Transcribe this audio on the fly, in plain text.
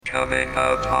Coming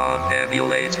up on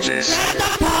Emulate This.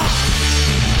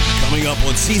 Coming up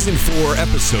on Season 4,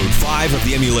 Episode 5 of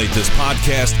the Emulate This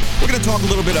podcast, we're going to talk a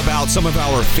little bit about some of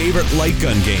our favorite light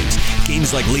gun games.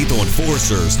 Games like Lethal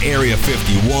Enforcers, Area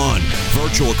 51,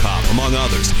 Virtual Cop, among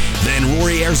others. Then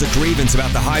Rory airs a grievance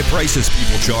about the high prices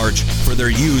people charge for their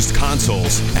used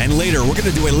consoles. And later, we're going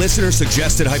to do a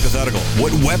listener-suggested hypothetical.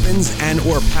 What weapons and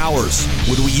or powers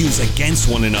would we use against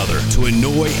one another to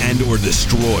annoy and or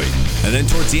destroy? And then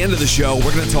towards the end of the show,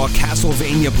 we're going to talk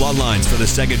Castlevania Bloodlines for the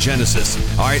Sega Genesis.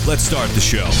 All right, let's start the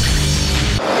show.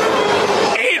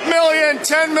 8 million,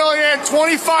 10 million,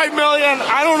 25 million.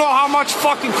 I don't know how much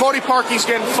fucking Cody Parkey's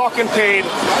getting fucking paid,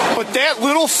 but that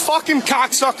little fucking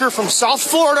cocksucker from South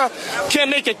Florida can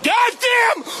make a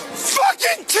goddamn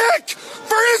fucking kick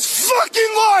for his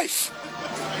fucking life.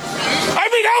 I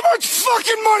mean, how much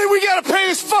fucking money we gotta pay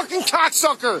this fucking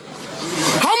cocksucker?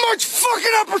 How much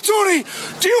fucking opportunity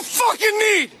do you fucking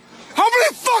need? How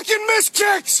many fucking missed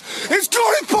kicks is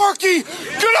Cody Parkey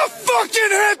gonna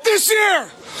fucking hit this year?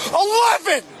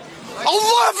 11!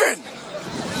 11!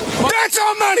 That's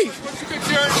how many! 11!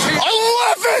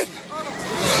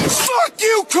 Fuck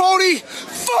you, Cody!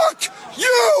 Fuck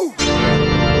you!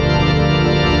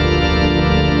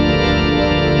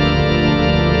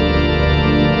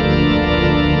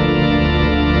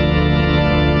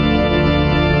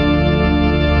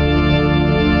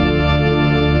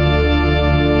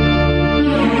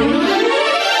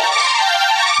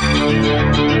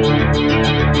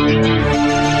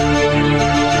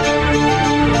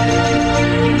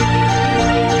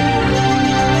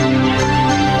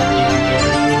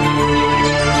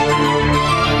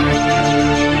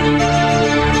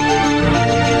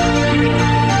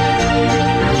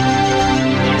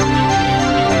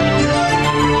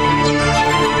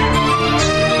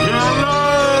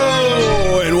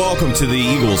 To the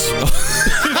Eagles.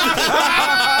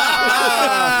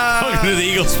 Welcome to the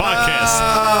Eagles podcast.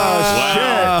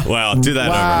 Wow. Wow. Do that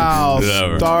over. Do that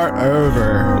over. Start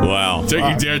over. Wow.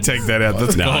 Don't you dare take that out.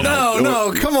 That's No.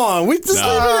 No, come on. We just leave it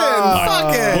in.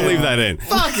 Fuck it. We'll leave that in.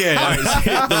 Fuck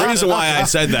it. The reason why I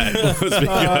said that was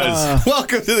because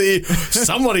Welcome to the...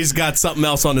 Somebody's got something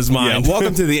else on his mind.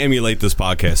 welcome to the Emulate This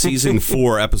podcast, Season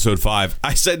 4, Episode 5.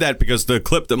 I said that because the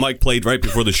clip that Mike played right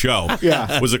before the show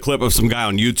was a clip of some guy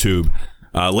on YouTube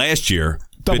last year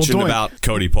bitching about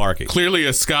Cody Parkey. Clearly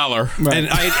a scholar. Right. And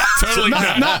I Totally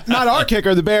not our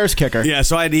kicker, the Bears kicker. yeah,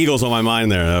 so I had Eagles on my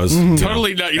mind there. That was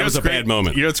Totally not. That was a bad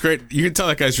moment. You know, it's great. You can tell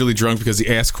that guy's really drunk because he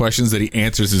asks questions that he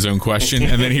answers his own question,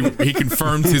 and then he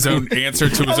confirms his own answer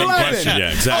to his own 11. question.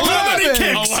 Yeah, exactly. How many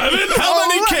kicks? 11? How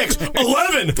many kicks?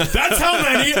 11. That's how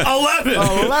many. 11.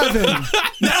 11.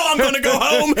 Now I'm going to go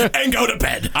home and go to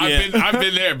bed. I've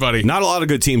been there, buddy. Not a lot of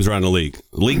good teams around the league.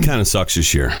 The league kind of sucks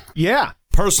this year. Yeah.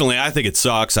 Personally, I think it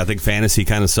sucks. I think fantasy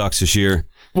kind of sucks this year.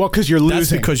 Well, because you're losing.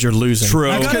 That's because you're losing. True.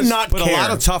 You gotta not but care. a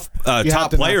lot of tough You have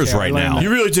top to not players care. right I learned now. that. You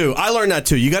really do. I learned that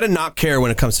too. You got to not care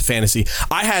when it comes to fantasy.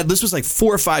 This was like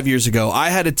 4 or 5 years ago. I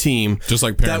had a team Just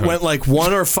like that Parenthood. went like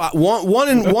one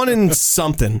in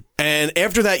something. And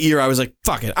after that year, I was like,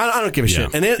 fuck it. I don't give a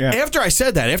shit. And then after I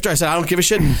said I don't give a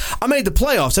shit, I made the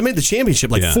playoffs. I made the championship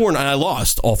like 4, and I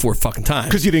lost all 4 fucking times.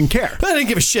 Because you didn't care. But I didn't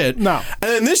give a shit. No.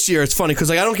 And then this year, it's funny because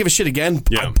like I don't give a shit again.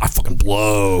 Yeah. I fucking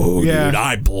blow, Yeah. dude.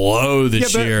 I blow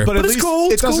this year. But at it's least cool.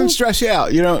 it It's doesn't cool. stress you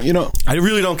out. You know. I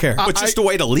really don't care. But just the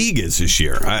way the league is this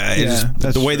year.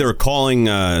 that's the way true. they're calling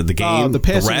the game, The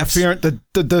pass refs. interference,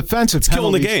 the defensive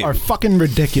killing the penalties game. are fucking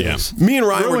ridiculous. Me and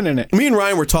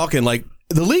Ryan were talking like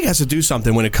the league has to do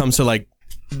something when it comes to like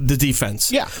the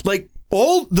defense. Yeah. Like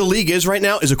all the league is right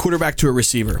now is a quarterback to a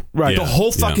receiver. Right. The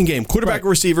whole fucking game. Quarterback,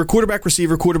 receiver, quarterback,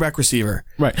 receiver, quarterback, receiver.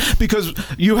 Right. Because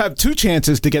you have 2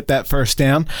 chances to get that first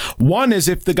down. One is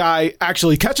if the guy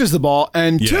actually catches the ball,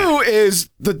 and 2 is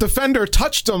the defender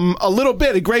touched him a little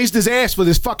bit. He grazed his ass with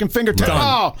his fucking fingertip. Done.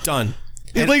 Oh, Done.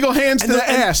 illegal hands to the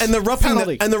ass. And the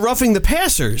roughing the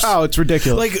passers. Oh, it's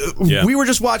ridiculous. Like we were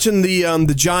just watching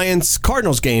the Giants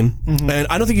Cardinals game, and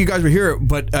I don't think you guys were here,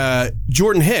 but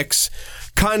Jordan Hicks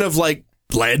kind of like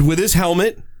led with his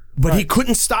helmet. But he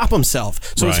couldn't stop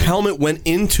himself, so his helmet went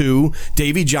into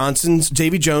Davy Jones. What's his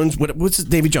Davy Jones,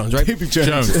 right? Davy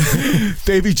Jones.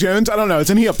 Davy Jones. I don't know.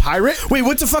 Isn't he a pirate? Wait,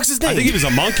 what the fuck's his name? I think he was a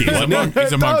monkey. He's a monkey.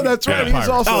 He's a monkey. Oh, that's right. Yeah, He's pirate.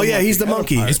 also. Oh a yeah, monkey. he's the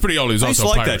monkey. He's pretty old. He's I used to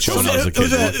also a like pirate. that show when I was a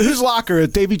kid. Whose locker?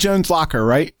 Davy Jones' locker,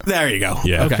 right? There you go.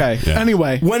 Yeah. Okay. Yeah.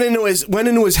 Anyway, Went into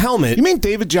his helmet. you mean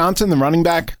David Johnson, the running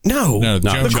back? No, Jones.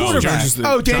 the quarterback. Jones is the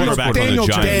Oh, Daniel quarterback. Daniel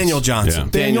Giants. Daniel Johnson.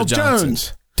 Yeah. Daniel Johnson.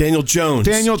 Jones. Daniel Jones.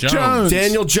 Daniel Jones. Jones.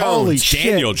 Daniel Jones. Holy shit.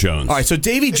 Daniel Jones. All right, so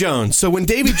Davy Jones. So when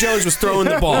Davy Jones was throwing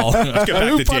the ball, Let's get back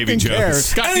Who to Davy fucking Jones.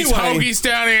 cares? Got these Anyway. hoagies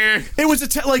down here. it was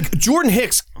like Jordan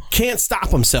Hicks can't stop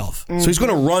himself. So he's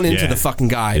going to run into the fucking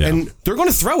guy. Yeah. And they're going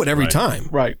to throw it every time.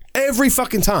 Right. Every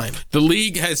fucking time. The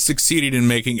league has succeeded in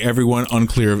making everyone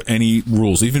unclear of any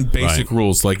rules, even basic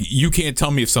rules. Like, you can't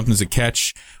tell me if something's a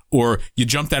catch or you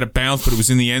jumped out of bounds, but it was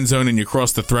in the end zone and you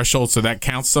crossed the threshold, so that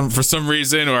counts for some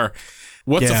reason, or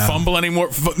what's a fumble anymore.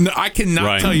 I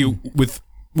cannot tell you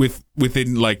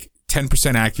within like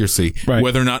 10% accuracy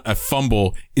whether or not a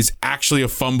fumble is actually a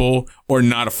fumble or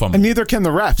not a fumble. And neither can the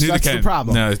refs. That's the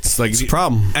problem. No, it's like It's a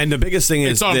problem. And the biggest thing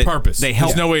is it's on purpose. They help.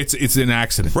 There's no way it's an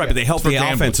accident. Right, but they help the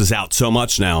offenses out so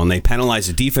much now, and they penalize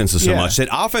the defenses so much that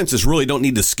offenses really don't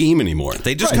need to scheme anymore.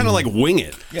 They just kind of like wing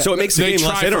it. So it makes the They game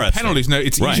less try for interesting. penalties. No,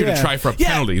 it's easier to try for a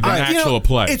penalty than actual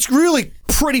play. It's really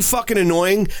pretty fucking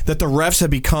annoying that the refs have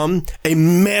become a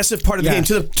massive part of the game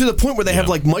to the point where they have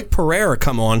like Mike Pereira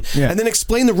come on and then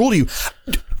explain the rule to you.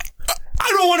 I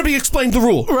don't want to be explained the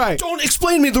rule. Right. Don't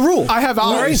explain me the rule. I have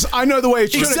eyes. I know the way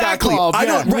it should have got called.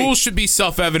 Rules should be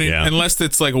self-evident unless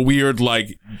it's like a weird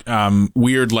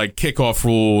kickoff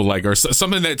rule, like, or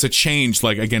something that's a change.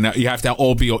 Like, again, you have to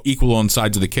all be equal on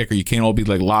sides of the kicker. You can't all be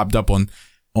like lobbed up on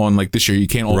like this year. You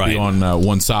can't all be on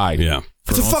one side. Yeah.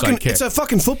 It's a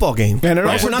fucking football game. And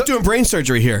We're not doing brain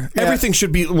surgery here. Everything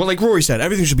should be, well, like Rory said,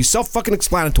 everything should be self-fucking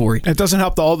explanatory. It doesn't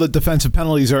help that all the defensive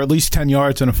penalties are at least 10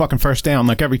 yards and a fucking first down,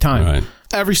 like every time. Right.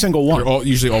 Every single one. They're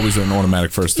usually always an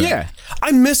automatic first down. Yeah.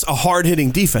 I miss a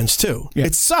hard-hitting defense, too. Yeah.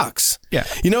 It sucks. Yeah.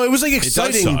 You know, it was like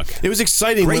exciting. It does suck. It was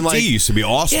exciting Great when like D used to be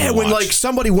awesome. Yeah, to when watch. like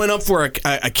somebody went up for a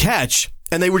catch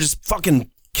and they were just fucking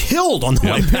killed on the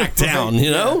way back down, you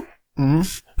know?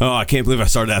 Oh, I can't believe I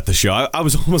started at the show. I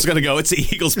was almost going to go, it's the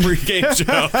Eagles pregame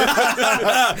show.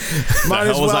 Might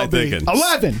as well be. thinking?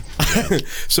 11.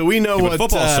 So we know what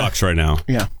Football sucks right now.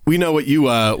 Yeah. We know what you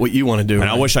want to do. And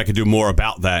I wish I could do more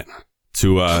about that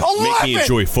to make me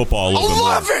enjoy football a little bit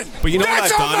more. But you know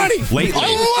what I've done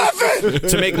lately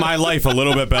to make my life a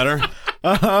little bit better?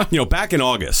 You know, back in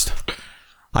August,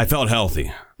 I felt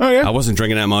healthy. Oh, yeah? I wasn't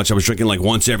drinking that much. I was drinking like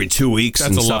once every 2 weeks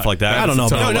and a stuff lie. like that. I don't know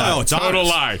about No, that. it's Total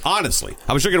honest. lie. Honestly.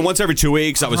 I was drinking once every 2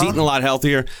 weeks. I was eating a lot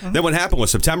healthier. Then what happened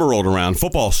was September rolled around.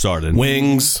 Football started.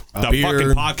 Wings, The beer. fucking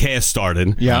podcast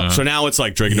started. Yeah. So now it's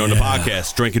like drinking during the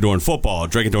podcast, drinking during football,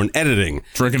 drinking during editing,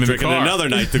 Drinking in the car. another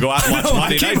night to go out and watch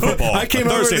Monday Night Football.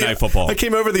 Thursday Night Football. I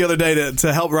came over the other day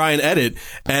to help Ryan edit,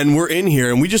 and we're in here,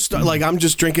 and we just like I'm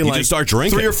just drinking You like just start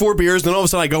drinking. 3 or 4 beers. Then all of a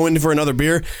sudden I go in for another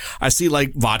beer. I see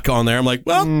like vodka on there. I'm like,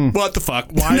 well, what the fuck?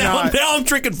 Why not? Now I'm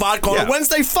drinking vodka on a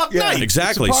Wednesday night.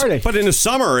 Exactly. It's a party. But in the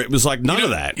summer, it was like none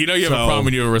of that. You know you have a problem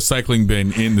when you have a recycling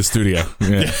bin in the studio.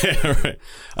 Yeah.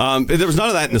 Right. There was none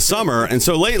of that in the summer, and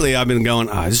so lately I've been going.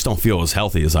 I just don't feel as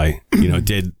healthy as I,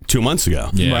 did 2 months ago.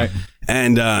 Yeah. Right.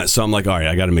 And so I'm like, all right,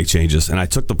 I got to make changes, and I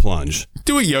took the plunge,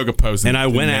 Do a yoga pose. and I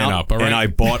went man out up, all right? and I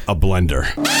bought a blender.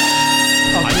 A blender.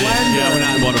 Yeah, I went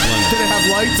out and bought a blender. Did it have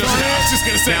lights I on it? was just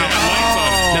going to say that. Lights on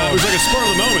it. Now it was like a spur of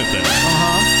the moment thing.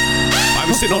 I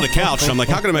was sitting on the couch, and I'm like,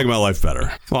 how can I make my life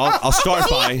better? Well, I'll start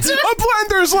by. A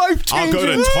blender's life I'll changing. go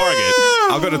to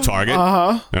Target.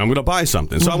 And I'm going to buy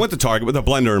something. So I went to Target with a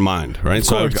blender in mind, right?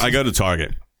 So I go to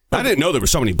Target. I didn't know there were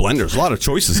so many blenders. A lot of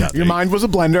choices out there. Your mind was a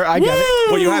blender. I get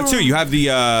it. Well, you have two. You have the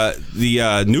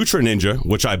Nutra Ninja,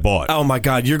 which I bought. Oh my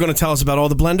God! You're going to tell us about all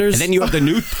the blenders? And then you have the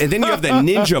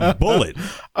Ninja Bullet,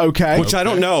 Okay. which I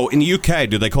don't know. In the UK,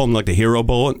 do they call them like the Hero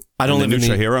Bullet? I don't the live in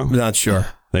Nutra Hero. I'm not sure.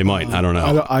 They might. I don't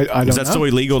know. I don't Is that know. still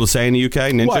illegal to say in the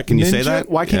UK? Ninja? What, Can you say ninja? that?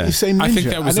 Why can't you say ninja? I think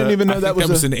that was. I didn't even know that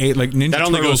was an eight. Like Ninja That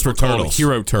only Turtles goes for were called turtles.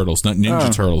 Hero Turtles, not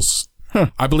Ninja Turtles.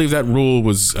 I believe that rule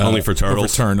was Only for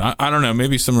turtles? overturned. I don't know.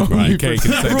 Maybe someone from the UK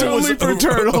can say Only for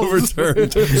turtles.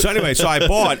 Overturned. So anyway, so I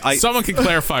bought. Someone can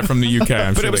clarify from the UK.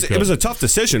 I'm But sure it was a tough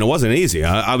decision. It wasn't easy.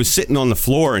 I was sitting on the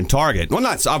floor in Target. Well,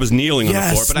 not. I was kneeling on the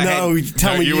floor, but I had.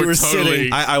 tell me you you were were totally-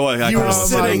 sitting. I was. You were was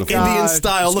sitting on the floor. Indian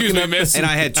style, Excuse looking me, at miss. And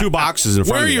I had 2 boxes in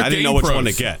front Where of are me. your I didn't know Game which one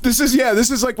to Pros? get. This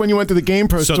is like when you went to the Game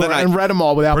Pro So store then I- and read them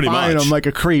all without pretty buying much. them like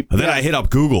a creep. And then I hit up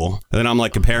Google, and then I'm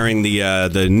like comparing the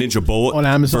Ninja Bullet On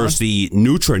Amazon? versus the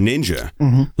Nutra Ninja,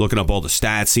 looking up all the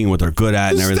stats, seeing what they're good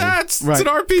at, and everything. Stats. Right. It's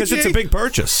an RPG. Because it's a big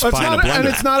purchase. It's buying not, a blender. and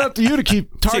it's not up to you to keep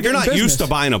See, targeting you're not business. used to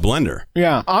buying a blender.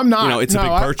 Yeah, I'm not. You know, it's a No,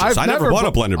 big purchase. I've I never never bought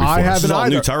a blender before. I This is haven't all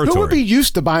either. new territory. Who would be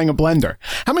used to buying a blender?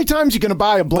 How many times are you going to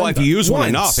buy a blender? Well, if you use one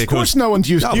enough, it of course goes- no one's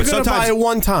used No, to You're but it. going to buy sometimes- it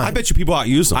one time. I bet you people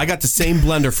outuse them. I got the same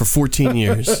blender for 14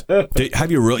 years.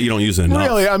 Have you really? You don't use it enough.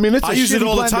 Really, I mean, it's a I use it shitty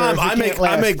all the blender time. if it I make can't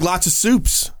last. lots of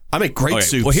soups. I make great Okay,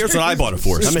 soups. well, here's what I bought it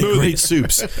for. I make Smoothies. great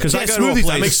soups. Because I go to a smoothies. place.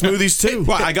 I make smoothies too.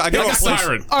 Well, I go to a Like a place.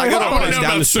 siren. I go to I a wanna place know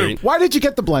down about the soup. street Why did you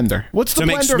get the blender? What's the to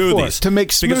make blender smoothies. for? To make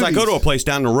smoothies. Because I go to a place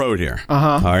down the road here.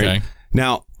 All right. Okay.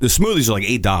 Now, the smoothies are like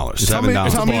 $8, $7.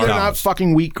 Tell me they're not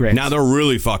fucking wheat grapes. Now, they're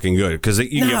really fucking good because you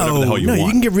can get whatever the hell you want. You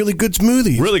can get really good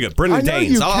smoothies. Really good. Brendan I know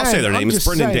Danes. you I'll say their can. name. I'm It's just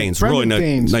Brendan saying. Danes. Brendan Really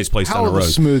Danes. nice place Hell down the of a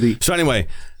road. smoothie. So anyway,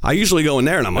 I usually go in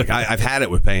there and I'm like, I've had it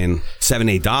with paying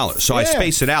 $7, $8. So I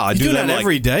space it out. I You do that like,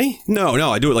 every day? No,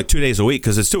 I do it like 2 days a week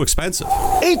because it's too expensive.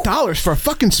 $8 for a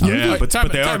fucking smoothie. Yeah, but they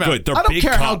are time out. good. They're I don't big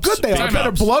care cups. how good they are. I Time better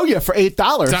out. blow you for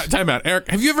 $8. Time out, Eric.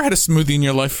 Have you ever had a smoothie in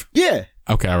your life? Yeah.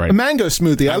 Okay, all right. A mango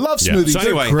smoothie. I love Yeah. smoothies. So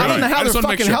anyway, They're great. I don't know I how just they're wanna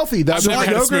make fucking sure. healthy. I've There's never had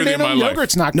a yogurt smoothie in in my them. life.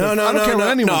 Yogurt's not good. No, I don't care what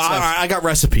anyone says. I got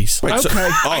recipes. Wait, so- Okay.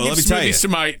 oh, I give let me tell you.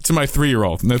 smoothies to my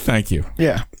 3-year-old. No, thank you.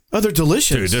 Yeah. Oh, they're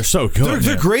delicious. Dude, they're so good.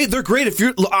 They're great. They're great. If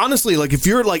you're honestly like if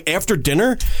you're like after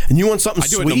dinner and you want something I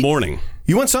do sweet it in the morning.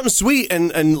 You want something sweet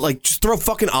and like just throw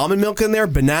fucking almond milk in there,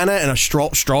 banana and a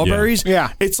strawberries.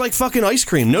 Yeah. It's like fucking ice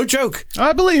cream. No joke.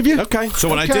 I believe you. Okay. So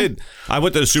what I did, I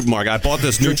went to the supermarket. I bought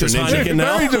this Drink this Nutra Heineken Ninja.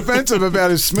 now. Very defensive about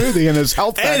his smoothie and his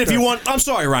health factor. And if you want, I'm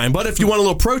sorry, Ryan, but if you want a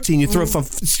little protein, you throw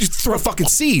fucking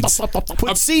seeds.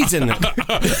 Put seeds in it.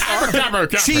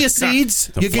 Chia seeds.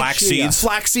 The flax seeds.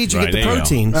 Flax seeds. You Right, get the there you go.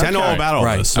 protein. See, I know all Okay. about all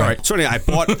Right, this. right. So anyway, I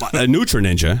bought a Nutra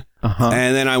Ninja,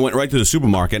 and then I went right to the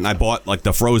supermarket and I bought like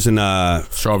the frozen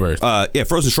Strawberries.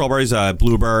 frozen strawberries,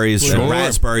 blueberries, and Sure.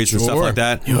 raspberries and stuff Sure. like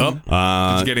that. Yep.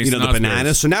 Did you get any The snozberries?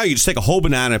 bananas. So now you just take a whole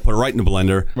banana, put it right in the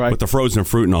blender Right. with the frozen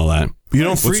fruit and all that. You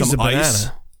don't With freeze some the banana. ice.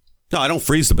 No, I don't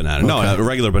freeze the banana. No, a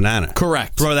regular banana.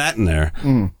 Correct. Throw that in there,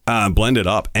 blend it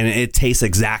up, and it tastes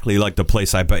exactly like the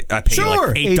place I paid Sure.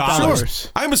 like $8. $8.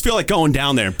 I almost feel like going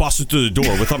down there and busting through the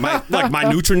door with my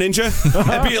Nutra Ninja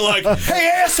and being like,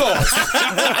 "Hey, assholes!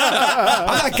 I'm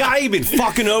that guy you've been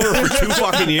fucking over for 2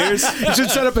 fucking years. You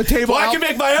should set up a table. Well, I out, can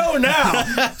make my own now.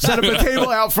 set up a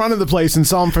table out front of the place and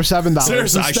sell them for $7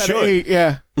 Seriously, I instead of should. $8.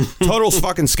 Yeah. Total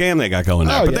fucking scam they got going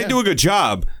there, Oh, but yeah. they do a good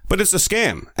job. But it's a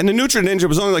scam, and the Nutra Ninja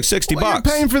was only like $60. Well, you're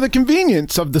paying for the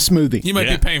convenience of the smoothie. You might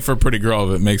Yeah. be paying for a pretty girl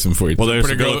that makes them for you. Well, there's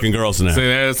pretty some good-looking girls in there. See,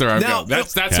 that's where I'm Now, going.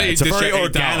 That's Yeah, how you it's a dish very out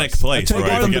organic $8. place. I where I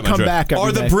want them to get my come drift. back every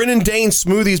Are the day. Brennan Dane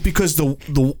smoothies because the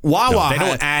Wawa No, they don't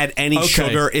had- add any Okay.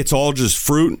 sugar. It's all just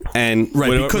fruit and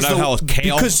whatever because the hell is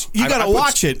kale. because you I got to put-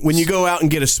 watch it when you go out and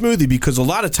get a smoothie because a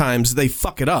lot of times they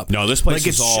fuck it up. No, this place like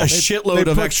is it's all- a They shitload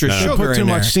They of put- extra they sugar put too in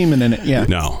much there. semen in it. Yeah.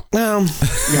 No.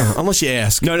 Yeah, unless you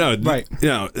ask. No, Right.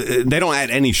 They don't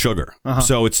add any sugar,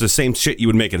 so it's the same shit you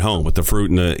would make at home with the fruit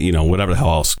and the whatever the hell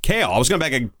else. Kale. I was gonna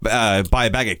buy a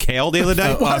bag of kale the other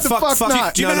day. Why the fuck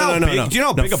not? Do you know how big? Do you know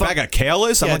how big a bag of kale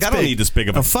is? I'm Yeah, like, it's I don't big. need this big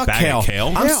of a fuck bag kale. of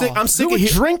kale. I'm sick Who of would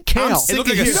drink kale? I'm It sick looked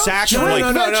of like a hearing- sack of, No,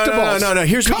 like, no.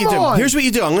 Here's what you Come do. on. Here's what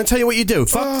you do. I'm going to tell you what you do.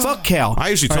 Fuck kale. I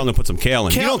usually tell them to put some kale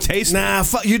in. You don't taste it. Nah,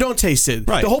 you don't taste it.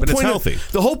 Right, The whole but it's point healthy.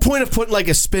 The whole point of putting like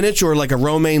a spinach or like a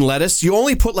romaine lettuce, you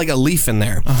only put like a leaf in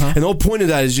there. And the whole point of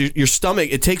that is your stomach.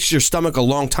 It takes your stomach a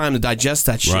long time to digest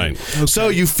that shit. Right. So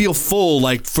you feel full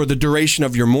like for the duration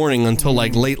of your morning until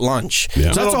like late lunch.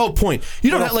 Yeah. So that's the whole point.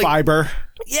 You don't Little have like fiber.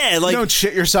 yeah, You like don't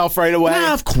shit yourself right away.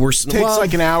 Nah, of course. It takes Well,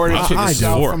 like an hour to shit I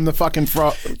yourself do. from the fucking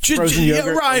frozen Yeah,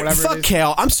 yogurt. or right. whatever it Fuck is.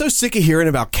 kale. I'm so sick of hearing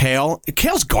about kale.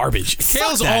 Kale's garbage.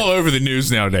 Kale's Fuck that. all over the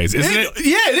news nowadays, isn't it?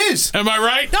 Yeah, it is. Am I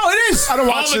right? No, it is. I don't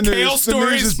All watch the the kale news. The news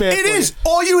stories? is bad. It for is. you.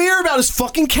 All you hear about is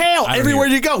fucking kale. I don't Everywhere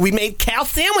hear- you go, we made kale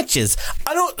sandwiches.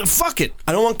 Fuck it.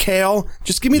 I don't want kale.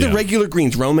 Just give me the Yeah. regular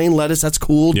greens. Romaine lettuce, that's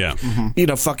cool. Yeah.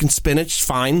 Fucking spinach,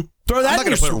 fine. Throw that I'm not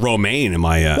in gonna your put romaine in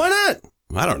my. Why not?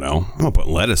 I don't know. I'm gonna put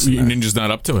lettuce in there. Ninja's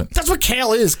not up to it. That's what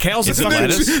kale is. Kale's Is a it fucking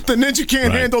lettuce? The ninja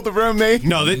can't Right. handle the romaine.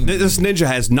 No, this Ninja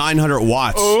has 900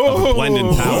 watts of blending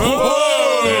power.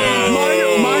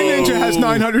 My ninja has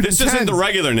 910. This isn't the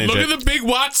regular Ninja. Look at the big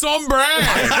Watts on brand.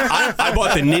 I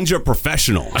bought the Ninja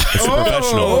Professional. It's a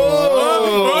professional.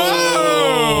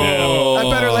 That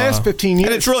better last 15 years.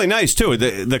 And it's really nice too.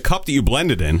 The cup that you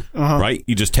blend it in, right?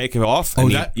 You just take it off,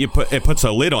 and that- you put it puts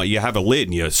a lid on. You have a lid,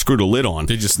 and you screw the lid on.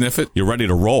 Did you sniff it? You're ready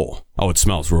to roll. Oh, it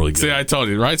smells really good. See, I told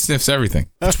you, right? Sniffs everything.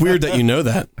 It's weird that you know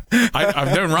that.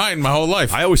 I've known Ryan my whole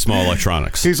life. I always smell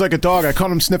electronics. He's like a dog. I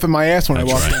caught him sniffing my ass when I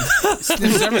walked in.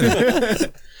 Sniffs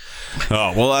everything.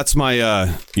 Oh well, that's my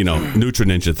Nutra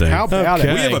Ninja thing. How about Okay.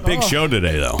 it? We have a big show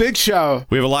today, though. Big show.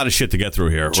 We have a lot of shit to get through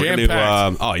here. We're gonna do,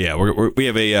 Jam-packed. oh yeah, we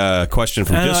have a question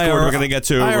from And Discord. I- We're going to get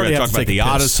to. I We're already going to have talk to about take the a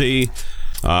piss.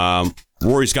 Odyssey.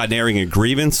 Rory's got an airing a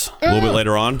grievance a little bit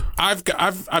later on, I've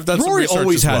done some Rory research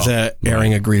always as well. has a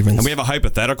airing a grievance. and we have a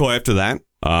hypothetical after that.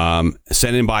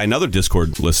 Sent in by another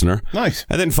Discord listener. Nice.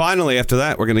 And then finally, after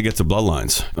that, we're going to get to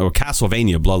Bloodlines or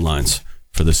Castlevania Bloodlines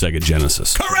for the Sega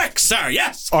Genesis. Correct, sir.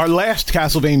 Yes. Our last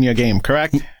Castlevania game,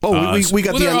 correct? Oh, we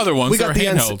got well, the there are other ones. We got the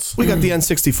There are handhelds. we got the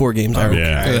N64 games.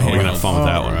 Yeah, we're gonna have fun with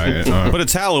that one. Right. But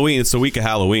it's Halloween. It's the week of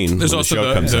Halloween. There's when also the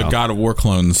show comes the out. God of War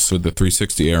clones with the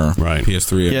 360 era, Right.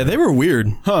 PS3 era. Yeah, they were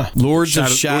weird. Huh. Lords of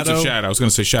Lords Shadow. of Shadow. I was going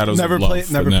to say Shadows Never of Love. played-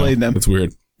 never but no, played them. It's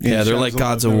weird. Yeah, they're like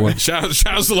Gods of War. Shadows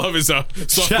of Love is a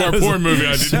softcore porn movie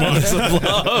I didn't watch.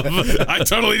 I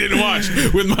totally didn't watch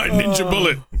with my Ninja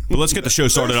Bullet. Well, let's get the show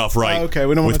started off right. Okay,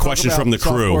 we don't with want to questions talk from the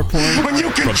about crew. softcore porn. When you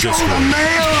control Discord. the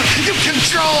mail, you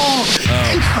control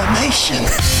information.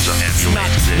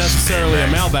 Not Necessarily a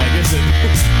mailbag, is it?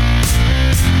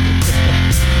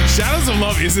 Shadows of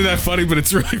Love isn't that funny, but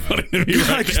it's really funny to me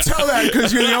I right can now. tell that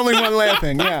because you're the only one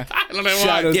laughing. Yeah. I don't know why.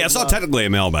 Shadows Yeah, it's not technically a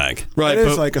mailbag. Right, It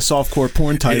is but like a softcore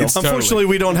porn title. It's- unfortunately,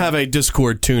 we don't have a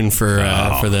Discord tune for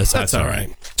this. That's all right.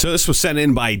 So this was sent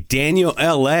in by Daniel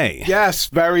L.A. Yes,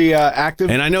 very active.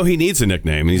 And I know he needs a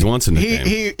nickname, and he wants a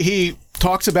nickname. He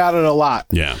talks about it a lot.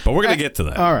 Yeah, but we're going to get to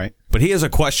that. All right. But he has a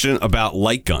question about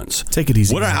light guns. Take it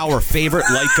easy. What are our favorite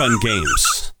light gun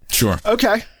games? Sure.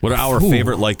 Okay. What are our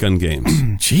favorite light gun games?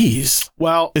 Jeez.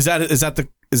 Well, Is that the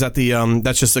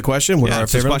that's just the question? What are Yeah, our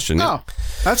it's his favorite? question. yeah. oh,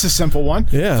 that's a simple one.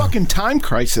 Yeah. Fucking Time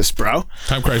Crisis, bro.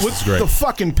 Time Crisis With is great. the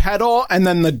fucking pedal and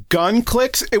then the gun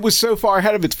clicks, it was so far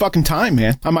ahead of its fucking time,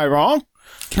 man. Am I wrong?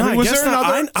 No, I mean, I was guess there not.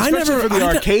 another? I Especially never for the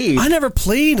arcade. I never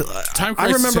played. Time I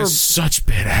Crisis remember. has such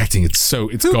bad acting. It's Who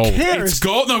gold. cares? It's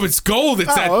gold. No, it's gold.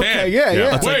 It's that okay, bad. yeah,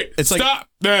 yeah. It's like- Wait, it's like- stop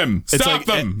them. It's Stop like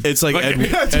them. it's like Ed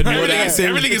Wood everything, acting.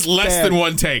 everything is less Bad. than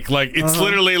one take. Like it's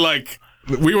literally like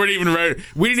we weren't even ready.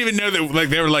 We didn't even know that. Like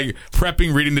they were like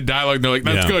prepping, reading the dialogue. They're like,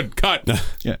 "That's Yeah. good. Cut."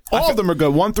 Yeah. All of them are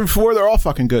good. 1 through 4, they're all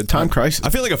fucking good. Time Crisis. I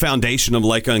feel like a foundation of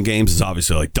light gun games is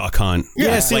obviously like Duck Hunt.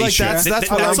 Yeah, see, like, Inflation. that's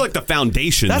what I'm- like the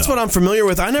foundation. That's though. what I'm familiar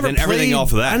with. I never Then played everything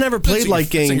off of that. I never played That's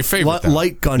light your games, favorite, though.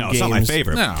 light gun No, games. it's not my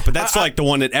favorite. No. But that's like the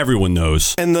one that everyone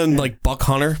knows. And then like Buck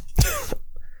Hunter.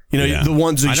 You know, Yeah. the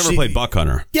ones I never played Buck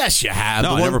Hunter. Yes, you have.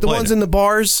 No, I the never the played ones it. in the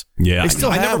bars. Yeah, they still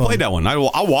I have never played that one.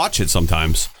 I'll watch it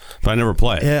sometimes, but I never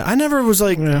play. Yeah, I never was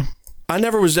like. I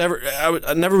never was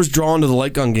drawn to the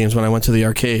light gun games when I went to the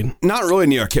arcade. Not really in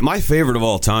the arcade. My favorite of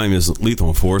all time is Lethal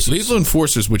Enforcers. Lethal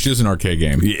Enforcers, which is an arcade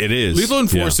game. It is. Lethal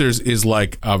Enforcers is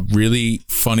like a really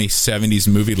funny 70s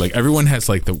movie. Like everyone has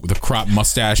like the crop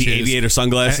mustaches, The aviator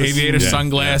sunglasses. and aviator Yeah.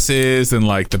 sunglasses, and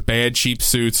like the bad cheap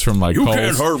suits from like You Kohl's.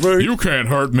 can't hurt me. You can't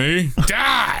hurt me.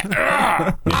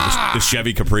 Die. The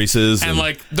Chevy Caprices And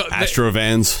like the Astro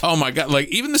Vans. oh my god! Like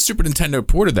even the Super Nintendo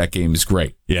port of that game is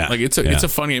great. Yeah. like it's a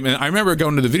funny game. And I remember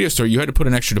going to the video store. You had to put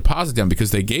an extra deposit down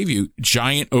because they gave you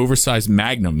giant oversized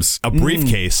magnums. A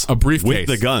briefcase. A briefcase. With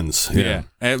the guns. Yeah.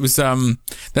 And it was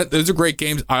those are great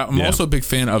games. I'm Yeah. also a big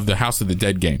fan of the House of the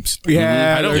Dead games.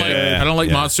 Yeah, I don't they're like good. I don't like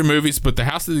Yeah. monster movies, but the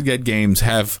House of the Dead games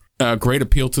have great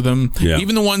appeal to them. Yeah.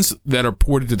 Even the ones that are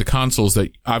ported to the consoles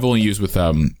that I've only used with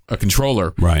a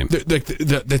controller. Right.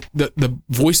 The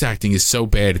voice acting is so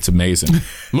bad, it's amazing.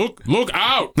 Look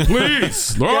out,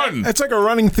 please, run. It's like a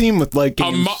running theme with like A,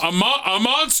 games. a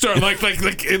monster like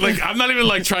I'm not even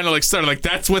like trying to like start like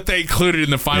that's what they included in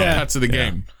the final cuts of the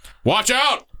game. Watch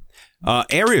out.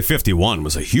 Area 51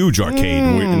 was a huge arcade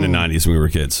in the 90s when we were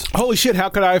kids. Holy shit, how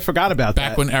could I have forgot about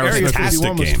Back that? when Area Aerosmith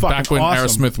 51 was game. fucking Back when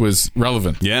awesome. Aerosmith was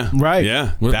relevant. Yeah. Right.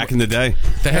 Yeah. Back in the day.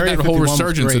 They had Area that whole 51 was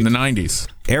resurgence in great. the 90s.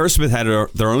 Aerosmith had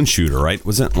their own shooter, right?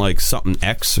 Wasn't it like something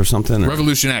X or something? Or-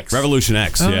 Revolution X. Revolution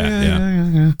X.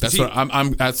 Yeah. That's what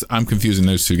I'm confusing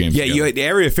those two games. Yeah, you together. had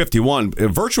Area 51.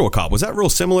 Virtual Cop, was that real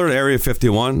similar to Area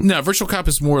 51? No, Virtual Cop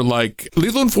is more like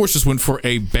Lethal Enforcers went for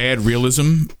a bad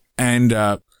realism, and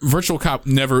Virtual Cop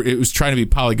it was trying to be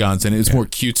polygons, and it was more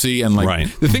cutesy. And like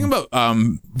Right. the thing about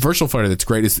Virtual Fighter that's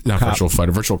great is not Virtual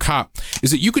Fighter, Virtual Cop is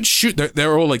that you could shoot.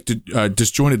 They're all like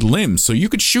disjointed limbs, so you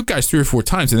could shoot guys 3 or 4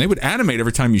 times, and they would animate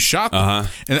every time you shot them.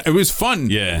 And it was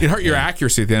fun. Yeah. It hurt your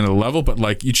accuracy at the end of the level, but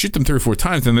like you'd shoot them 3 or 4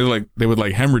 times, and they would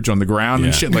like hemorrhage on the ground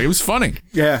and Yeah. shit. Like it was funny.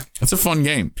 Yeah. It's a fun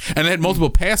game, and they had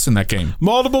multiple paths in that game.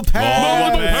 Multiple paths.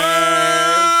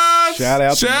 Shout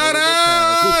out. to Shout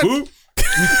Multiple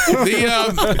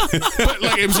out! But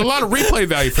like it was a lot of replay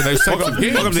value for those types of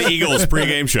games. Welcome to the Eagles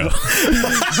pregame show.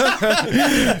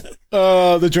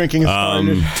 The drinking is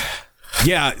started.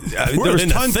 Yeah, there was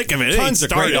tons of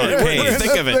great arcades.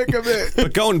 Think of it.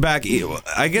 But going back,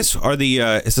 I guess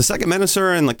is the second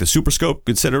Menacer and like the Super Scope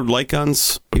considered light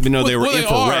guns, even though they were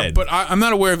infrared? But I'm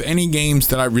not aware of any games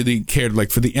that I really cared.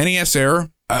 Like for the NES era,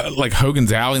 like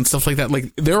Hogan's Alley and stuff like that.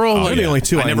 Like they're all like, the only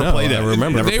two I never know. played that. I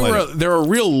remember. They're a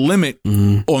real limit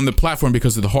on the platform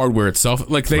because of the hardware itself.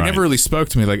 Like they Right. never really spoke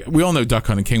to me. Like we all know Duck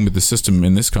Hunt came with the system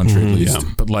in this country at least. Yeah.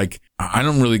 But like I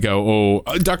don't really go,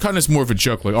 Duck Hunt is more of a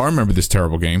joke. Like, I remember this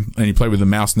terrible game, and you play with the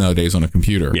mouse nowadays on a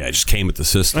computer. Yeah, it just came with the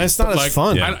system. And it's not as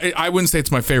fun. I wouldn't say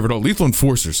it's my favorite. Lethal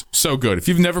Enforcers, so good. If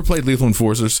you've never played Lethal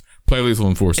Enforcers, play Lethal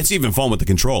Enforcers. It's even fun with the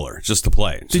controller, just to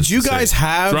play. Did you guys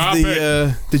have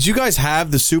Did you guys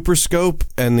have the Super Scope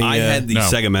and the? I had the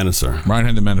Sega Menacer. Ryan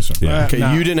had the Menacer. Yeah. Okay,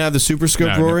 No. you didn't have the Super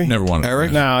Scope, No, Rory? never wanted it.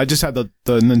 Eric? No, I just had the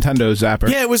Nintendo Zapper.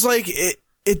 Yeah, it was like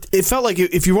it felt like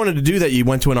if you wanted to do that, you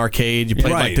went to an arcade, you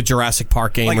played Right. like the Jurassic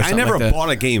Park game. Like, or I something never like that. bought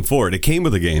a game for it. It came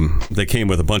with a game. They came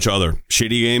with a bunch of other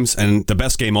shitty games, and the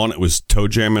best game on it was Toe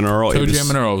Jam and Earl. Toe Jam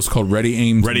and Earl was called Ready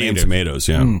Aim Ready Aim Tomatoes.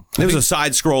 Tomatoes, yeah. It was a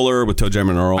side scroller with Toe Jam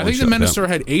and Earl. I think the and shit Menacer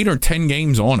had 8 or 10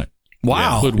 games on it.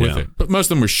 Wow. Included with Yeah. it, but most of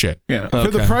them were shit. Yeah,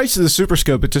 for the price of the Super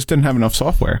Scope, it just didn't have enough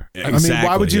software. Yeah, I mean,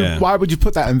 why would you? exactly, yeah. Why would you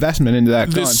put that investment into that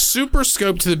The gun? Super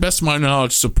Scope, to the best of my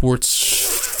knowledge,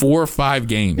 supports 4 or 5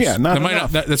 games. Yeah, not that might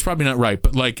enough. that's probably not right,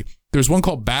 but like there's one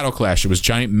called Battle Clash. It was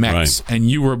giant mechs,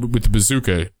 and you were with the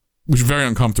bazooka, which was very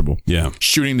uncomfortable. Yeah.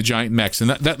 Shooting the giant mechs,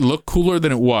 and that looked cooler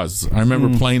than it was. I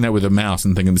remember playing that with a mouse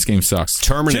and thinking this game sucks.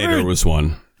 Terminator was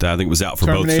one that I think was out for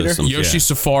Terminator? both systems. Yoshi yeah.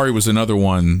 Safari was another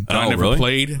one that I never really?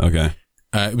 played. Okay.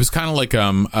 It was kind of like a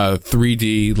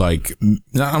 3D, like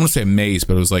I want to say a maze,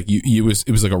 but it was like it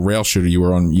was like a rail shooter. You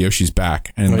were on Yoshi's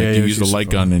back, and you used a light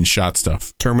gun and shot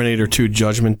stuff. Terminator 2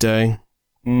 Judgment Day,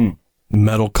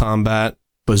 Metal Combat,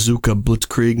 Bazooka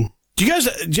Blitzkrieg.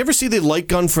 Did you ever see the light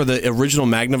gun for the original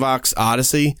Magnavox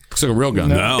Odyssey? Looks like a real gun.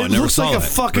 No, I It never looks saw like a that.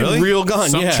 fucking Really? real gun.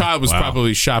 Some yeah. child was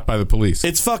probably shot by the police.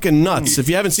 It's fucking nuts. If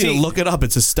you haven't seen it, look it up.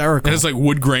 It's hysterical. And it's like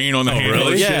wood grain on the handle.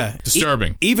 really? and shit. Yeah.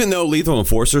 Disturbing. Even though Lethal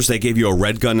Enforcers, they gave you a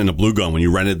red gun and a blue gun when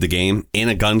you rented the game in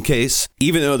a gun case,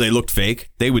 even though they looked fake,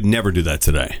 they would never do that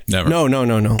today. Never. No.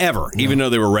 Ever. Even though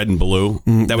they were red and blue,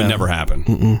 that would never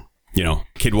happen. You know,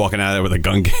 kid walking out of there with a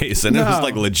gun case, and it was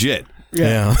like legit.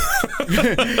 Yeah.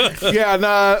 Yeah,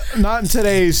 not in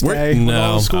today's day. With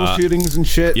all the school shootings and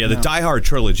shit. Yeah, the Die Hard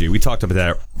trilogy. We talked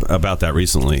about that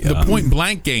recently. The Point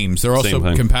Blank games, they're also Same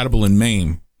thing. compatible in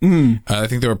MAME. I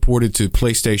think they were ported to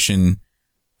PlayStation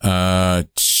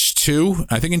 2.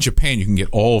 I think in Japan you can get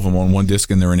all of them on one disc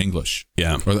and they're in English.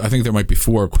 Yeah. Or I think there might be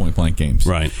 4 Point Blank games.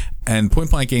 Right. And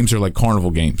Point Blank games are like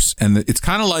carnival games. And it's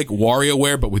kind of like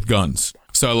WarioWare, but with guns.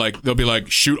 So like they'll be like,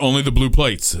 shoot only the blue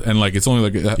plates. And like it's only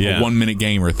like a 1 minute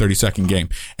game or a 30-second game.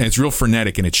 And it's real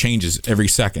frenetic and it changes every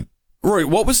second. Roy,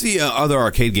 what was the other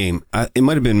arcade game? It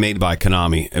might have been made by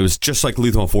Konami. It was just like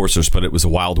Lethal Enforcers, but it was a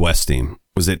Wild West theme.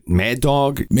 Was it Mad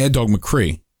Dog? Mad Dog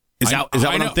McCree. Is that what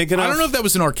I'm thinking of? I don't know if that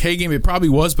was an arcade game. It probably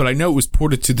was, but I know it was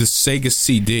ported to the Sega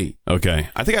CD. Okay.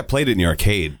 I think I played it in the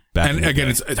arcade back in And the again,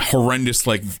 day. it's horrendous,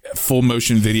 like full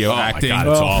motion video acting. God,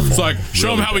 it's awful. It's like, show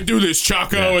Really them how we bad. do this,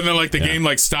 Choco. Yeah. And then like the game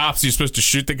like stops. You're supposed to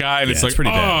shoot the guy, and it's like,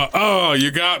 pretty bad. oh, you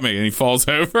got me. And he falls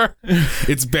over.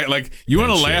 It's bad. Like you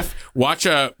want to laugh? Watch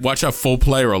a full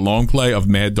play or a long play of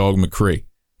Mad Dog McCree.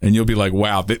 And you'll be like,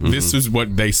 wow, this is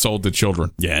what they sold to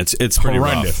children. Yeah, it's pretty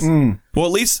Horrendous. rough. Well,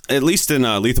 at least in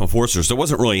Lethal Enforcers, there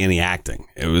wasn't really any acting.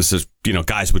 It was just,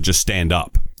 guys would just stand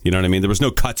up. You know what I mean? There was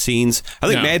no cut scenes. I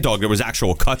think No. Mad Dog, there was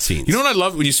actual cut scenes. You know what I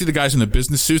love when you see the guys in the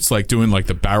business suits like doing like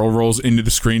the barrel rolls into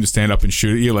the screen to stand up and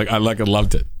shoot at you. I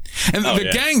loved it. And the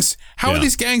gangs, how are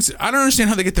these gangs? I don't understand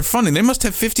how they get their funding. They must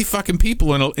have 50 fucking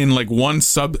people in like one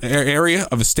sub area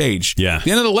of a stage. Yeah. At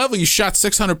the end of the level, you shot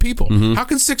 600 people. How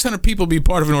can 600 people be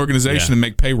part of an organization and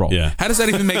make payroll? Yeah. How does that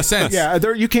even make sense? Yeah,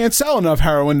 you can't sell enough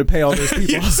heroin to pay all those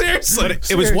people. Seriously.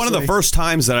 It was one of the Seriously. first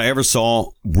times that I ever saw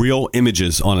real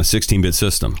images on a 16-bit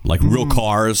system, like real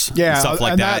cars Yeah, and stuff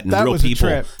like and that, and that real was a people.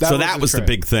 trip. So That that was was a the trip.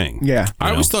 big thing. Yeah.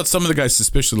 I always thought some of the guys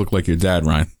suspiciously looked like your dad,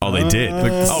 Ryan. Oh, they did.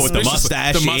 Oh, with the Suspicious-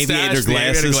 mustache, the aviator the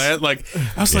aviator glasses. Like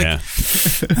I was Yeah.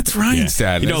 like, that's Ryan's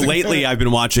dad. You know, lately I've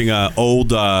been watching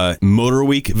old Motor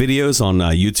Week videos on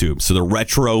YouTube. So the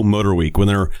retro Motor Week, when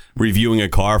they're reviewing a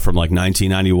car from like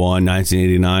 1991,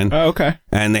 1989. Oh, okay.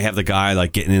 And they have the guy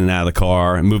like getting in and out of the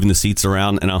car and moving the seats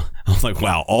around. And I'm like,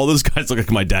 wow, all those guys look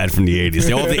like my dad from the 80s.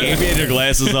 They all have the aviator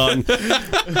glasses on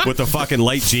with the fucking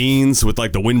light jeans with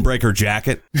like the windbreaker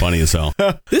jacket. Funny as hell.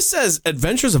 This says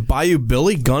Adventures of Bayou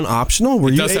Billy, gun optional. Were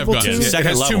It you does have able guns. to? It Second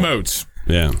has level. 2 modes.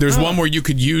 Yeah. There's one where you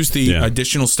could use the Yeah.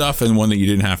 additional stuff and one that you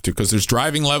didn't have to because there's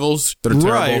driving levels that are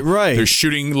terrible. Right. There's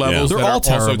shooting levels They're that all are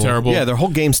terrible. also terrible. Yeah, their whole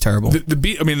game's terrible. The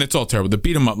beat. I mean, that's all terrible. The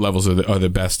beat 'em up levels are the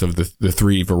best of the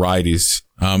 3 varieties.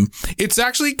 It's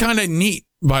actually kind of neat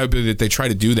that they try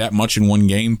to do that much in one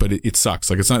game, but it sucks.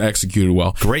 Like it's not executed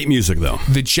well. Great music, though.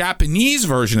 The Japanese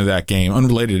version of that game,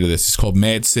 unrelated to this, is called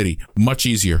Mad City. Much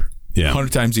easier. Yeah.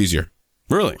 100 times easier.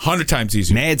 Really? 100 times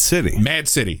easier. Mad City. Mad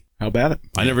City. How about it?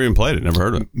 I never even played it. Never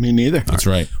heard of it. Me neither. That's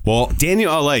right. Well,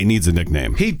 Daniel L.A. needs a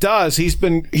nickname. He does. He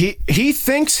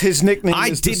thinks his nickname I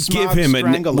is did the give Smog him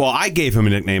Strangler. I gave him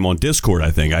a nickname on Discord, I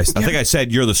think. I think I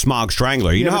said, you're the Smog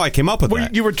Strangler. You know how I came up with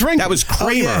that? You were drinking. That was Kramer.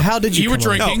 Oh, yeah. How did you? You were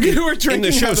come up- drinking. You were drinking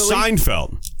in the show heavily.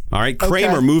 Seinfeld. All right,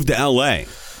 Kramer moved to L.A.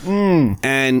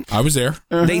 And I was there.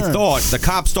 they thought, the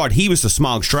cops thought he was the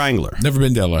Smog Strangler. Never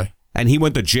been to LA. And he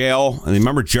went to jail. And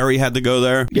remember Jerry had to go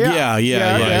there?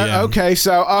 Yeah. Okay,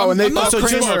 so I'm they not thought the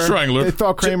Smog Strangler. They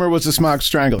thought Kramer was the Smog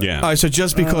Strangler. Yeah. All right, so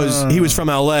just because he was from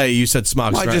L.A., you said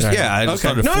Smog I Strangler. just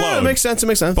started No, flowing. it makes sense. It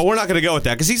makes sense. But we're not going to go with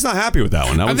that because he's not happy with that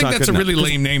one. That I one's think not that's a good really enough.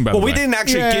 lame name, by the Well, way. we didn't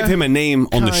actually Yeah, give him a name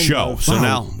on the kind show. of. So Wow.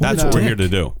 now that's what we're here to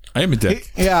do. I am a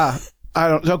dick. Yeah. I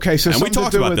don't. Okay, so And we something to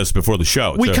talked do about with- this before the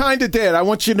show. We too. kind of did. I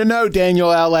want you to know, Daniel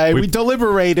L.A. We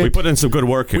deliberated. We put in some good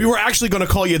work here. We were actually going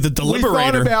to call you the We thought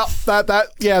Deliberator. about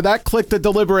that clicked the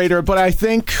deliberator, but I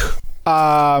think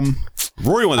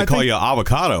Rory wanted to call think- you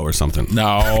avocado or something.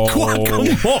 No.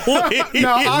 Guacamole.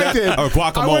 no, I did. Or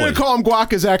guacamole. I wanted to call him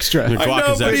Guaca's Extra. Guac I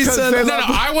know, is but he extra. said They No, love-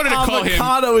 I wanted to call him.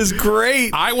 avocado is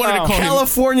great. I wanted to call him.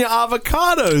 California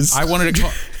avocados. I wanted to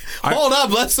call. Hold up,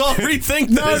 let's all rethink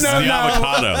No, this. the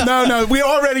avocado. No, we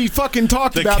already fucking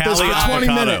talked The about this for Cali 20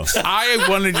 avocado. minutes. I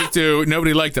wanted to do.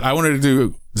 Nobody liked it. I wanted to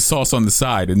do the sauce on the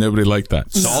side, and nobody liked that.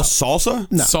 Salsa?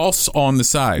 Sauce on the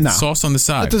side. No. Sauce on the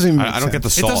side. That doesn't even make I don't get the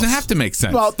sense. It sauce. doesn't have to make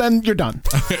sense. Well, then you're done.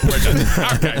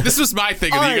 Okay, this was my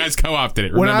thing, and All you right. guys co-opted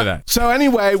it. When Remember I- that. So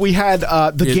anyway, we had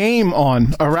the game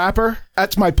on a rapper.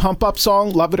 That's my pump up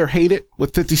song, "Love It or Hate It"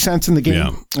 with 50 Cents in the game.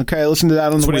 Yeah. Okay, listen to that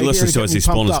on That's the what way he listens here to as get me he's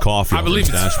spilling pumped his up. coffee. I believe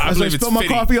over his it's. dashboard. I As I believe it's spill my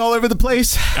 50. coffee all over the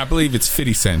place. I believe it's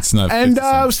 50 cents, not 50 And cents.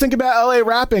 I was thinking about LA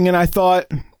rapping, and I thought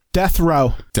Death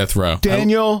Row. Death Row.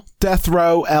 Daniel Death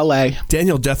Row LA.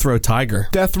 Daniel Death Row Tiger.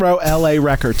 Death Row LA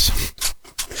Records.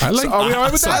 I like. Are we all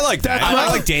right with that? I like that. Death I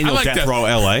Row? like Daniel I like Death Death- Row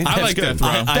L.A. I like Death Row.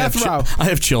 I have Death Row. I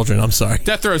have children. I'm sorry.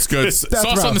 Death Row's good.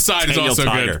 Sauce Row. on the side is Daniel also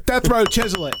Tiger. good. Death Row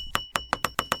Chisel It.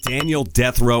 Daniel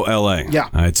Death Row L.A. Yeah.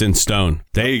 It's in stone.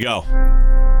 There you go.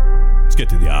 Let's get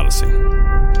to the Odyssey.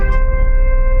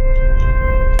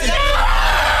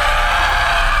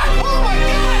 Oh,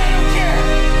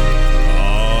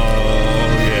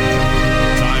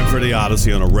 yeah. Time for the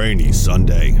Odyssey on a rainy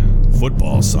Sunday.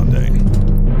 Football Sunday.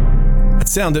 That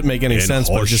sound didn't make any in sense,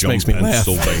 but it just Horsham, makes me laugh.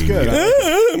 Pennsylvania.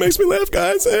 It makes me laugh,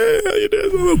 guys. Hey, how you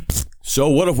doing? So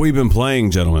what have we been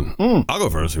playing, gentlemen? I'll go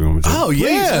first if you want me to. Oh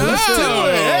yeah, let's do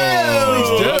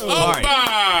it. All right.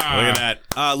 Look at that.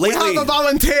 We Lately, have a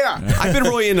volunteer. I've been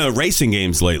really into racing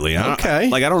games lately. Okay.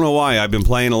 I don't know why. I've been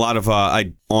playing a lot of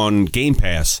on Game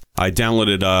Pass. I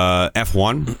downloaded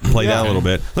F1, played that a little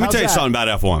bit. Let me How's tell you that? something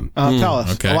about F1. Tell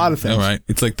us. Okay. A lot of things. All right.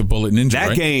 It's like the Bullet Ninja, That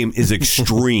right? game is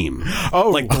extreme.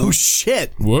 Oh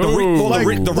shit! Whoa.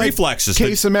 The reflexes.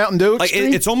 Case of Mountain Dew. Like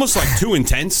Extreme? it's almost like too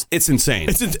intense. It's insane.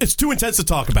 It's too intense to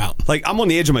talk about. Like I'm on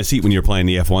the edge of my seat when you're playing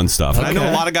the F1 stuff. And I know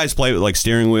a lot of guys play with like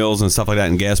steering wheels and stuff like that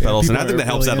and gas pedals, and I people think that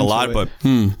helps are out a lot. really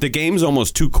But the game's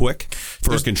almost too quick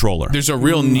for a controller. There's a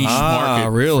real niche market.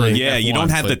 really? for Yeah, you F1. don't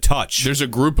have the touch. There's a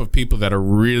group of people that are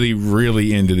really,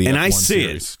 really into the And F1 I see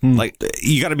series. it. Like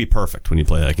you got to be perfect when you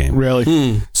play that game.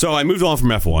 Really? So I moved on from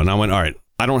F1. I went, all right,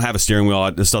 I don't have a steering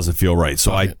wheel. This doesn't feel right.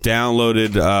 So I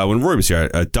downloaded when Rory was here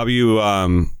a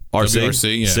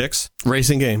WRC yeah. 6.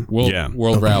 Racing game.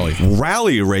 World Rally.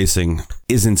 Rally racing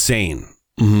is insane.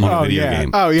 On a video yeah.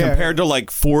 game. Oh, yeah. Compared to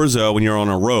like Forza when you're on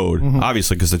a road,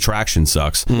 obviously because the traction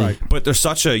sucks. Right. But there's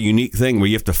such a unique thing where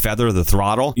you have to feather the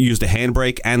throttle, you use the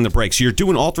handbrake and the brake. So you're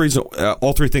doing all three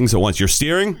things at once. You're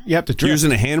steering, You have to you're drift. using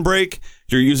the handbrake,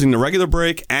 you're using the regular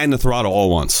brake and the throttle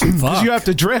all once. Because you have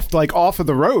to drift like off of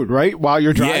the road, right? While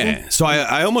you're driving. Yeah. So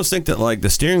I almost think that like the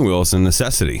steering wheel is a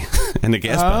necessity and the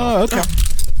gas pedal. Oh, okay.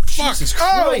 Jesus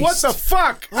Oh, what the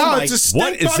fuck? Oh, it's a stink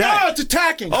what is bug. that? Oh, it's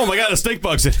attacking. Oh my god, the stink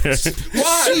bug's in there.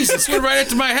 Jesus, went right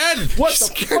into my head. What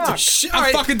the fuck?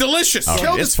 I'm fucking delicious.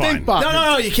 Kill the it's stink fine. bug.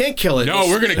 No, you can't kill it. No,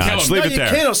 we're going to kill just him. leave No, it you there.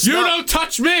 can't. It'll You smell- don't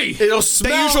touch me. It'll smell.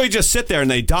 They usually just sit there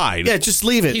and they died. Yeah, just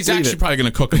leave it. He's Leave actually it. probably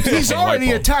going to cook himself. He's on a light already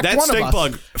bulb. attacked That one of stink us.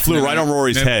 bug flew right on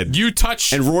Rory's Now, head. You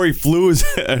touch. And Rory threw his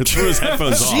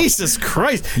headphones off. Jesus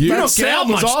Christ! You That don't get out sound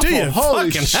was much, do you? awful.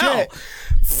 Holy Fucking shit. hell!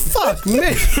 Fuck me!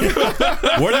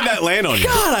 Where did that land on you?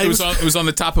 God, it was on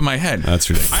the top of my head. That's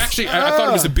ridiculous. I thought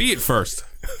it was a bee at first.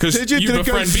 Because Did you? you Did it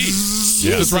go befriend bees.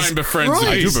 Because Ryan befriends Christ.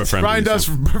 I do bees. befriend Ryan bees, does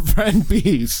befriend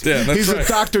bees. Yeah, that's He's right. a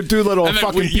Dr. Doolittle And then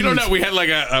fucking you don't bees. know, we had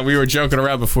like we were joking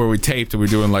around before we taped, and we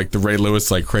were doing like the Ray Lewis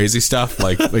like crazy stuff,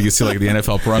 like you see like the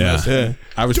NFL promos. Yeah.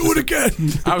 I was Do it again.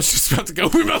 I was just about to go.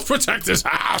 We must protect this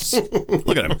house.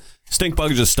 Look at him. Stink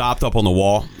bug just stopped up on the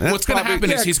wall. What's going to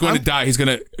happen is he's going to die. He's going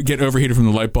to get overheated from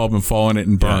the light bulb and fall in it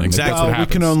and burn. Yeah, exactly. That's what we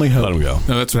happens. can only hope. Let him go.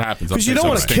 No, that's what happens. Because you don't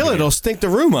want to kill it. It'll stink the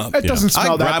room up. It doesn't I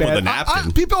smell that grab with bad. a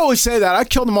napkin. People always say that. I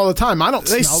kill them all the time. I don't.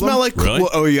 They smell like. Really? Well,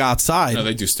 oh, you're outside. No,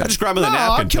 they do I stuff. just grab with a No,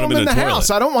 napkin, I kill put them him in the toilet. house.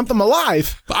 I don't want them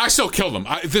alive. I still kill them.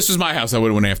 If this was my house, I would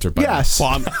have went after it. by now. Yes.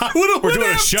 Well, we're doing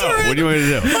a show. What do you want me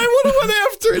to do? I would have went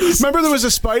after it. Remember there was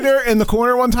a spider in the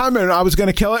corner one time and I was going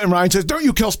to kill it and Ryan says, "Don't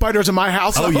you kill spiders in my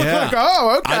house?" Oh, I was yeah. like,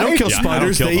 oh, okay. I don't kill Yeah, I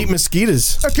spiders. don't kill They eat them.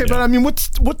 mosquitoes. Okay, but I mean, what's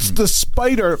the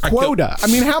spider quota? I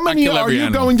mean, how many kill are every you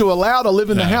animal. going to allow to live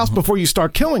in the house before you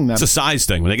start killing them? It's a size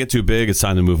thing. When they get too big, it's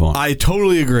time to move on. I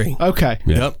totally agree. Okay.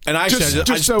 Yep. And I Just- actually,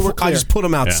 just so we're I clear. just put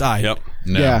them outside. Yep.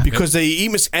 No. Yeah. Because they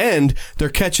eat and they're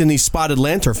catching these spotted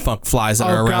lantern flies that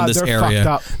Oh, are around God, this they're area.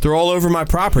 fucked up. They're all over my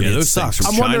property. Yeah, it those sucks. things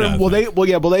I'm from wondering, China,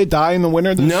 will they die in the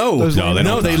winter? No, No, they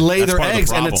don't they die. lay That's their part of the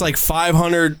eggs, and it's problem. like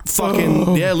 500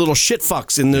 fucking little shit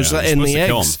fucks in those Yeah, in supposed the to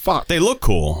kill 'em. eggs. Fuck. They look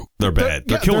cool. They're bad.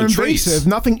 They're killing trees. invasive.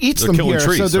 Nothing eats They're them killing here.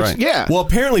 trees, so there's, right. yeah. Well,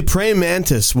 apparently praying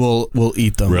mantis will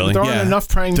eat them. Really? There aren't enough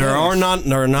praying There mantis. are not.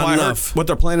 There are not Well, I heard enough. what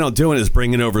they're planning on doing is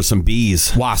bringing over some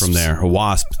bees Wasps. from there, or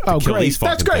wasps. to Oh, kill great. these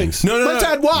That's fucking great. things. No, Let's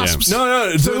add wasps.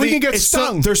 No. So we can get it's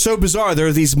stung. they're so bizarre.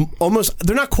 They're these almost.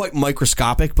 They're not quite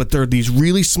microscopic, but they're these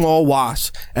really small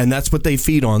wasps, and that's what they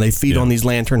feed on. They feed on these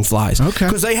lantern flies. Okay.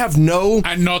 Because they have no.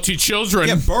 And naughty children.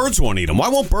 Yeah, birds won't eat them. Why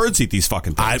won't birds eat these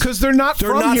fucking things? Because they're not They're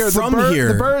from not here. from the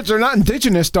here. The birds are not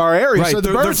indigenous to our area. Right, So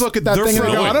the they're- birds they're- look at that they're thing and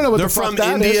from- go, I don't know what they're the fuck from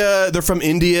that is. India. They're from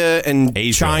India and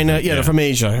Asia, China. Yeah, yeah. they're from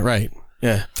Asia. Right.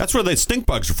 Yeah. That's where the stink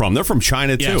bugs are from. They're from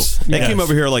China too. Yes. They Yes. came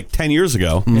over here like 10 years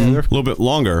ago, a little bit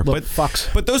longer. Little But fucks.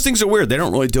 but those things are weird. They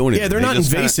don't really do anything. Yeah, they're They not just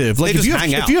kinda- invasive. they Like just if you have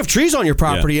hang out. if you have trees on your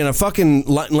property and a fucking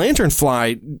lantern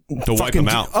fly, They'll wipe them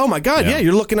out. Oh my god, Yeah. yeah,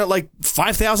 you're looking at like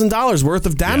 $5,000 worth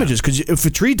of damages because if a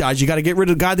tree dies, you got to get rid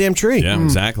of the goddamn tree. Yeah,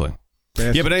 exactly.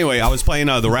 Yeah, but anyway, I was playing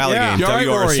the rally Yeah. game, You all right,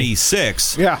 Rory? WRC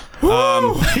 6. Yeah.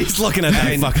 He's looking at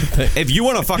that fucking thing. If you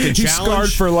want to fucking He's scarred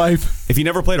challenge, for life. if you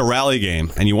never played a rally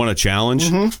game and you want to challenge,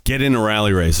 get into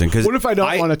rally racing. Because What if I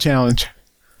don't want to challenge?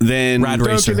 Then Rad Don't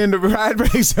Racer. get into Rad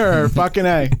Racer. Fucking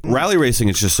A. rally racing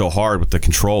is just so hard with the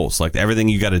controls. Like everything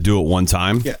you got to do at one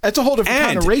time. Yeah, it's a whole different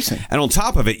kind of racing. And on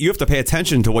top of it, you have to pay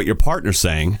attention to what your partner's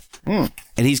saying. And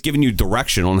he's giving you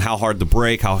direction on how hard the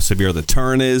brake, how severe the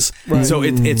turn is. So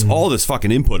it's all this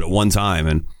fucking input at one time.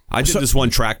 And I did this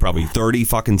one track probably 30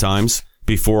 fucking times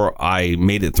before I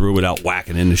made it through without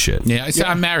whacking into shit. Yeah, I said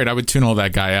I'm married. I would tune all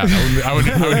that guy out. I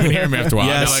wouldn't even hear him after a while.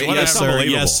 I'd be like, yes, whatever. sir.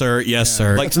 Unbelievable. Yes, sir. Yes,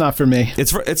 sir. Like It's not for me.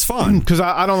 it's fun. Because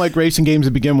I don't like racing games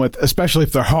to begin with, especially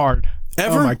if they're hard.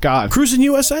 Ever? Oh my God. Cruising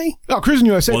USA? Oh, Cruising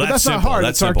USA, Well, but that's that's not simple. hard.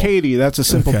 That's It's simple. arcadey. That's a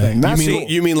simple thing. That's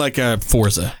You mean like a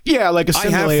Forza? yeah, like a I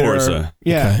have simulator. Forza.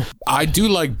 Yeah. I do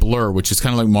like Blur, which is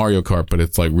kind of like Mario Kart, but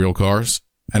it's like real cars.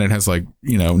 And it has like,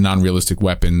 non-realistic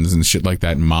weapons and shit like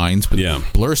that in mines. But Yeah.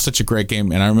 Blur is such a great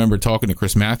game. And I remember talking to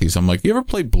Chris Matthews. I'm like, you ever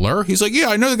played Blur? He's like, yeah,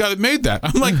 I know the guy that made that.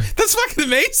 I'm like, that's fucking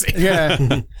amazing.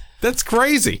 Yeah. That's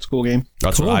crazy. Cool game.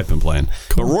 That's what I've been playing.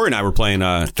 But Rory and I were playing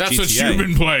That's GTA. what you've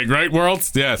been playing, right,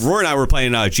 Worlds? Yes. Rory and I were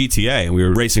playing GTA, and we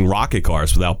were racing rocket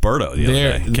cars with Alberto the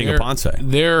other day, King of Ponce.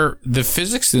 The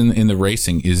physics in the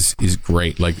racing is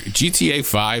great. Like GTA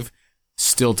 5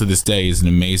 still to this day is an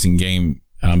amazing game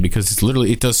because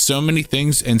it does so many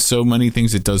things and so many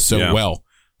things it does so Yeah. well.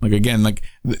 Like again, like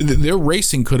their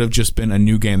racing could have just been a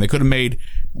new game. They could have made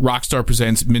Rockstar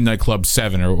Presents Midnight Club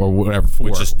 7 or whatever, 4,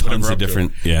 Which is tons whatever of up to.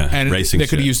 different, and racing they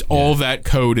could have shit. used all that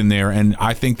code in there, and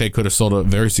I think they could have sold a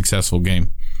very successful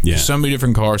game. Yeah. So many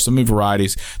different cars, so many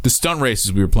varieties. The stunt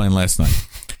races we were playing last night.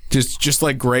 Just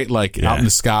like great, like out in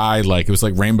the sky, like it was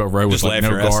like Rainbow Road with Just like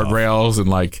laugh no your ass off. guardrails and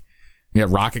like you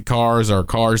got rocket cars or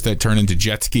cars that turn into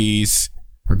jet skis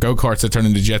or go-karts that turn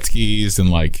into jet skis and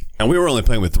like And we were only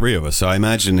playing with 3 of us, so I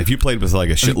imagine if you played with like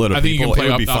a shitload of I think people, you can play it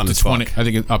would up, be fun up to as 20. fuck. I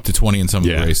think up to 20 in some of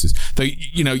Yeah. the races. Though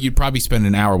you'd probably spend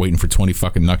an hour waiting for 20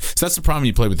 fucking nuggets. So that's the problem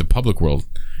you play with the public world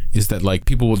is that like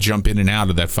people will jump in and out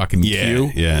of that fucking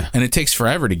queue. Yeah. And it takes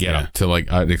forever to get up to like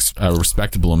a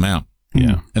respectable amount.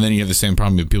 Yeah. And then you have the same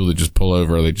problem with people that just pull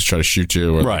over or they just try to shoot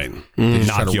you or Right. they just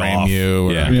try Knock to you ram off. you.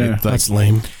 Or, Yeah. like, That's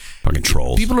lame. Fucking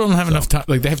trolls. people don't have enough time.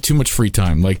 Like they have too much free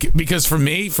time. Like because for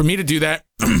me to do that,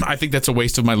 I think that's a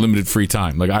waste of my limited free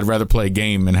time. Like I'd rather play a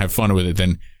game and have fun with it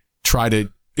than try to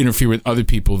interfere with other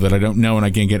people that I don't know and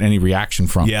I can't get any reaction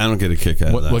from. Yeah, I don't get a kick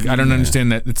out of that. Like I don't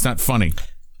understand that. It's not funny.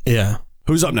 Yeah.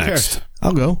 Who's up next?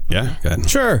 I'll go. Yeah, go ahead.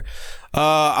 Sure.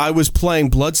 I was playing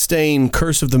Bloodstained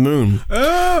Curse of the Moon,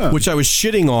 which I was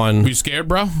shitting on. Were you scared,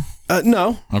 bro?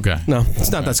 No. Okay. No,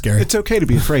 it's not that scary. It's okay to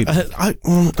be afraid. A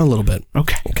little bit.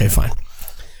 Okay, fine.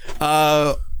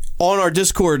 On our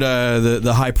Discord,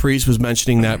 the High Priest was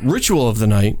mentioning that Ritual of the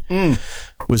Night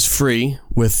was free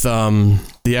with the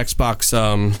Xbox.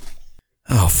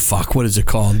 What is it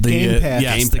called? The Game Pass.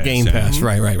 Yes, Game the Pass, Game yeah. Pass.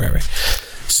 Right.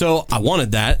 So I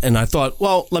wanted that, and I thought,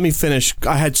 well, let me finish.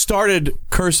 I had started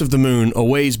Curse of the Moon a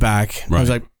ways back. Right. I was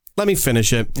like, let me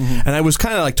finish it, and I was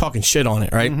kind of like talking shit on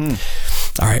it, right?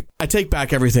 All right, I take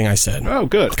back everything I said. Oh,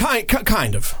 good.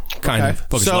 Kind of.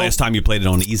 Because last time you played it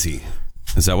on easy.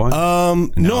 Is that why?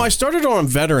 No, I started on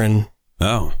Veteran.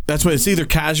 Oh. That's what it's either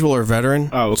casual or veteran.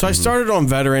 Oh, okay. So I started on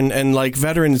veteran, and like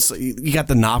veteran, it's, you got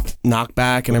the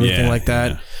knockback and everything like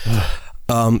that.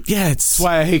 It's That's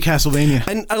why I hate Castlevania.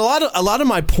 and a lot of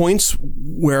my points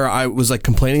where I was like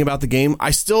complaining about the game,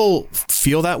 I still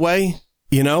feel that way,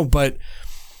 but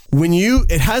when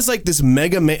it has like this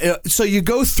so you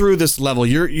go through this level,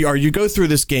 you go through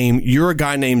this game, you're a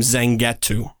guy named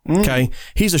Zangetsu, okay?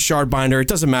 He's a shardbinder. It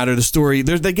doesn't matter the story.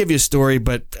 They give you a story,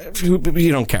 but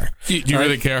you don't care. Do you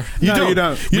really care? You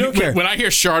don't. You don't care. When I hear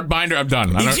Shardbinder, I'm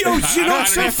done.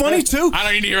 It's so funny too. I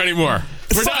don't need to hear anymore.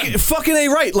 We're done. Fucking A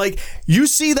right. Like, you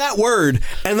see that word,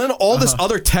 and then all this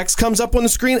other text comes up on the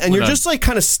screen, and you're just like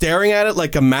kind of staring at it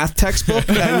like a math textbook,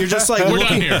 and you're just like We're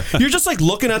done here. You're just like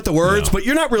looking at the words, but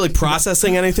you're not really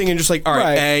processing anything. You're just like, all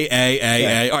right, Right.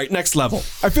 A. All right, next level.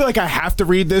 I feel like I have to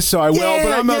read this, so I will,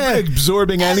 but I'm not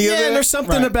absorbing any of it. And there's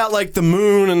something Right. about like the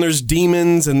moon, and there's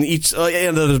demons, and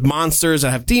and there's monsters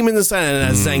that have demons inside,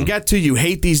 and as Zangetsu, you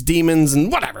hate these demons,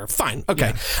 and whatever. Fine,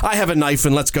 okay. I have a knife,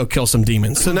 and let's go kill some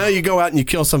demons. So now you go out and you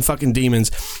kill some fucking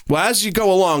demons. Well, as you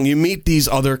go along, you meet these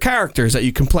other characters that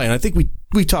you can play, and I think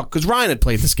we talked because Ryan had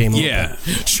played this game a little bit.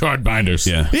 Shardbinders.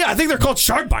 Yeah. Yeah, I think they're called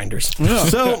Shardbinders.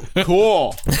 So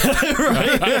Cool.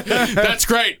 That's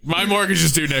great. My mortgage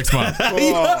is due next month.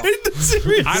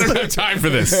 Seriously. I don't have time for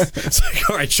this. It's like,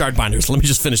 all right, Shardbinders, let me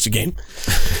just finish the game.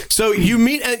 So you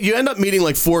end up meeting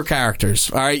like 4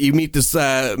 characters. All right, you meet this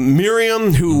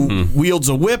Miriam who wields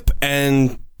a whip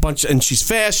and she's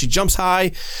fast. She jumps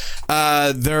high.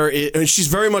 And she's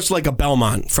very much like a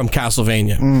Belmont from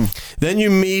Castlevania. Then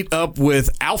you meet up with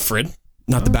Alfred,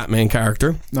 not the Batman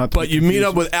character, but you meet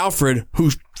up with Alfred, who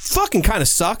fucking kind of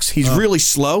sucks. He's really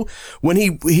slow. When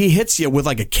he hits you with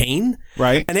like a cane,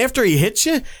 Right. and after he hits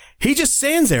you, he just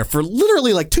stands there for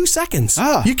literally like 2 seconds.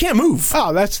 You can't move.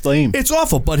 Oh, that's lame. It's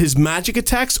awful, but his magic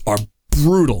attacks are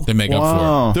brutal. They make up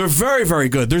Wow. They're very, very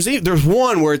good. There's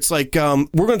one where it's like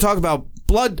we're going to talk about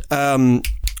Bloodlines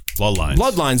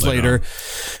later.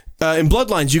 In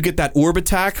Bloodlines, you get that orb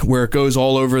attack where it goes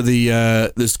all over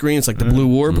the screen. It's like the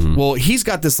blue orb. Well, he's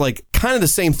got this like kind of the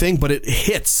same thing, but it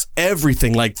hits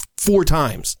everything like 4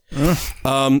 times.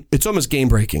 It's almost game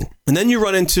breaking. And then you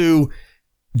run into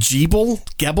Gebel.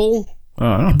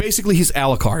 Basically, he's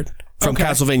Alucard from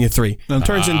Castlevania 3.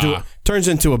 Turns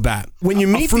into a bat. When you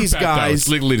meet these guys, it's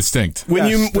legally distinct. when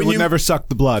Yes, you it would never suck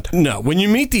the blood. No, when you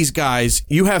meet these guys,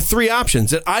 you have 3 options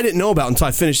that I didn't know about until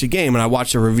I finished the game and I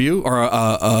watched a review or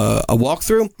a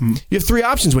walkthrough. You have 3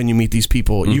 options when you meet these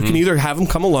people. You can either have them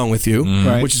come along with you,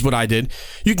 Right. which is what I did.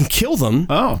 You can kill them.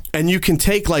 Oh. And you can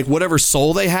take like whatever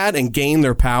soul they had and gain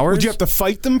their powers. Would you have to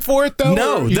fight them for it, though?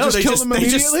 No, Or you just they kill just them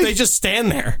immediately? they just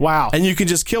stand there. Wow. And you can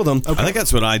just kill them. I think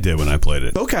that's what I did when I played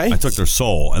it. Okay. I took their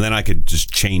soul, and then I could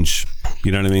just change.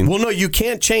 You know what I mean? Well, no, you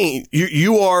can't change.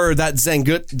 You are that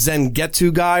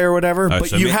Zangetsu guy or whatever, but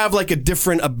so you have like a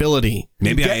different ability.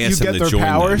 Maybe I asked you them get to their join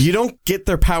powers? them. You don't get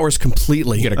their powers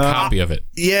completely. You get a copy of it.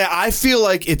 Yeah, I feel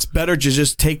like it's better to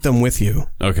just take them with you.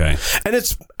 Okay. And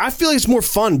I feel like it's more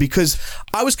fun because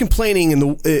I was complaining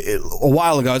a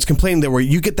while ago. I was complaining that where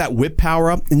you get that whip power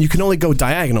up and you can only go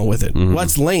diagonal with it. Well,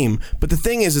 that's lame. But the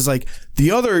thing is like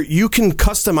you can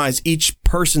customize each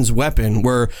person's weapon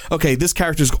where, okay, this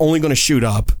character's only going to shoot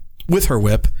up with her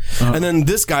whip, and then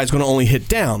this guy's going to only hit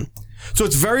down. So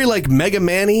it's very like Mega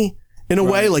Man-y in a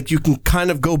way. Like you can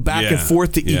kind of go back and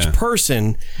forth to each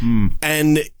person,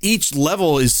 and each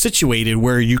level is situated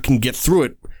where you can get through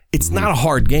it. It's not a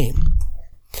hard game.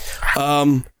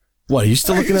 What, are you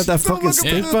still looking at that fucking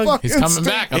stink bug? He's coming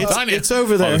back. I'm telling you. It's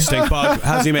over there. Oh, stink bug.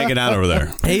 How's he making out over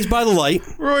there? He's by the light.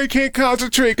 Roy can't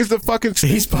concentrate because the fucking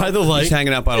He's by the light. He's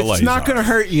hanging out by the light. It's not going to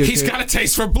hurt you. He's dude. got a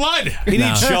taste for blood. He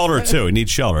needs shelter too. He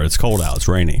needs shelter. It's cold out. It's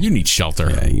raining. You need shelter.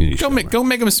 Yeah, you need go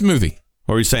make him a smoothie.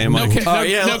 What were you saying, No, Mike?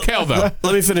 no kale though.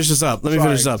 Let me finish this up.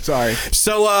 Sorry.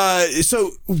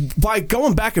 So by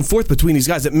going back and forth between these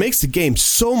guys, it makes the game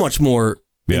so much more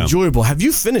enjoyable. Have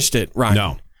you finished it, Ryan?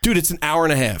 No. Dude, it's an hour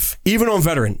and a half. Even on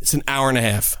veteran, it's an hour and a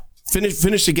half.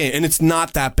 Finish the game, and it's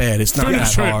not that bad. It's not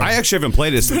that hard. I actually haven't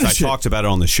played it since I talked about it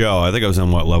on the show. I think I was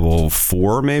on level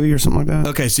 4 maybe or something like that.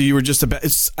 Okay, so you were just about.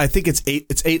 I think it's 8.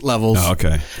 It's 8 levels. Oh,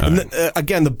 okay. And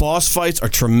again, the boss fights are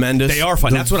tremendous. They are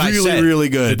fun. They're That's what I said. Really, really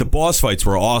good. The boss fights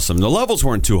were awesome. The levels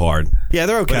weren't too hard. Yeah,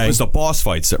 they're okay. But it was the boss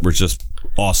fights that were just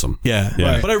awesome. Yeah.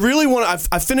 Right. But I really want.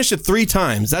 I finished it 3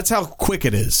 times. That's how quick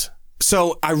it is.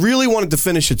 So I really wanted to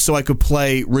finish it so I could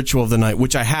play Ritual of the Night,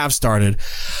 which I have started.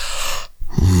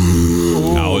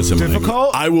 How is it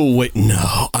Difficult? I will wait.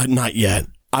 No, not yet.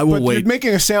 I will But wait. you're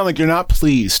making it sound like you're not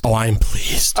pleased. Oh, I'm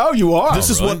pleased. Oh, you are.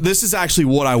 This is actually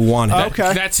what I wanted.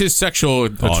 Okay. That's his sexual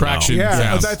attraction. Yeah,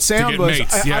 sound. that sound To get was.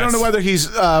 mates, I don't know yes. whether he's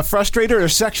frustrated or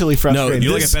sexually frustrated.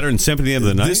 You like it better than Symphony of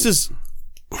the Night? This is.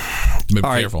 Be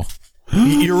All right. careful.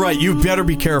 You're right. You better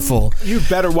be careful. You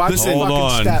better watch Listen, the fucking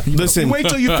hold on. step. Listen. Wait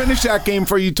till you finish that game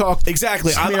before you talk.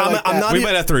 Exactly. I'm like that. not. We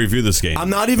might have to review this game. I'm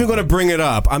not even going to bring it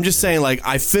up. I'm just saying, like,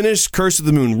 I finished Curse of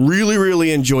the Moon. Really,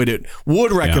 really enjoyed it.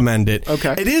 Would recommend it.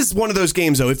 Okay. It is one of those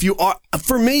games, though. If you are,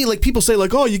 for me, like, people say,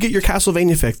 like, oh, you get your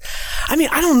Castlevania fix. I mean,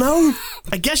 I don't know.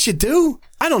 I guess you do.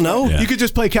 I don't know. Yeah. You could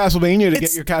just play Castlevania to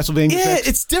get your Castlevania Yeah, fix.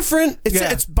 it's different.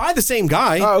 It's by the same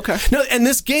guy. Oh, okay. No, and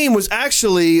this game was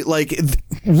actually like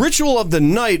Ritual of the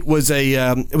Night was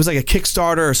it was like a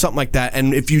Kickstarter or something like that.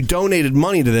 And if you donated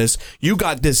money to this, you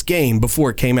got this game before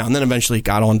it came out, and then eventually it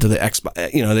got onto the Xbox, the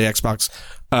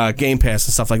Xbox Game Pass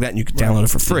and stuff like that, and you could download it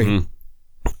for free.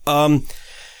 Mm-hmm.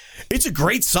 It's a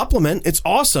great supplement. It's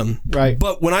awesome. Right.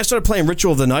 But when I started playing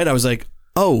Ritual of the Night, I was like,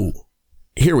 oh.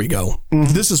 Here we go.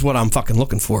 Mm-hmm. This is what I'm fucking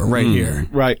looking for right here.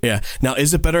 Right. Yeah. Now,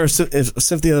 is it better as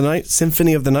Symphony of the Night?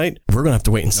 Symphony of the Night? We're gonna have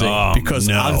to wait and see because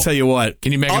no. I'll tell you what.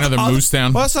 Can you make another moose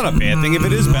down? Well, that's not a bad thing. If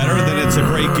it is better, then it's a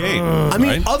great game. I mean,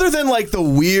 right? other than like the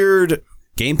weird.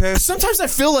 Game Pass? Sometimes I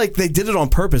feel like they did it on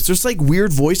purpose. There's like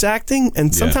weird voice acting,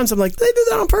 and sometimes I'm like, they did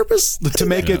that on purpose to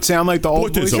make it sound like the old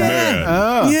What is voice a acting? man?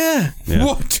 Oh. Yeah.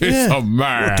 What is a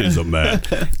man? What is a man?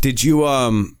 Did you,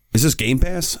 is this Game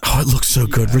Pass? Oh, it looks so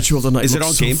good. Ritual of the Night. Is it looks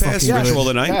on so Game Pass? fucking good. Ritual of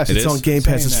the Night? Yes, It It's is? on Game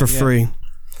Pass. It's for Saying that, free.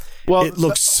 Well, It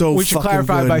looks so We should fucking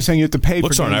clarify good. by saying you have to pay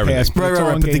Looks for on Game everything. Pass. But it's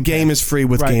Right. on But the game Pass. is free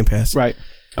with Right. Game Pass. Right.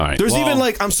 All right. There's Well, even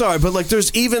like, I'm sorry, but like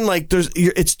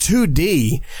it's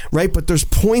 2D, right? But there's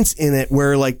points in it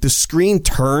where like the screen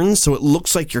turns so it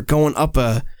looks like you're going up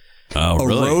a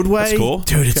really? roadway. That's cool.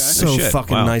 Dude, it's so Oh, shit.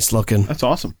 fucking Wow. nice looking. That's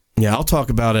awesome. Yeah, I'll talk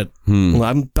about it. Well,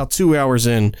 I'm about 2 hours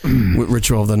in with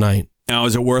Ritual of the Night. Now,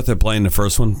 is it worth it playing the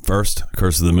first one first,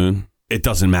 Curse of the Moon? It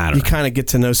doesn't matter. You kind of get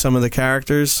to know some of the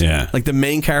characters. Yeah. Like the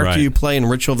main character Right. you play in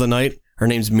Ritual of the Night, her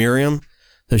name's Miriam.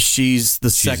 So she's the in the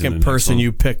second next person one.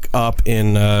 you pick up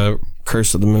in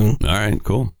Curse of the Moon. All right,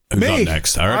 cool. Who's Me. up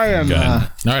next? All right, I am. go ahead.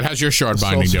 All right, how's your shard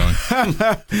binding doing?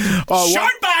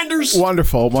 Shard binders.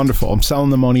 Wonderful, wonderful. I'm selling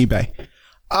them on eBay.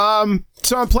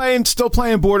 So I'm still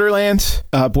playing Borderlands.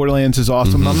 Borderlands is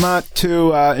awesome. I'm not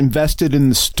too invested in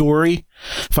the story.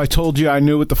 If I told you I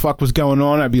knew what the fuck was going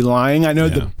on, I'd be lying. I know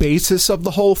the basis of the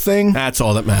whole thing. That's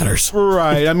all that matters.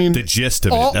 Right. I mean, The gist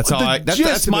of it. That's all.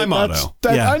 That's my motto.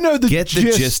 Yeah. I know the Get the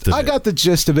gist. gist of I it. got the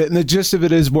gist of it, and the gist of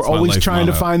it is we're my always life trying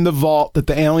to motto. find the vault that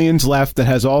the aliens left that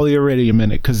has all the iridium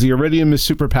in it, because the iridium is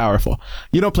super powerful.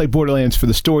 You don't play Borderlands for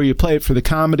the story; you play it for the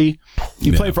comedy.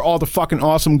 You play for all the fucking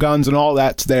awesome guns and all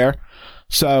that's there.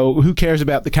 So who cares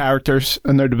about the characters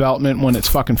and their development when it's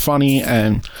fucking funny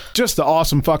and just the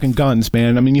awesome fucking guns,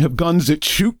 man? I mean, you have guns that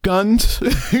shoot guns.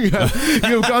 you have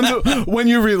guns that, when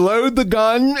you reload the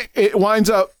gun, it winds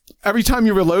up every time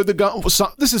you reload the gun.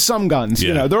 This is some guns,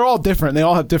 Yeah. they're all different. They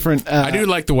all have different. I do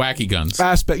like the wacky guns.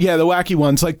 Aspect, yeah, the wacky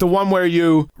ones, like the one where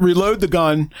you reload the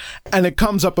gun and it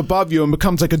comes up above you and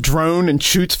becomes like a drone and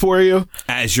shoots for you.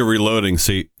 As you're reloading,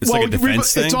 see, it's like a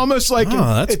defense thing. It's almost like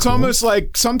that's it's cool. almost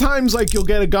like sometimes like you'll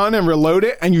get a gun and reload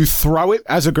it and you throw it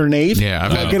as a grenade. Yeah,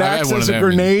 I've like had- it I've had acts one as of a them.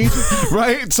 grenade,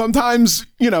 right? Sometimes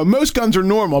most guns are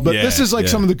normal, but Yeah, this is like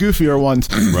yeah. some of the goofier ones.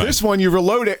 This one you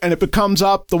reload it and it becomes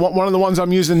up one of the ones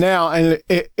I'm using now, and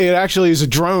it actually is a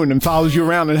drone and follows you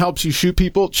around and helps you shoot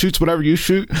people. It shoots whatever you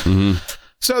shoot.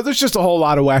 So there's just a whole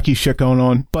lot of wacky shit going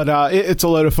on, but it's a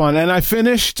load of fun. And I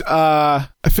finished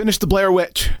the Blair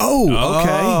Witch. Oh,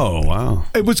 okay. Oh, wow.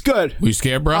 It was good. Were you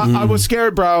scared, bro? I was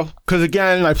scared, bro, because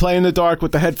again, I play in the dark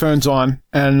with the headphones on,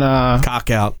 and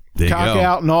Cock out. There you cock go.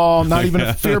 out and all. Not even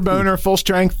a fear boner, full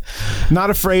strength. Not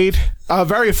afraid.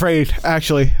 Very afraid,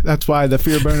 actually. That's why the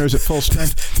fear boner is at full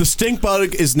strength. The stink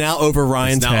bug is now over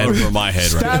Ryan's It's now head. over my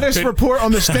head right now. Status report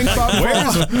on the stink bug.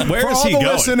 Where for is all he the going?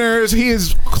 listeners, he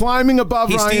is climbing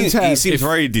above Ryan's head. He seems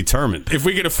very determined. If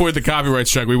we could afford the copyright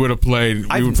strike, we would have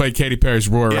played. We would play Katy Perry's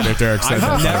 "Roar" right after Eric said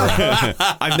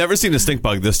that. I've never seen a stink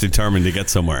bug this determined to get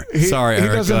somewhere. Sorry, he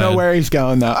Eric, doesn't go know ahead. where he's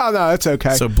going, though. Oh, no, it's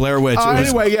okay. So Blair Witch. it was-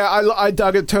 Anyway, yeah, I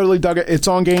dug it, totally dug it. It's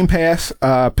on Game Pass.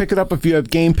 Pick it up if you have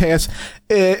Game Pass.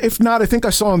 If not, I think I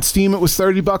saw on Steam it was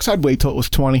 $30. I'd wait till it was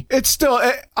 20. It's still,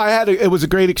 it was a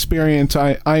great experience.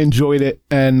 I enjoyed it,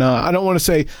 and I don't want to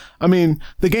say, I mean,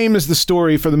 the game is the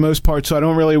story for the most part, so I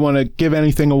don't really want to give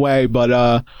anything away,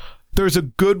 but there's a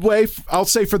good way, I'll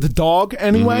say for the dog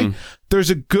anyway, there's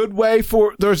a good way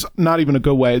there's not even a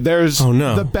good way. There's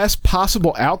the best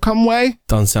possible outcome way,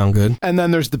 Doesn't sound good. and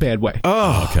then there's the bad way.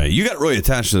 Oh, okay. You got really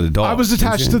attached to the dog. I was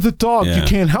attached didn't to you? the dog. Yeah. You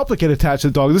can't help but get attached to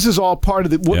the dog. This is all part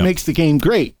of what Yeah. makes the game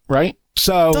great, right?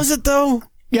 So, Does it though?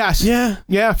 yes. Yeah.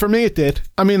 Yeah, for me it did.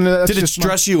 I mean, that's Did it just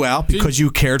stress you out because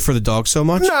you cared for the dog so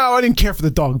much? No, I didn't care for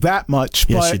the dog that much.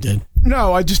 Yes, but you did.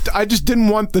 No, I just didn't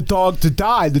want the dog to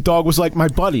die. The dog was like my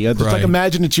buddy. It's Right. like,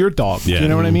 imagine it's your dog. Yeah. You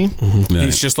know what I mean? Yeah.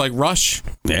 He's just like Rush.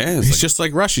 Yeah, He's just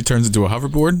like Rush. He turns into a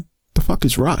hoverboard. The fuck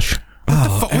is Rush?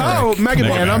 Oh, Mega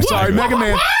Man. I'm sorry, Mega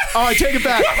Man. Oh, I take it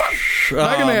back.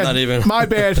 Mega Man. not even. My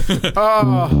bad.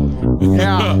 Oh,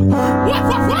 yeah.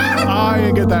 I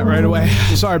didn't get that right away.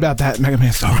 Sorry about that, Mega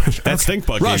Man. Sorry. that stink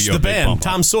bug Rush, gave you the a big band, bump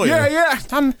Tom up. Sawyer. Yeah.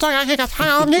 I'm sorry, I got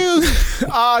time news.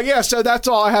 Yeah, so that's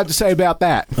all I had to say about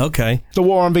that. Okay. The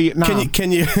war in Vietnam.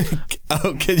 Can you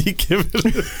give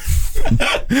it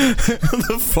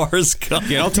the Forrest Gump?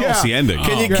 Yeah, don't tell us the ending.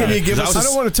 Can you give us? I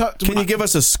don't want to talk. Can you give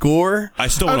us a score? I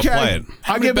still want to play it.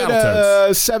 I many give it Battletoads?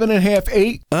 a 7.5,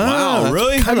 8. Wow,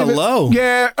 really? Kind of I give it- low.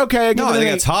 Yeah, okay. I give No, it I an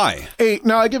think 8. it's high. 8.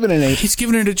 No, I give it an 8. He's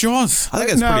giving it to Jaws. I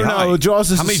think it's No, pretty high. no,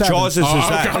 Jaws is How a many 7. Jaws is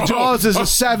that? Oh, Jaws is a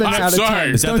 7 I'm out of 10.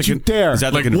 sorry. Is that Don't the you dare. Is that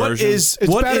the Like, conversion? What is?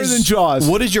 It's what better is- than Jaws.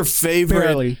 What is your favorite?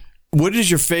 Barely. What is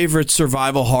your favorite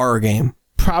survival horror game?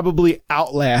 Probably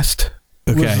Outlast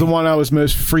Okay. was the one I was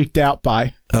most freaked out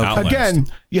by. Outlast. Again,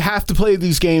 you have to play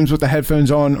these games with the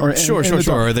headphones on, or Sure. the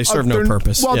dark. They serve no they're-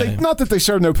 purpose. Well, Yeah. not that they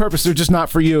serve no purpose. They're just not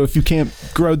for you. If you can't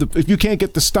if you can't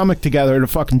get the stomach together to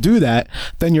fucking do that,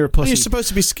 then you're a pussy. You're supposed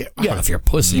to be scared. I Yeah. don't know if you're a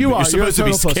pussy. You but are. You're supposed You're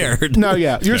a to be total pussy. scared. No,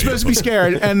 yeah, you're supposed to be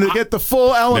scared and to get the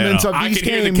full elements of I these can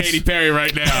hear games. the Katy Perry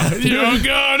right now. You're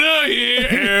gonna hear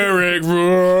Eric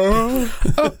roar.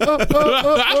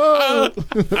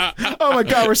 Oh my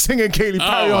God, we're singing Katy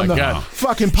Perry Oh, on my the God.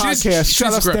 fucking podcast.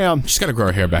 Shut us down. She's got to grow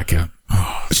her hair back out.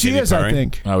 She Katy is, I Perry?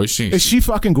 think. Oh, is she? Is she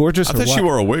fucking gorgeous? I or thought she what?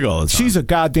 wore a wig all the time. She's a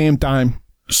goddamn dime.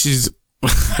 She's.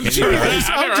 I'm just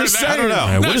I don't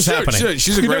know. What is happening?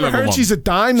 She's a You great never little heard woman. she's a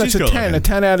dime? That's She's a good 10. looking. A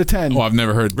 10 out of 10. Oh, I've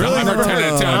never heard. Really? I've never heard 10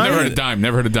 out of 10. I've Dime? never heard a dime.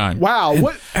 Never heard a dime. Wow.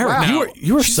 What? wow. now-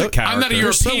 You were She's so. a character. I'm not a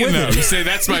You're so European with though. it. You say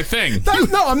that's my thing.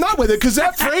 No, I'm not with it because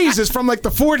that phrase is from like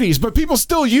the 40s, but people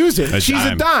still use it. A She's a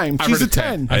dime. dime. I've She's heard a a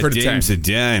 10. 10. I've heard a Dame's 10. a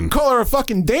dime. Call her a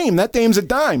fucking dame. That dame's a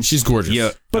dime. She's gorgeous. Yeah.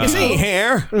 But This ain't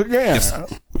hair. Yeah.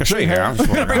 Say here.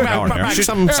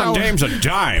 Some dame's a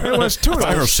dime. It was toodles.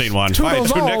 I've never seen one.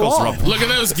 Toodles Two all nickels along. from Look at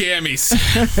those gammies.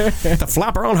 The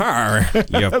flapper on her.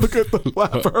 you, Look at the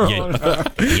flapper on her.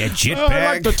 you I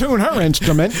like to jitbag. tune her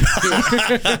instrument.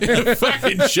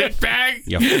 Fucking shitbag.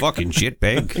 You fucking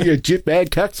jitbag. You jitbag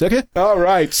cucksucker. All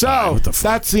right, so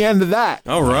that's the end of that.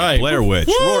 All right. Blair Witch.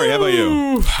 Rory, how about you?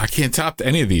 Ooh, I can't top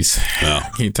any of these. No. I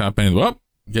can't top any of them. Oh,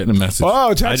 getting a message. Oh,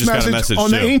 I text just got a message message,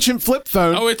 on the too. ancient flip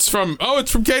phone. It's from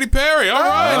Katy Perry. All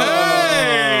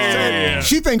right. Hey.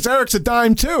 She thinks Eric's a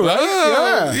dime too, right?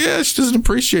 Oh, yeah, she doesn't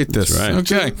appreciate this.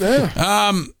 That's right.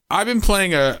 Okay. I've been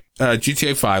playing a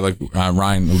GTA 5, like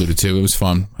Ryan alluded to. It was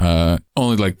fun.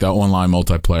 Only like the online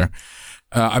multiplayer.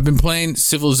 I've been playing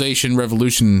Civilization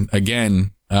Revolution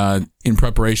again in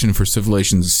preparation for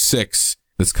Civilization 6.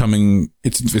 That's coming.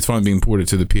 It's finally being ported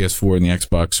to the PS4 and the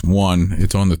Xbox One.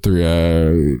 It's on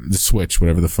the Switch,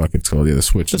 whatever the fuck it's called. Yeah, the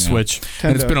Switch. The now. Switch.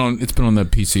 And it's been on the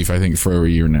PC for, I think, for over a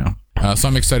year now. So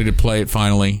I'm excited to play it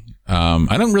finally.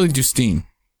 I don't really do Steam.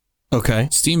 Okay.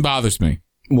 Steam bothers me.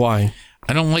 Why?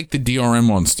 I don't like the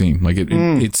DRM on Steam. Like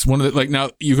it's one of the, like,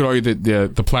 now you could argue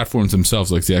that the platforms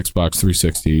themselves, like the Xbox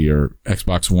 360 or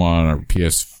Xbox One or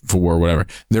PS4 or whatever,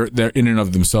 they're in and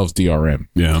of themselves DRM.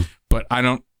 Yeah. But I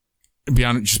don't,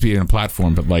 beyond just being a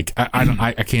platform, but like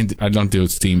I don't do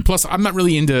Steam. Plus, I'm not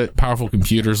really into powerful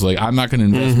computers. Like, I'm not going to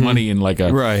invest money in like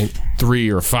a Right.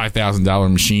 $3,000 or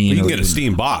 $5,000 machine. You can or- get a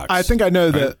Steam box. I think I know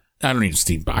I don't need a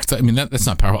Steam box. I mean, that's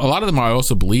not powerful. A lot of them, I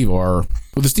also believe, are.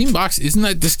 Well, the Steam box, isn't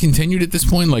that discontinued at this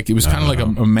point? Like, it was kind of like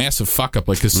a massive fuck up.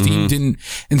 Like, because Steam didn't.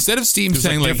 Instead of Steam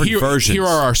saying, like, here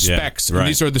are our specs, and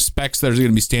these are the specs that are going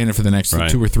to be standard for the next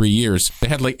 2 or 3 years, they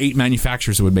had like 8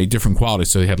 manufacturers that would make different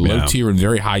qualities. So they had low tier and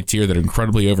very high tier that are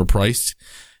incredibly overpriced.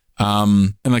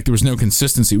 And like, there was no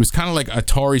consistency. It was kind of like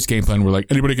Atari's game plan, where like,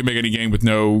 anybody can make any game with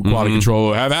no quality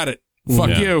control. Have at it.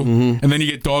 Fuck you. And then you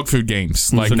get dog food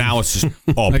games. Like, so now it's just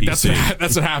all like PC.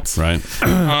 That's what happens. Right.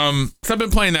 So I've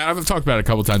been playing that. I've talked about it a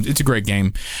couple times. It's a great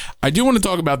game. I do want to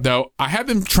talk about, though, I have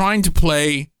been trying to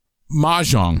play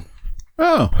Mahjong.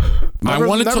 Oh. I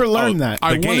wanted never to learn that.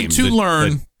 I wanted to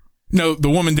learn. No, the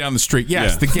woman down the street.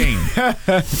 Yes, the game.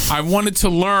 I wanted to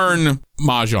learn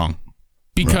Mahjong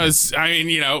because, I mean,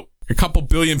 you know, a couple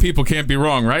billion people can't be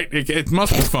wrong, right? It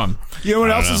must be fun. You know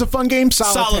what else is a fun game?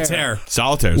 Solitaire.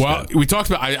 Solitaire. Well, we talked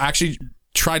about. I actually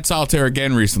tried Solitaire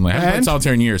again recently. I haven't played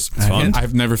Solitaire in years.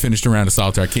 I've never finished a round of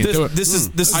Solitaire. I can't do it. This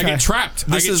is. I get trapped.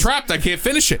 I can't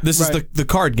finish it. This is the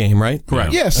card game, right?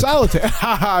 Correct. Yeah, Solitaire.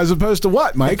 As opposed to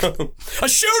what, Mike? A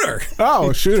shooter. Oh,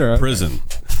 a shooter. Prison.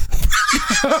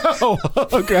 Oh,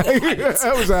 okay.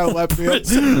 That was out of left field.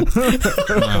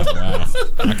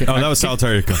 That was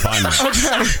solitary confinement.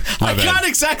 I got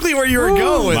exactly where you were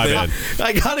going with it.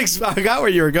 I got where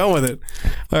you were going with it.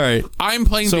 All right. I'm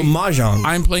playing Mahjong.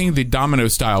 I'm playing the domino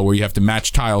style where you have to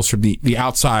match tiles from the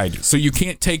outside. So you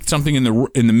can't take something in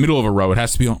the middle of a row. It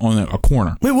has to be on a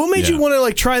corner. Wait, what made you want to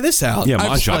like try this out? Yeah,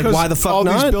 Mahjong. Like, why the fuck all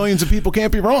not? these billions of people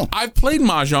can't be wrong. I've played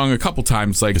Mahjong a couple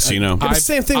times, like Casino. It's the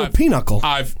same thing with Pinochle.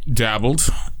 I've dabbled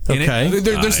in Okay. it.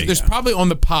 There's probably on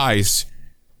the pies.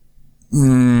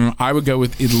 I would go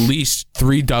with at least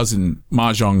 3 dozen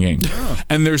Mahjong games,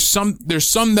 and there's some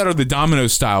that are the domino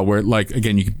style where, like,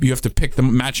 again, you have to pick the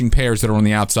matching pairs that are on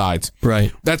the outsides.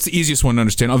 Right. That's the easiest one to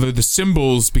understand. Although the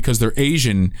symbols, because they're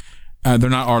Asian, they're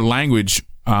not our language.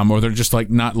 Or they're just like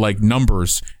not like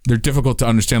numbers. They're difficult to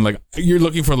understand. Like, you're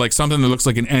looking for like something that looks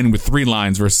like an N with 3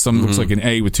 lines versus something that looks like an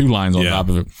A with 2 lines on top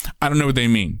of it. I don't know what they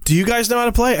mean. Do you guys know how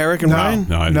to play, Eric and Ryan?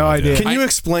 No idea. Can you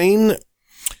explain?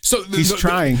 So he's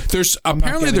trying. There's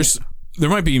apparently there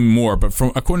might be more, but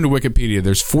according to Wikipedia,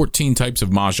 there's 14 types of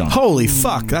Mahjong. Holy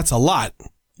fuck, that's a lot.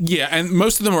 Yeah, and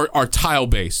most of them are tile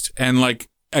based. And like,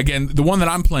 again, the one that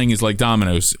I'm playing is like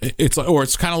dominoes. It's like, or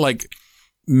it's kind of like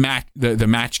the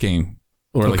match game.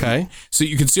 Or like, okay. So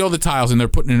you can see all the tiles, and they're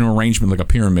putting in an arrangement like a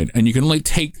pyramid, and you can only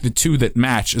take the 2 that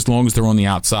match as long as they're on the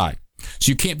outside. So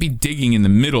you can't be digging in the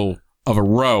middle of a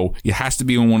row. It has to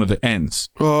be on one of the ends.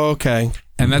 Okay.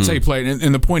 And that's how you play it.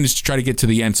 And the point is to try to get to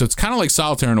the end. So it's kind of like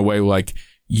Solitaire in a way. Like,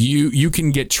 you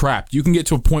can get trapped. You can get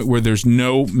to a point where there's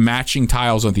no matching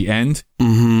tiles at the end.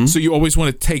 Mm-hmm. So you always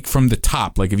want to take from the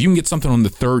top. Like, if you can get something on the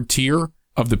 3rd tier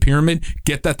of the pyramid,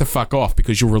 get that the fuck off,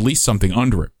 because you'll release something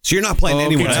under it. So you're not playing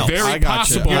anyone It's else. very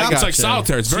possible. It's like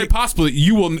Solitaire. It's very possible that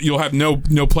you'll have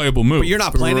no playable move. But you're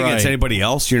not playing against anybody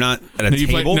else. You're not at a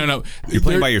table. You're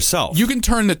playing by yourself. You can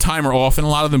turn the timer off in a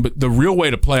lot of them, but the real way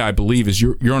to play, I believe, is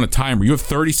you're on a timer. You have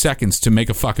 30 seconds to make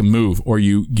a fucking move, or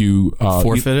you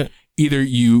forfeit it. Either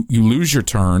you lose your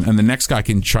turn, and the next guy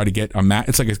can try to get a match.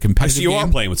 It's like a competitive So you are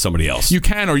game. playing with somebody else. You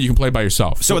can, or you can play by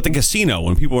yourself. So at the casino,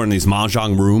 when people are in these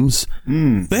Mahjong rooms,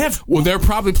 they have... Well, they're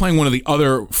probably playing one of the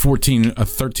other 13 or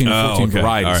 14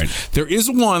 varieties. All right. There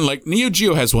is one, like Neo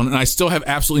Geo has one, and I still have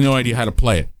absolutely no idea how to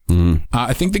play it.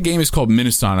 I think the game is called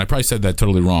Ministon. I probably said that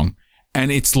totally wrong. And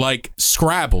it's like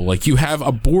Scrabble. Like, you have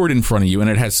a board in front of you, and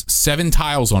it has 7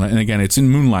 tiles on it. And again, it's in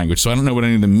moon language, so I don't know what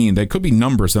any of them mean. They could be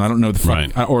numbers, and I don't know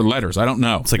or letters. I don't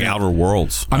know. It's like Outer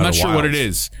Worlds. I'm not sure what it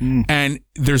is. And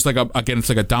there's like it's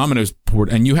like a dominoes board,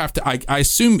 and you have to, I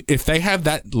assume if they have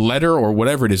that letter or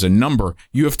whatever it is, a number,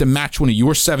 you have to match one of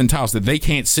your 7 tiles that they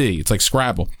can't see. It's like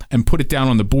Scrabble, and put it down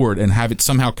on the board and have it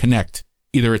somehow connect.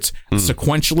 Either it's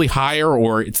sequentially higher,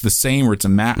 or it's the same, or it's a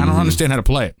I don't understand how to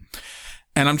play it.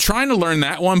 And I'm trying to learn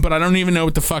that one, but I don't even know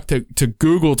what the fuck to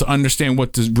Google to understand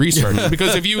what to research.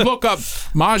 Because if you look up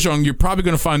Mahjong, you're probably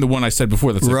going to find the one I said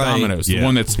before that's like dominoes. The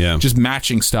one that's just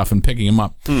matching stuff and picking them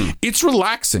up. It's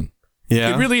relaxing.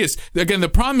 Yeah. It really is. Again, the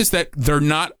problem is that they're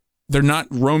not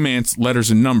romance letters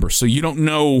and numbers. So you don't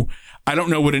know, I don't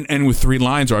know what an N with 3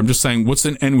 lines are. I'm just saying, what's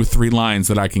an N with 3 lines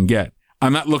that I can get?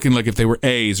 I'm not looking like if they were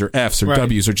A's or F's or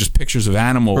W's or just pictures of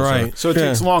animals. Right. So it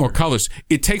takes longer. Or colors.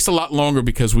 It takes a lot longer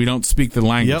because we don't speak the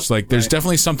language. Yep. Like, there's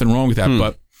definitely something wrong with that.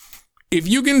 But if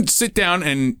you can sit down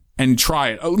and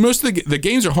try it, most of the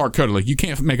games are hard coded. Like, you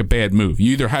can't make a bad move.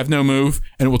 You either have no move,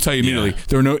 and it will tell you immediately.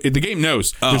 The game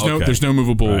knows there's no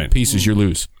movable pieces. You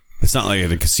lose. It's not like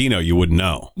at a casino you wouldn't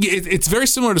know. Yeah, it's very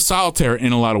similar to solitaire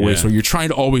in a lot of ways, where you're trying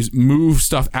to always move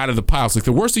stuff out of the piles. Like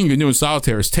the worst thing you can do in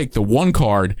solitaire is take the one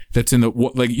card that's in the,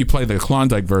 like you play the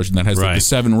Klondike version that has like the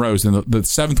 7 rows, and the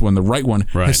seventh one, the right one,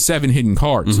 has 7 hidden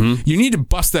cards. You need to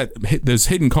bust those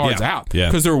hidden cards out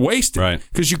because they're wasted.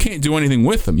 Because you can't do anything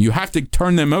with them. You have to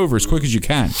turn them over as quick as you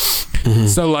can.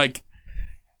 So like.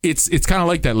 It's kind of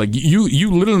like that. Like you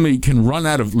literally can run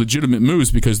out of legitimate moves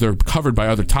because they're covered by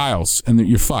other tiles, and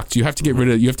you're fucked. You have to get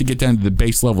rid of. You have to get down to the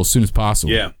base level as soon as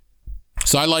possible. Yeah.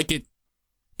 So I like it.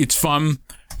 It's fun.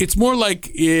 It's more like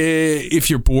if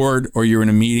you're bored or you're in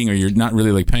a meeting or you're not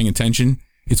really like paying attention.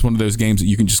 It's one of those games that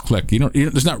you can just click.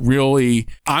 There's not really.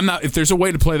 If there's a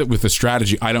way to play that with a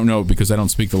strategy, I don't know because I don't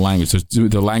speak the language. So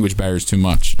the language barrier is too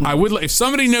much. I would, if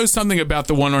somebody knows something about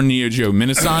the one on Neo Geo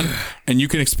Minisan, and you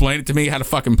can explain it to me how to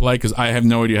fucking play, because I have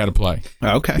no idea how to play.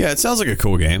 Okay. Yeah, it sounds like a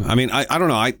cool game. I mean, I don't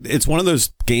know. It's one of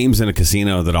those games in a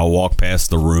casino that I'll walk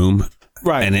past the room.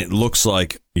 Right. And it looks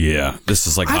like, this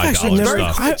is like high dollar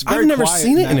stuff. I've never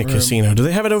seen it in a casino. Do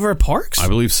they have it over at parks? I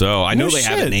believe so. I know they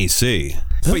have an AC.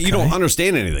 But you don't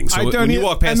understand anything. So when you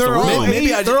walk past the room,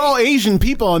 they're all Asian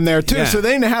people in there too, so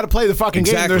they know how to play the fucking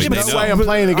game. There's no way I'm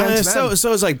playing against them.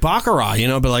 So it's like Baccarat,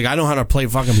 but like I know how to play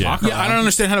fucking Baccarat. Yeah, I don't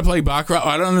understand how to play Baccarat.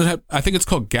 I think it's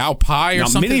called Gao Pai or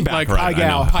something. Mini like Baccarat.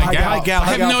 Pai Gao. I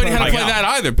have no idea how to play that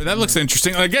either, but that looks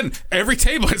interesting. Again, every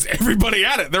table has everybody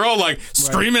at it. They're all like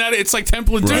screaming at it. It's like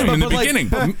Temple of Doom in the beginning.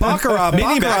 Baccarat,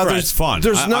 Baccarat's fun.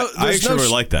 I actually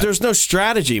really like that. There's no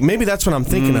strategy. Maybe that's what I'm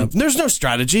thinking of. There's no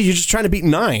strategy. You're just trying to beat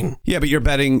 9. Yeah, but you're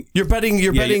betting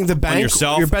the bank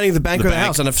yourself, you're betting the bank or the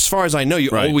house, and as far as I know, you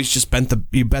always just bet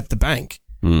the bank.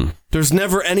 There's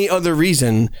never any other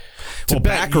reason to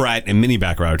bet. Baccarat and mini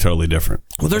Baccarat are totally different.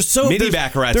 Well, there's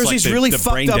these really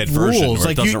fucked up rules.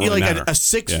 Like a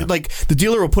 6, like the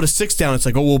dealer will put a 6 down. It's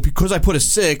like, oh well, because I put a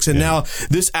 6, and now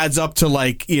this adds up to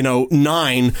like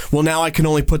 9. Well, now I can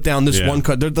only put down this one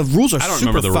card. The rules are. I don't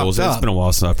remember the rules. It's been a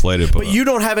while since I played it, but you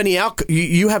don't have any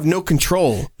You have no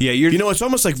control. Yeah, it's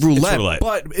almost like roulette,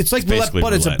 but it's like roulette,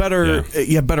 but it's a better.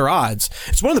 You have better odds.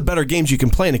 It's one of the better games you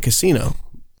can play in a casino.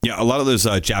 Yeah, a lot of those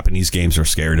Japanese games are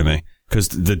scary to me because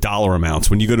the dollar amounts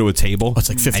when you go to a table, it's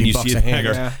like $50 a hand.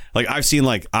 Yeah. Like I've seen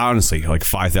honestly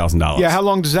 $5,000. Yeah, how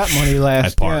long does that money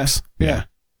last at parks? Yeah.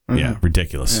 Yeah,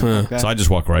 ridiculous. Okay. So I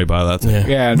just walk right by that thing.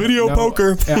 Yeah, video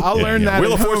poker. Yeah, I'll learn that.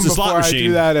 Wheel of Fortune slot machine. I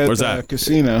do that at Where's the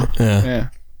casino. Yeah.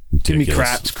 Give me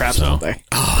craps all day.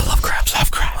 Oh, I love craps.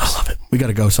 I love it. We got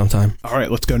to go sometime. All right,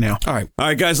 let's go now. All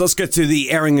right, guys, let's get to the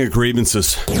airing of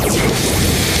grievances.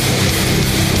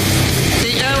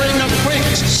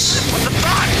 What the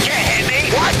fuck? You hear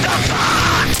me? What the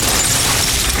fuck?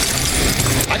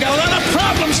 I got a lot of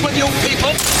problems with you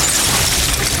people.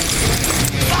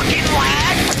 Fucking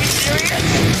lag? Are you serious?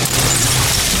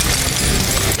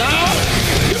 Now,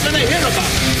 you're gonna hear about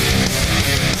it.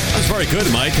 That's very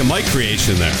good, Mike. A mic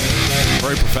creation there.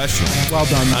 Very professional. Well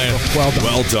done, Michael. Well done.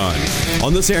 Well done.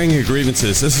 On this airing of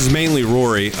grievances, this is mainly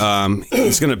Rory.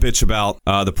 He's going to bitch about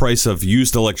the price of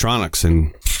used electronics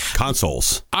and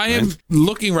consoles. I am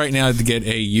looking right now to get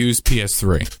a used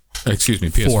PS3. Excuse me,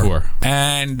 PS4.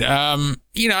 And,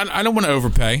 I don't want to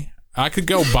overpay. I could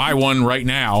go buy one right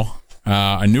now,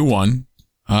 a new one.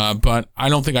 But I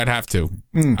don't think I'd have to.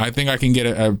 I think I can get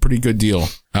a pretty good deal.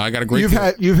 I got a great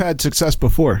deal. You've had success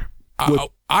before.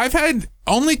 I've had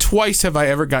only twice have I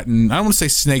ever gotten, I don't want to say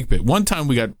snake bit. One time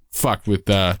we got fucked with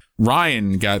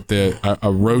Ryan got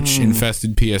a roach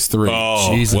infested PS3.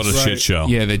 Oh, Jesus, what a shit show.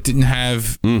 Yeah, they didn't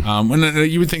have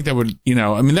you would think that would,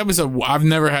 that was I've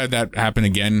never had that happen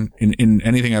again in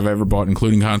anything I've ever bought,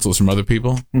 including consoles from other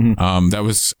people. That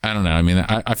was, I don't know.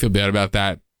 I feel bad about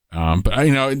that. But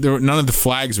none of the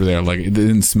flags were there. Like, it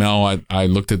didn't smell. I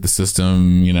looked at the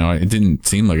system. It didn't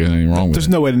seem like anything wrong with it. There's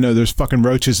no way to know there's fucking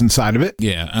roaches inside of it.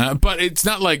 Yeah, but it's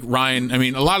not like Ryan.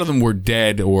 A lot of them were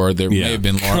dead, or there may have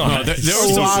been large. There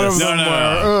was a lot of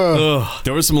them.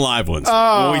 There were some live ones.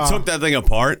 When we took that thing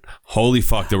apart, holy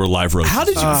fuck, there were live roaches. How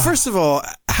did you? First of all,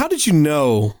 how did you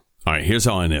know? All right, here's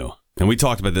how I knew. And we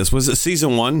talked about this. Was it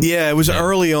season 1? Yeah, it was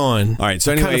early on. All right,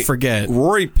 so anyway, I kind of forget.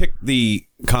 Rory picked the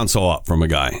console up from a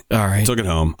guy. All right. Took it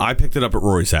home. I picked it up at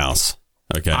Rory's house.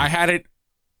 Okay. I had it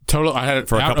for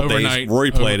a couple overnight. Days.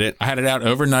 Rory played it. I had it out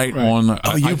overnight on.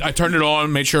 I turned it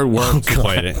on, made sure it worked.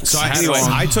 Played it. So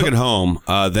I took it home.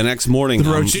 The next morning,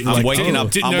 I'm waking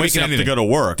up to go to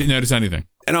work. Didn't notice anything.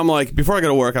 And I'm like, before I go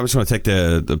to work, I'm just going to take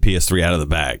the PS3 out of the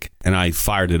bag. And I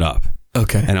fired it up.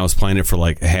 Okay. And I was playing it for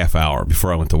like a half hour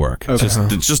before I went to work. Okay.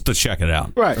 Just to check it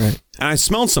out. Right. And I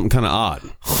smelled something kind of odd.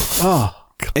 Oh.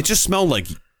 It just smelled like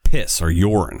piss or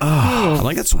urine. I'm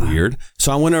like, that's weird.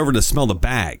 So I went over to smell the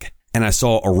bag. and I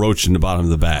saw a roach in the bottom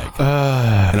of the bag.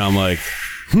 And I'm like,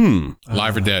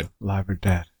 Live or dead? Live or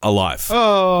dead? alive.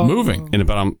 Oh. Moving. In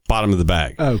the bottom of the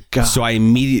bag. Oh, God. So I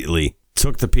immediately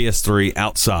took the PS3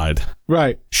 outside,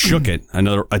 Right. shook it.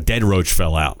 A dead roach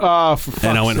fell out. Oh, for fuck's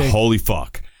and I went, sake. holy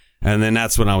fuck. And then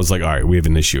that's when I was like, all right, we have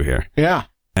an issue here. Yeah.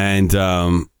 And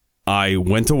I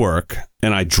went to work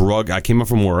and I came up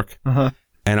from work and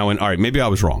I went, all right, maybe I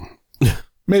was wrong.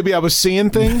 Maybe I was seeing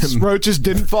things. Roaches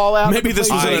didn't fall out. Maybe this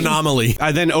was an anomaly.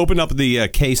 I then opened up the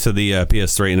case of the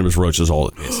PS3 and it was roaches all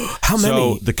in it. How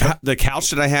many? So the couch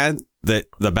that I had that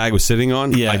the bag was sitting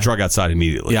on, Yeah. I drug outside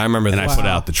immediately. Yeah, I remember and that. I put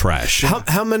out the trash.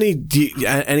 How many?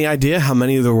 Any idea how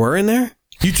many there were in there?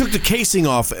 You took the casing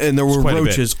off, and there were Quite a bit.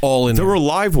 roaches all in There there. were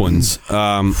live ones,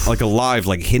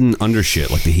 like hidden under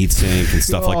shit, like the heat sink and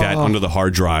stuff like that under the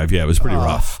hard drive. Yeah, it was pretty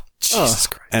rough. Jesus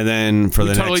Christ. And then for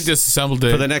the Totally next disassembled it.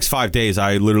 for the next 5 days,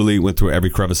 I literally went through every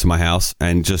crevice in my house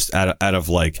and just out of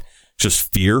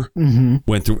just fear,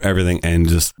 went through everything and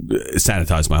just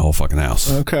sanitized my whole fucking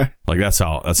house. Okay. Like that's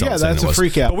how Yeah, insane that's it a was.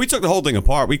 freak out. But we took the whole thing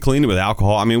apart. We cleaned it with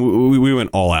alcohol. I mean, we went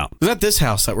all out. Is that this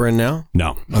house that we're in now?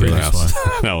 No, Okay, the that's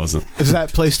house. No, it wasn't. Is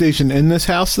that PlayStation in this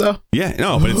house, though? Yeah,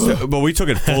 no, but we took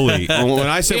it fully. When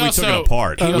I said He we also- took it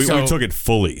apart, he we also- took it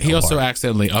fully. He also apart.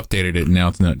 accidentally updated it, and now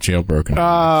it's not jailbroken.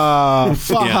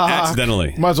 Fuck. yeah,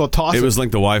 accidentally. Might as well toss it. It was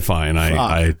linked to Wi-Fi, and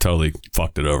I totally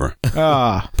fucked it over.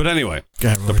 But anyway,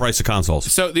 the price of consoles.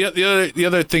 So the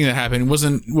other thing that happened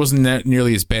wasn't that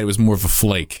nearly as bad. It was more of a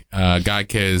flake, guy.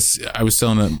 Because I was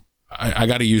selling I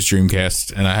got a used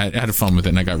Dreamcast and I had fun with it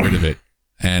and I got rid of it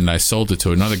and I sold it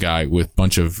to another guy with a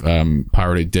bunch of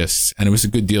pirated discs and it was a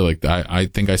good deal. Like I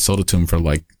think I sold it to him for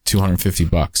like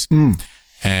 $250.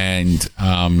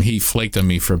 And he flaked on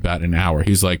me for about an hour. He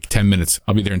was like 10 minutes.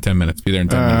 I'll be there in 10 minutes. Be there in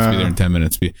 10 minutes. Be there in 10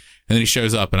 minutes. And then he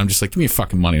shows up and I'm just like, give me your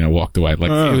fucking money. And I walked away.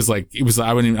 Like I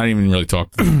didn't even really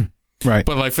talk to him. right.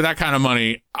 But like for that kind of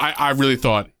money, I really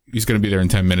thought he's going to be there in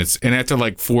 10 minutes. And after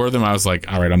like 4 of them, I was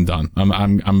like, all right, I'm done.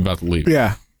 I'm about to leave.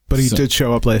 Yeah. But he did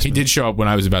show up last He did show up when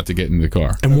I was about to get in the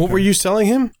car. And what were you selling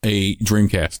him? A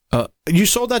Dreamcast. You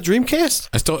sold that Dreamcast?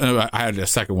 I had a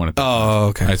second one at the Oh,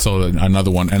 okay. I sold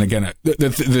another one. And again,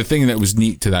 the thing that was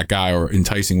neat to that guy or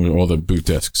enticing were all the boot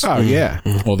discs. Oh, yeah.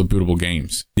 All the bootable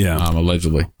games. Yeah.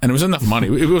 Allegedly. And it was enough money.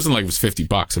 It wasn't like it was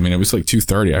 $50. I mean, it was like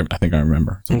 $230. I think I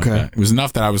remember. Something like that. It was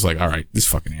enough that I was like, all right, this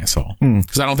fucking asshole.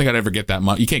 Because I don't think I'd ever get that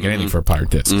much. You can't get anything for a pirate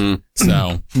disc.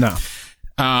 So. No.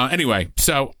 Anyway,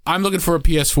 so I'm looking for a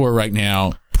PS4 right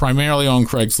now, primarily on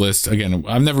Craigslist. Again,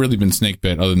 I've never really been snake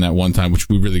bit other than that one time, which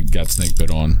we really got snake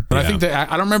bit on. But I think that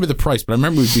I don't remember the price, but I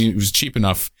remember it was cheap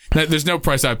enough. There's no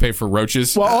price I'd pay for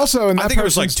roaches. Well, also, in that I think it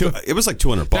was like person's it was like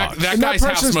 $200. that in that guy's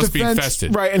house person's must be defense-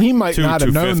 infested. Right, and he might not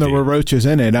have known there $250. were roaches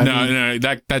in it. I No, mean,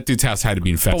 that dude's house had to be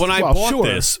infested. But when I Well, bought sure.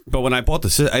 this,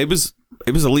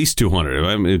 it was at least $200.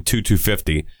 I mean,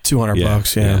 $250.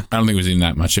 $200, yeah. I don't think it was even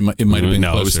that much. It might have been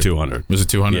No, it was closer. $200. Was it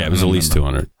 200? Yeah, it was at least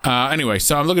 200. Anyway,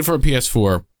 so I'm looking for a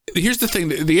PS4. Here's the thing.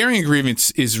 The airing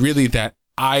grievance is really that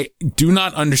I do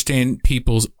not understand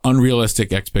people's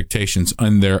unrealistic expectations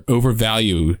and their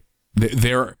overvalue.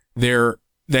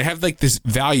 They have like this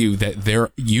value that their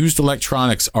used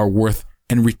electronics are worth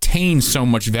and retain so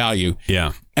much value.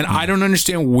 Yeah. And I don't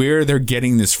understand where they're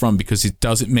getting this from because it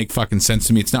doesn't make fucking sense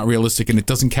to me. It's not realistic and it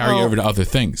doesn't carry over to other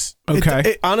things. okay.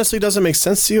 It honestly doesn't make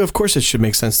sense to you. Of course it should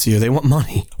make sense to you. They want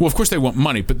money. Well, of course they want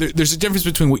money, but there's a difference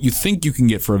between what you think you can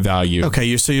get for a value.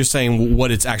 Okay, so you're saying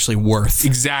what it's actually worth.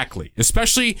 Exactly.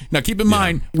 Especially, now keep in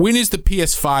mind, when is the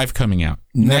PS5 coming out?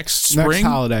 Next spring? Next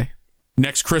holiday.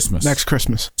 Next Christmas. Next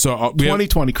Christmas. So we have,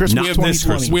 2020. Christmas we have,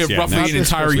 2020. we have Yeah, roughly not an this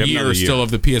entire Christmas. We have year another still year.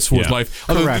 of the PS4's Yeah. life.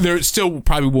 Although Correct. there still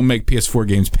probably will make PS4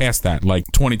 games past that, like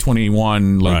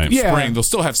 2021, like Right. spring. Yeah. They'll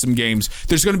still have some games.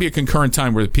 There's going to be a concurrent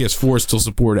time where the PS4 is still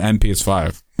supported and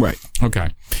PS5. Right. Okay.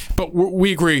 But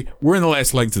we agree, we're in the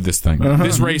last legs of this thing.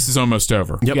 This race is almost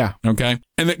over. Yep. Yeah. Okay.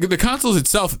 And the consoles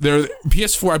itself,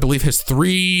 PS4, I believe, has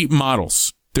 3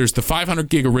 models. There's the 500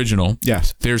 gig original.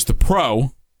 Yes. There's the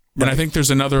Pro. And I think there's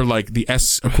another, like, the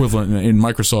S equivalent in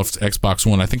Microsoft's Xbox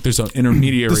One. I think there's an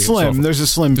intermediary. The Slim. software. There's a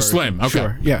Slim The version. Slim, okay.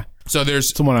 Sure. Yeah. So there's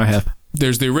It's the one I have.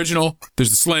 the original, there's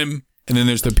the Slim, and then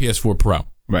there's the PS4 Pro.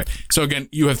 Right. So again,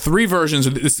 you have 3 versions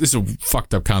of this is a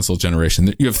fucked up console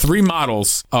generation. You have 3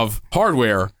 models of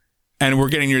hardware, and we're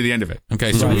getting near the end of it.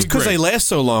 Okay, so It's because they last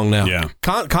so long now. Yeah.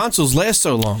 Consoles last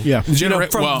so long. Yeah. they're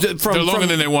longer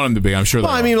than they want them to be. I'm sure.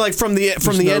 Well, I mean, like from the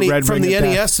red ring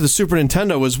NES to the Super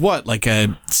Nintendo was what, like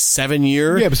a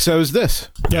 7-year? Yeah, but so is this.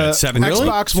 Yeah, 7 years.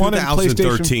 Xbox One and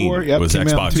PlayStation 4 was came out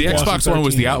Xbox. in the Xbox One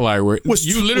was the outlier. Where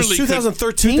you literally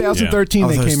 2013. 2013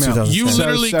 they Yeah. came out. You So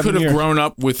literally 7 could have years. grown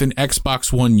up with an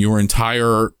Xbox One your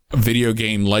entire video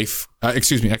game life.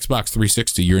 Xbox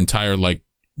 360 your entire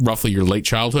roughly your late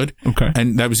childhood. Okay.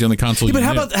 And that was the only console. Yeah, but you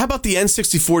how knew. about the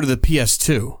N64 to the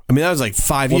PS2? I mean, that was like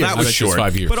 5 years. Well, that was that's just short.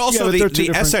 5 years. But also Yeah, but they're the two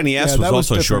different- SNES yeah, was that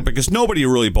was also short different. because nobody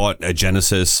really bought a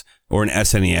Genesis or an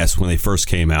SNES when they first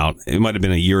came out. It might have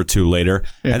been a year or two later.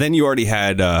 Yeah. And then you already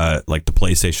had like the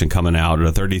PlayStation coming out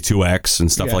or the 32X and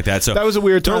stuff Yeah. like that. So That was a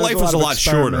weird their time. life There was was a a lot lot of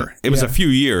experiment. shorter. It was Yeah. a few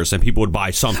years and people would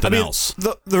buy something else.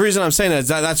 The reason I'm saying that is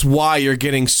that's why you're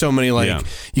getting so many you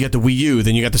got the Wii U,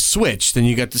 then you got the Switch, then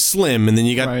you got the Slim, and then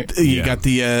you got Right. got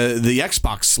the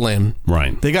Xbox Slim.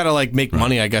 Right. They got to make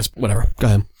money, I guess. Whatever. Go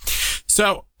ahead.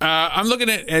 So I'm looking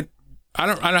at. I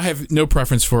don't have no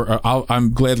preference for.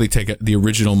 I'm gladly take the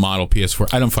original model PS4.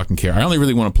 I don't fucking care. I only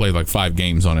really want to play 5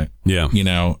 games on it. Yeah.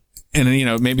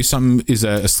 And maybe something is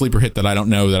a sleeper hit that I don't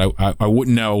know that I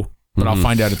wouldn't know, but I'll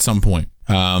find out at some point.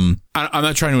 I'm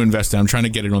not trying to invest in. I'm trying to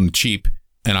get it on the cheap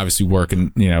and obviously work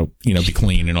and be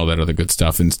clean and all that other good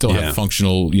stuff and still have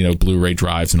functional Blu-ray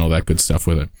drives and all that good stuff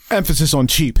with it. Emphasis on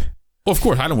cheap. Well, of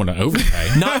course, I don't want to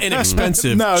overpay. Not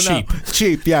inexpensive. Cheap.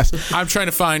 Cheap, yes. I'm trying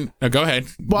to find. Go ahead.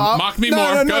 Well, Mock me no,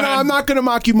 more. No, go ahead. I'm not going to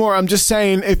mock you more. I'm just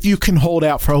saying if you can hold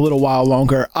out for a little while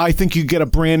longer, I think you get a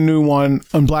brand new one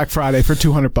on Black Friday for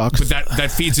 $200. But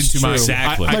that feeds into my.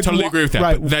 Exactly. I totally agree with that.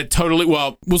 Right. But that totally.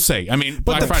 Well, we'll see. I mean, But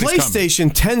Black the Friday's PlayStation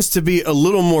tends to be a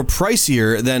little more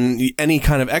pricier than any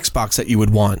kind of Xbox that you would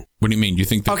want. What do you mean? Do you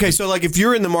think? Okay, so if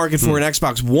you're in the market for an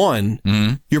Xbox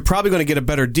One, you're probably going to get a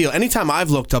better deal. Anytime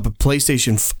I've looked up a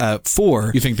PlayStation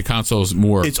 4, you think the console is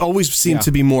more? it's always seemed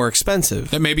to be more expensive.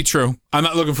 That may be true. I'm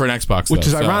not looking for an Xbox, Which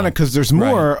is ironic because there's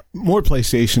more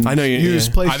PlayStation. I know you- used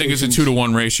yeah. PlayStation. I think it's a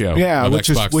 2-to-1 ratio. Yeah, of which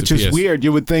Xbox is to PS. weird.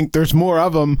 You would think there's more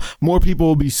of them, more people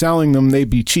will be selling them, they'd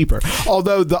be cheaper.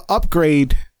 Although the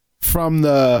upgrade from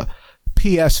the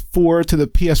PS4 to the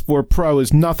PS4 Pro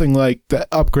is nothing like the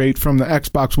upgrade from the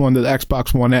Xbox One to the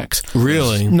Xbox One X.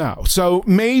 Really? No. So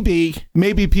maybe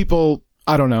people,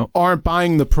 I don't know, aren't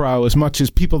buying the Pro as much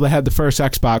as people that had the first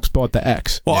Xbox bought the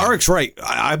X. Well, Eric's right.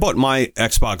 I bought my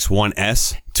Xbox One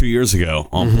S 2 years ago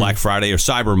on Black Friday or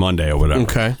Cyber Monday or whatever.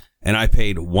 Okay. And I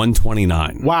paid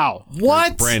 $129. Wow.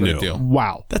 What? Brand new. Deal.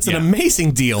 Wow. That's an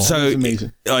amazing deal. So,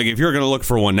 amazing. if you're going to look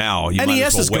for one now, you might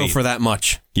as well NESs go wait. for that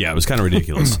much. Yeah, it was kind of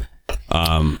ridiculous.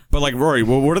 But Rory,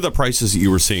 what are the prices that you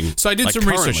were seeing? So I did some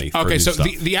research. Okay, so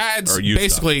the ads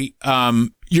basically,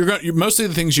 mostly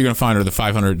the things you're going to find are the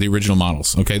 500, the original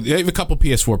models. Okay, they have a couple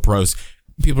PS4 Pros.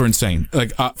 People are insane.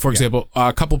 For example,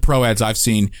 a couple Pro ads I've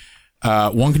seen.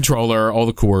 One controller, all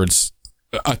the cords.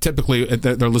 Typically,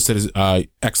 they're listed as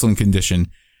excellent condition.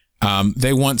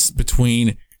 They want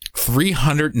between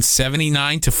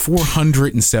 $379 to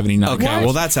 $479. Okay,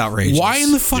 well that's outrageous. Why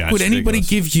in the fuck Yeah, would it's anybody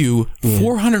ridiculous. give you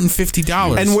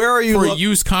 $450? And where are you for a look-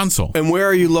 used console? And where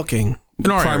are you looking? In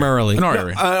our primarily. area. In our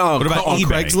area. What about on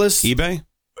eBay? Craigslist? eBay?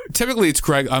 Typically, it's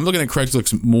Craig. I'm looking at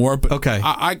Craigslist more, but Okay.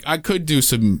 I could do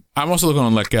some. I'm also looking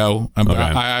on Let Go.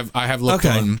 I have looked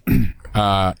Okay. on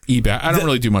eBay. I don't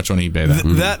really do much on eBay.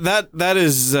 That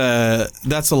is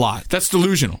that's a lot. That's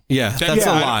delusional. Yeah, that's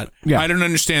a lot. I don't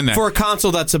understand that. For a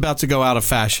console that's about to go out of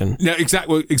fashion. No,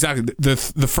 exactly.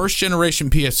 The first generation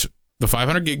the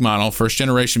 500 gig model, first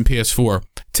generation PS4.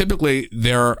 Typically,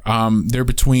 they're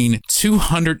between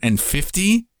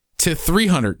 250 to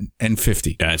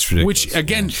 350. Yeah, it's ridiculous. Which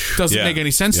again doesn't Yeah. make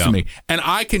any sense Yeah. to me. And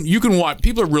you can watch.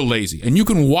 People are real lazy, and you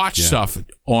can watch stuff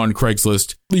on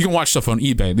Craigslist. You can watch stuff on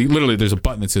eBay. Literally, there's a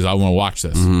button that says "I want to watch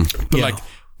this." But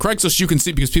Craigslist, you can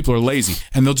see because people are lazy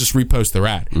and they'll just repost their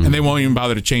ad and they won't even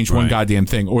bother to change one goddamn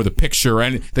thing or the picture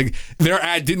and their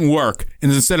ad didn't work.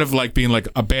 And instead of being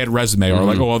a bad resume or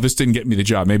oh, well, this didn't get me the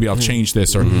job, maybe I'll change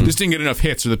this or this didn't get enough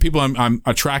hits or the people I'm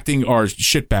attracting are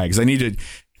shitbags. I need to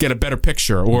get a better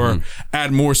picture or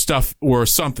add more stuff or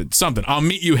something. I'll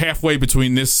meet you halfway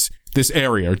between this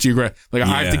area or geographic. I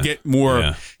have to get more.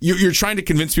 Yeah. You're trying to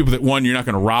convince people that one, you're not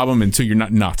going to rob them, and two, you're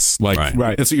not nuts. Right.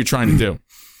 That's what you're trying to do.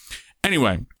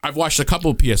 Anyway, I've watched a couple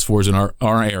of PS4s in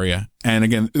our area, and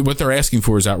again, what they're asking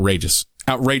for is outrageous.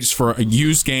 Outrageous for a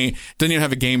used game. Doesn't even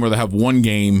have a game where they have one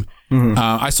game.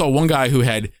 I saw one guy who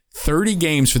had 30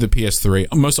 games for the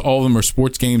PS3. Most all of them are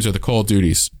sports games or the Call of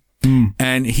Duties.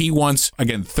 And he wants,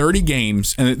 again, 30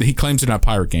 games, and he claims they're not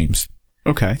pirate games.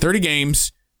 Okay. 30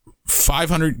 games,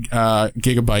 500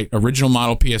 gigabyte original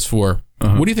model PS4.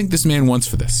 What do you think this man wants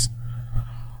for this?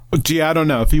 Gee, I don't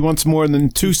know. If he wants more than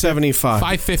 $275.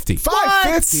 $550.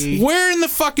 $550. Where in the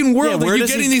fucking world Yeah, where are you does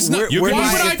getting he- these? where- where Why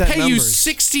does he would I get that pay you numbers?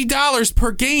 $60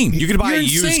 per game? You could buy You're a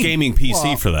used insane. gaming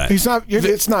PC for that. He's not.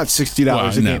 It's not $60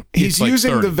 Well, a no. game. He's It's like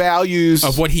using 30. the values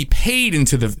Of what he paid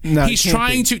into the. No, he's it can't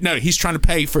trying be. to. No, he's trying to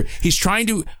pay for. He's trying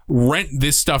to rent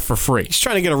this stuff for free. He's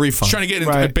trying to get a refund. He's trying to get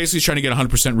Right. basically trying to get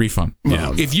 100% refund.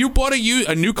 Yeah. If you bought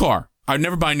a new car, I'd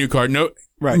never buy a new car. No,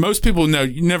 Right. Most people know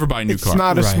you never buy a new It's car.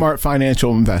 not a smart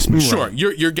financial investment. Sure,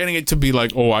 you're getting it to be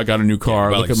like, oh, I got a new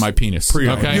car. Look at my penis.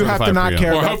 Okay, You have to not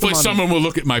care or about hopefully the money. someone will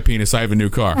look at my penis. I have a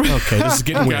new car. Okay, this is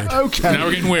getting weird. Okay. Now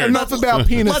we're getting weird. Enough about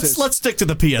penises. Let's stick to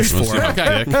the PS4.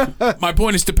 Okay. My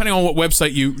point is, depending on what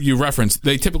website you reference,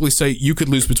 they typically say you could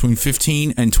lose between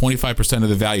 15 and 25% of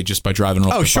the value just by driving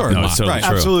off. Oh, the sure. fucking No, lot. it's totally Right.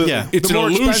 true. Absolutely. Yeah. It's the an more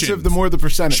illusion. expensive, the more the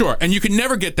percentage. Sure, and you can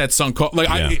never get that sunk cost. Like,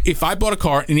 Yeah. if I bought a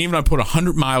car and even I put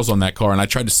 100 miles on that car and I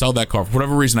tried to sell that car for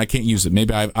whatever reason, I can't use it.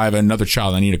 Maybe I have another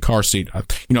child. I need a car seat.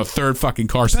 Third fucking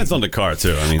car seat. Depends on the car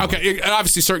too. I mean, Okay,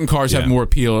 obviously certain cars have Yeah. more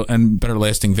appeal and better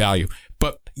lasting value,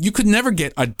 but you could never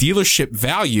get a dealership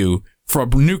value for a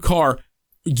new car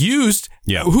used.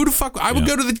 Yeah. Who the fuck? I would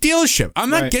go to the dealership. I'm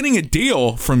not Right. getting a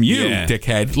deal from you, Yeah.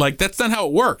 dickhead. Like, that's not how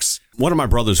it works. one of my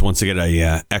brothers wants to get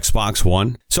a Xbox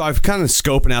One, so I've kind of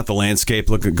scoping out the landscape,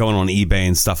 going on eBay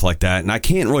and stuff like that, and I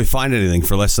can't really find anything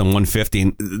for less than $150.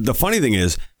 And the funny thing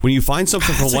is, when you find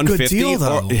something for That's a good $150, deal,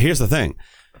 though. here's the thing: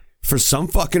 for some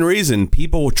fucking reason,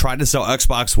 people will try to sell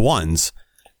Xbox Ones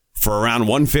for around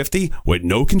 $150 with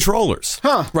no controllers.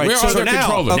 Huh. Right. Where so are their now,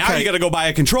 controllers? Now you got to go buy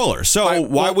a controller. So Right,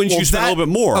 why well- wouldn't you well, spend a that- little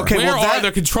bit more? okay, Where well, are that-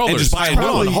 their controllers? and just buy a new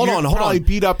Probably, one. Hold on. Probably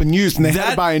beat up and used, and they had to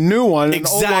That- buy a new one. And the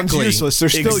old one's Exactly. useless. They're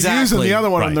still using Exactly. the other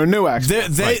one on Right. their new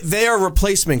Xbox. They are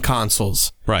replacement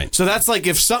consoles. Right. So that's like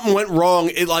if something went wrong,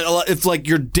 it's like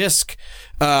your disc.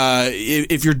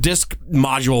 If your disc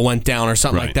module went down or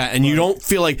something Right. like that, and you don't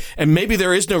feel like, and maybe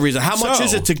there is no reason. How much So,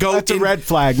 is it to go? That's a in- red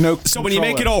flag. No. So when you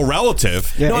make it controller. all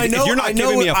relative, Yeah. No, I if know. you're not I know.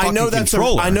 giving me a fucking I know that's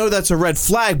controller. I know that's a red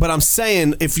flag, but I'm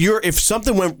saying if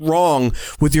something went wrong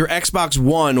with your Xbox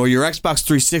One or your Xbox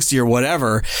 360 or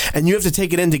whatever, and you have to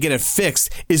take it in to get it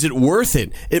fixed, is it worth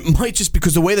it? It might just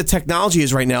because the way the technology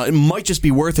is right now, it might just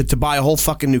be worth it to buy a whole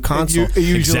fucking new console. It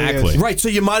usually Exactly. is. Right, so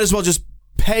you might as well just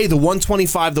pay the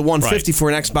 $125, the $150 Right. for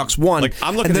an Xbox One, Like,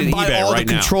 I'm looking and then at buy eBay all right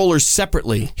the now. controllers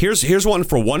separately. Here's one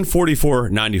for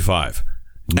 $144.95.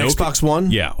 Xbox One?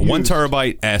 Yeah, 1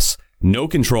 terabyte S. No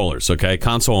controllers, okay?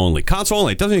 Console only. Console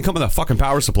only. It doesn't even come with a fucking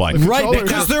power supply. Right, controllers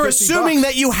because are they're $50. assuming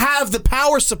that you have the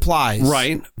power supplies.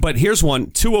 Right. But here's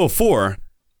one, 204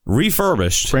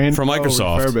 refurbished Brand- from oh,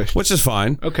 Microsoft, refurbished. which is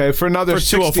fine. Okay, for another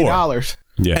For $204. $60.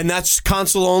 Yeah. And that's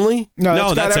console only? no,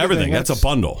 got that's everything. That's a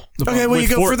bundle. Okay, well, you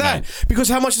With go for that. Fortnite. Because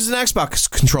how much is an Xbox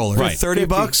controller? Right.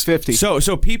 $30? 50.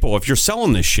 So people, if you're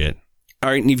selling this shit, all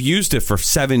right, and you've used it for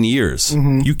 7 years,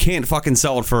 you can't fucking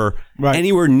sell it for Right.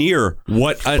 anywhere near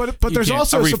what. But there's you can't-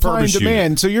 also a supply and refurbished demand.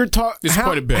 unit. So you're talking. It's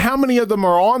quite a bit. How many of them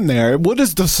are on there? What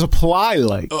is the supply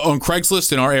like? On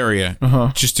Craigslist in our area,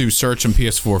 just do search on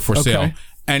PS4 for sale.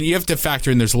 And you have to factor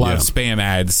in there's a lot of spam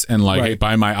ads and like, Right. hey,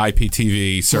 buy my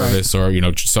IPTV service or,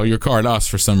 sell your car to us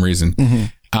for some reason.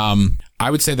 I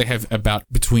would say they have about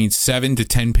between 7 to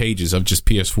 10 pages of just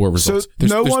PS4 So results. no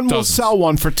There's one will dozens. sell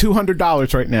one for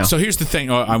 $200 right now. So here's the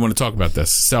thing. I want to talk about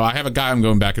this. So I have a guy I'm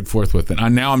going back and forth with,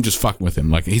 and now I'm just fucking with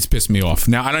him. Like, he's pissed me off.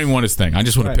 Now, I don't even want his thing. I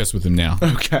just want to piss with him now.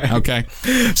 Okay. Okay?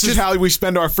 This is how we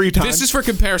spend our free time. This is for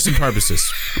comparison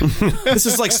purposes. This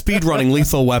is like speed running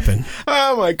Lethal Weapon.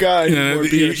 oh my god!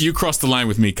 You crossed the line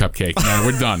with me, Cupcake. No,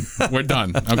 we're done. We're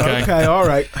done. Okay? Okay, all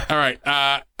right. All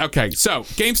right. Okay. So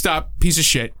GameStop, piece of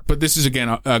shit. But this is again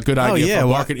a good idea yeah, for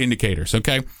well- market indicators.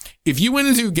 Okay. If you went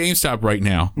into GameStop right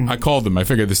now, I called them. I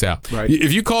figured this out. Right.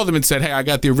 If you called them and said, "Hey, I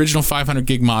got the original 500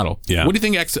 gig model. Yeah. What do you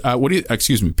think?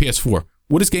 PS4.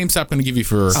 What is GameStop going to give you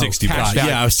for 60 cash bucks. value?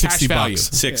 Yeah, it was 60 Cash value.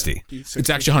 bucks. 60. It's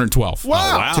actually 112.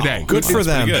 Wow. Today. Good for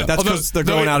them. pretty good. That's Although- because they're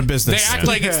though going out of business. They act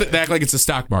like it's the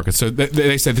stock market. So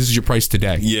they said this is your price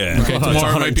today. Yeah. Okay. It's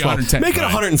Tomorrow it might be 112. 110. Make it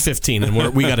 115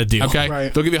 and we got a deal. Okay.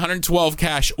 Right. They'll give you 112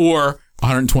 cash or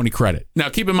 120 credit. Now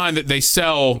keep in mind that they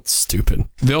sell. Stupid.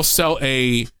 They'll sell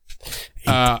a.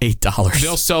 $8.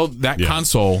 They'll sell that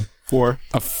console For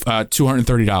of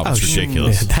 $230. That's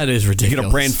ridiculous. Man, that is ridiculous. You get a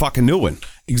brand fucking new one.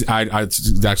 That's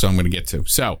what I'm going to get to.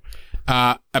 So,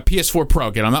 a PS4 Pro.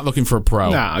 Again, I'm not looking for a Pro.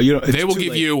 No, you don't. They will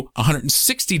give you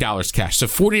 $160 cash, so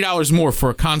 $40 more for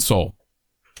a console.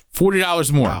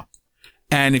 $40 more. Wow.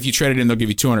 And if you trade it in, they'll give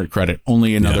you 200 credit.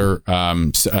 Only another,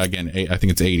 again, I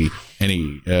think it's 80.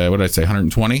 What did I say?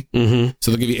 120? Mm-hmm.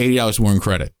 So they'll give you $80 more in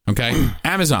credit. Okay.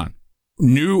 Amazon.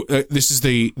 new. This is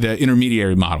the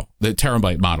intermediary model, the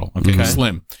terabyte model. Okay, the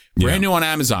slim, brand new on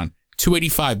Amazon.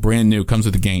 $285 brand new, comes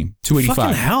with the game. $285.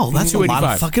 Fucking hell, that's a lot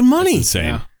of fucking money. That's insane.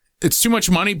 Yeah. It's too much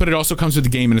money, but it also comes with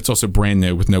the game, and it's also brand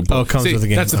new with no. Oh, it comes with the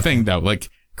game. That's the thing, though. Like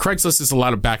Craigslist is a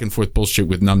lot of back and forth bullshit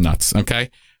with numbnuts.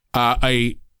 Okay,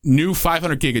 a new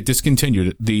 500 gig, it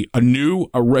discontinued.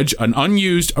 An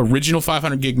unused original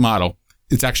 500 gig model.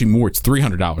 It's actually more. It's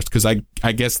 $300 because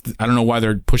I guess I don't know why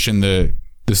they're pushing the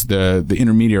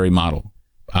intermediary model,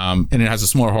 and it has a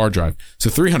smaller hard drive. So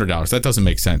 $300. That doesn't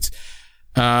make sense.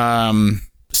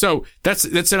 So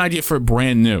that's an idea for a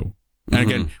brand new. And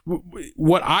again,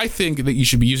 what I think that you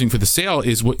should be using for the sale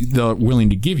is what they're willing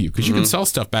to give you, because you can sell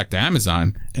stuff back to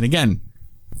Amazon. And again,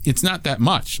 it's not that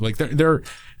much. Like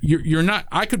you're not.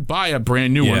 I could buy a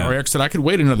brand new one, or I said I could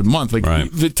wait another month. Like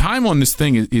the time on this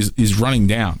thing is running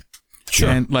down. Sure.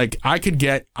 And like I could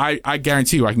get, I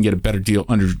guarantee you, I can get a better deal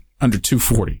under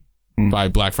 $240 by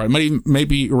Black Friday,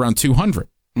 maybe around $200.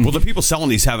 Well, the people selling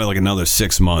these have like another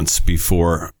 6 months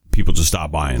before people just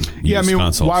stop buying. Yeah, I mean,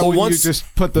 consoles. why would you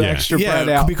just put the extra bread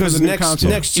out? Because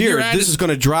next year this is going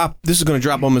to drop. This is going to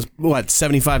drop almost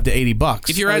 $75 to $80.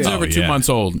 If your ad's over 2 months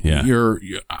old, you're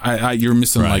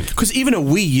missing like, because even a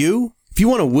Wii U. If you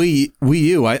want a Wii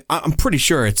U, I'm pretty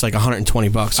sure it's like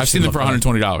 $120. I've seen them for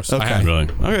 $120. Okay. Really?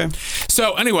 Okay.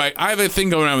 So anyway, I have a thing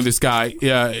going on with this guy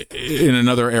in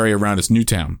another area around us,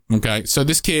 Newtown. Okay. So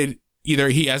this kid, either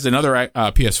he has another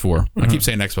PS4. I keep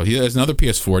saying Xbox. He has another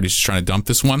PS4 and he's just trying to dump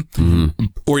this one.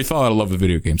 Or he fell out of love with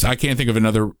video games. I can't think of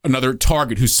another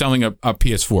target who's selling a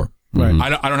PS4. Right.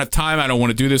 I don't have time. I don't want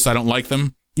to do this. I don't like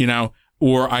them,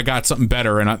 or I got something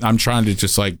better and I'm trying to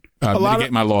just like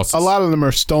mitigate my losses. A lot of them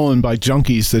are stolen by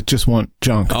junkies that just want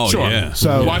junk. Oh, sure. yeah.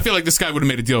 So I feel like this guy would have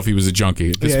made a deal if he was a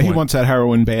junkie at this point. he wants that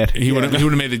heroin bad. He would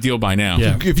have made the deal by now.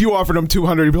 Yeah. If you offered him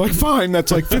 200, he'd be like, fine,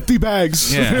 that's like 50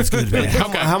 bags. Yeah, that's good.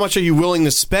 How much are you willing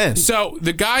to spend? So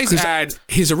the guy's ad,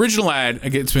 his original ad,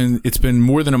 it's been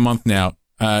more than a month now.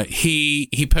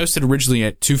 He posted originally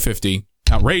at $250,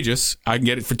 outrageous. I can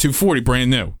get it for $240,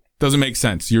 brand new. Doesn't make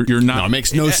sense. You're not. No, it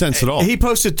makes no sense at all. He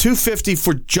posted $250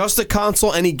 for just a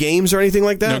console. Any games or anything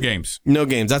like that? No games. No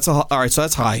games. All right. So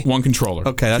that's high. One controller.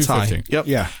 Okay, that's high. Yep.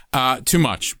 Yeah. Too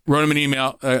much. Wrote him an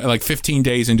email like 15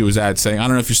 days into his ad saying, I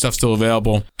don't know if your stuff's still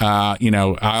available. I'll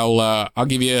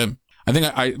give you. I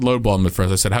think I lowballed him at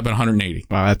first. I said, how about 180?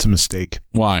 Wow, that's a mistake.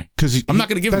 Why? Because I'm not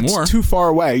going to give him more. That's too far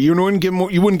away. You wouldn't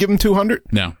give him 200?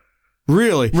 No.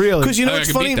 Really? Because I think I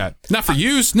can beat that. Not for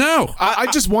use. No. I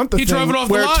just want the he thing drove it off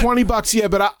the where lot. $20. Yeah,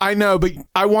 but I know, but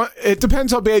I want. It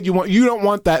depends how bad you want. You don't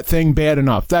want that thing bad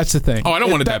enough. That's the thing. Oh, I don't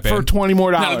want it that bad. For $20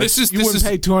 more. No, this is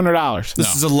pay $200.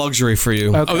 This is a luxury for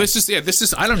you. Okay. Oh, this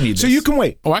is. I don't need this. So you can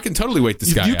wait. Oh, I can totally wait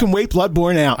this guy. You can wait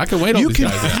Bloodborne out. I can wait all these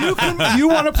guys out. You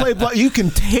want to play Blood? You can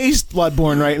taste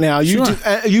Bloodborne right now.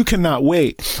 You cannot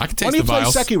wait. I can taste Why don't you the play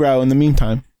vials. Sekiro in the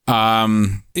meantime?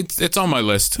 It's on my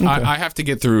list. Okay. I have to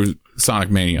get through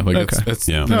Sonic Mania. Like that's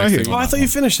Yeah. the No, I next hear thing you. on I my thought you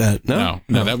finished that. No,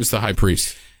 that was the High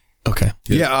Priest. Okay.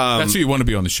 Yeah. That's who you want to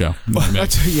be on the show.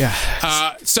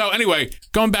 Yeah. So anyway,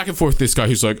 going back and forth with this guy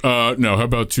who's like, no, how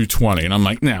about 220? And I'm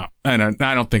like, no, I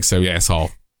don't think so, you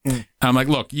asshole. I'm like,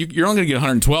 look, you're only going to get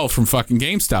 112 from fucking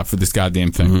GameStop for this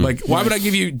goddamn thing. Like, why would I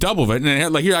give you double of it?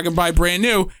 And like, here, I can buy brand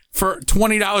new for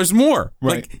 $20 more.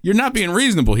 Right. Like, you're not being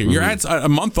reasonable here. Your ad's a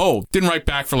month old. Didn't write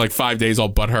back for like 5 days,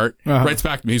 all butthurt. Writes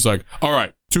back to me. He's like, all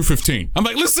right, $215. I'm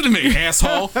like, listen to me,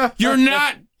 asshole. You're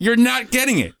not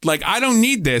getting it. Like, I don't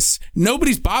need this.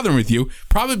 Nobody's bothering with you.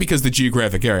 Probably because the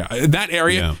geographic area. That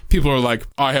area, people are like,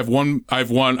 I have two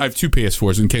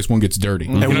PS4s in case one gets dirty.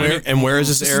 And where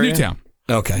is this area? Is Newtown.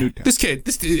 Okay. This kid,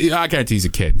 I guarantee he's a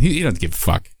kid. He doesn't give a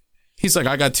fuck. He's like,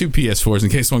 I got two PS4s in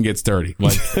case one gets dirty.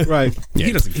 Like, Right.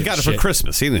 he doesn't give He got a it for shit.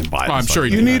 Christmas. He didn't buy it. Oh, I'm sure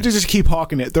he You did. need to just keep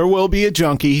hawking it. There will be a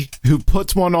junkie who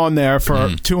puts one on there for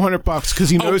 $200 because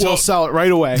he knows he'll sell it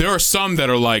right away. There are some that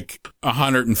are like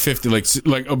 150,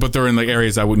 but they're in like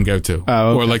areas I wouldn't go to,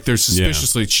 or like they're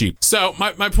suspiciously cheap. So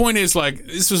my point is like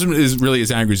this is really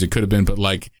as angry as it could have been, but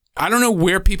like I don't know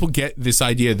where people get this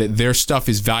idea that their stuff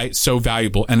is so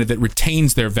valuable and that it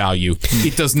retains their value.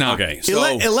 It does not. Okay, so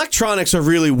electronics are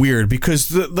really weird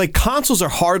because consoles are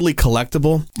hardly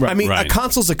collectible. I mean, a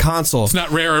console's a console. It's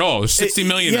not rare at all. There's 60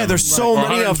 million. Yeah, there's so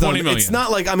many of them. Million. It's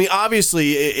not like, I mean,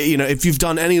 obviously, if you've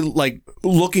done any like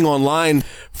looking online,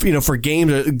 for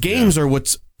games are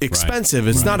what's expensive.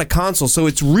 It's not a console, so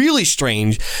it's really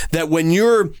strange that when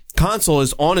your console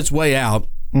is on its way out.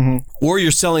 Or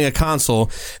you're selling a console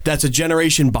that's a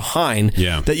generation behind,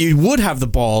 that you would have the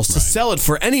balls to sell it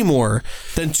for any more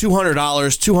than $200,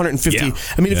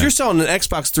 $250. I mean, if you're selling an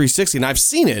Xbox 360, and I've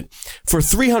seen it for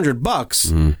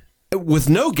 $300, with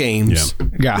no games,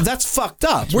 Yeah. that's fucked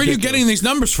up. Where are you getting these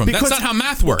numbers from? Because that's not how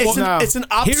math works. It's an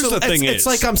obsolete. Here's the thing it's is-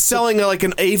 like I'm selling like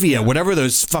an Avia, whatever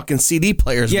those fucking CD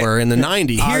players were in the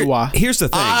 90s. Iowa. Here's the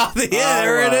thing.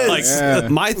 There it is. Like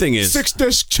my thing is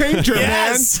 6-disc changer,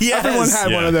 Yes, man. yes. Everyone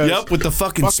had one of those. Yep, with the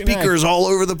fucking Fucking speakers all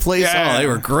over the place. Yeah. Oh, they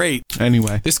were great.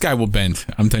 Anyway, This guy will bend.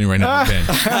 I'm telling you right now, he'll bend.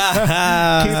 keep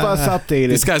us updated.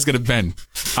 This guy's gonna bend.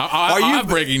 I have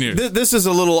breaking news. This is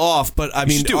a little off, but I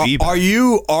mean, should do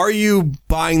eBay. are you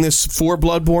buying this for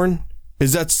Bloodborne?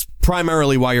 Is that's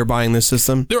primarily why you're buying this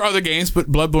system? There are other games,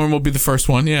 but Bloodborne will be the first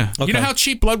one. Yeah. You know how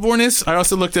cheap Bloodborne is? I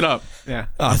also looked it up. Yeah.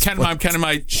 I'm counting my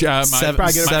Probably get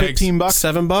my it $15.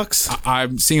 $7?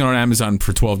 I'm seeing it on Amazon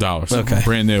for $12. Okay.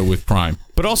 Brand new with Prime.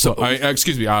 But also-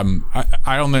 excuse me. I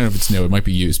don't know if it's new. It might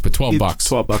be used, but $12.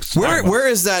 $12. Where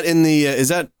is that in the? Is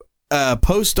that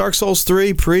post Dark Souls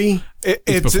 3? Pre?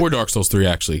 It's before Dark Souls 3,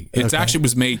 actually. It actually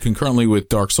was made concurrently with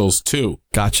Dark Souls 2.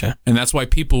 Gotcha. And that's why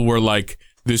people were like,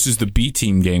 this is the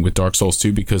B-team game with Dark Souls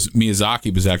 2 because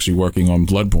Miyazaki was actually working on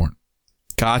Bloodborne.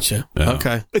 Gotcha. Yeah.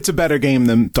 Okay. It's a better game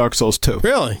than Dark Souls 2.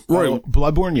 Really?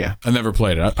 Bloodborne, yeah. I never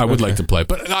played it. I would like to play it.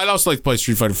 But I'd also like to play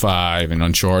Street Fighter 5 and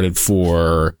Uncharted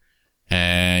 4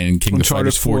 and Kingdom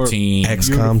Uncharted Fighters 14.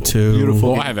 XCOM 2.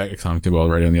 Beautiful. Well, I have XCOM 2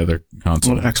 already on the other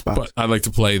console. On Xbox. But I'd like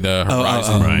to play the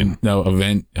Horizon.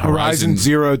 Horizon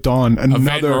Zero Dawn.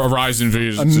 Another Horizon.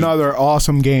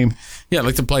 awesome game. Yeah, I'd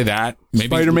like to play that. Maybe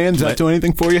Spider-Man, does that do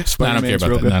anything for you? I don't care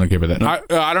about that. I don't care about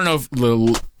that. I don't know if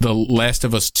the Last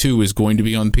of Us 2 is going to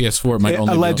be on PS4. It might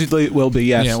only Allegedly, it will be, be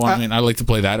yes. yeah, well, I mean, I'd like to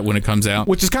play that when it comes out.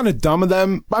 Which is kind of dumb of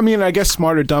them. I mean, I guess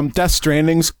smart or dumb. Death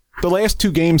Stranding's the last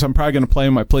 2 games I'm probably going to play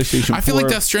on my PlayStation 4. I feel like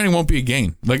Death Stranding won't be a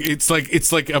game. It's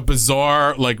like a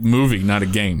bizarre movie, not a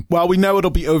game. Well, we know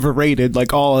it'll be overrated,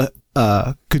 like all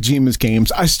Kojima's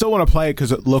games. I still want to play it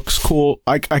because it looks cool.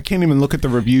 I can't even look at the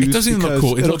reviews. It doesn't even look because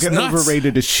cool. It it'll looks get nuts.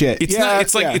 overrated as shit. It's not.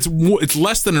 It's like it's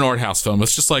less than an art house film.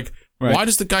 It's just like, Right. why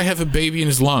does the guy have a baby in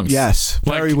his lungs? Yes,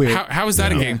 very weird. How is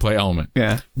that a gameplay element?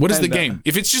 Yeah. What is the And, game?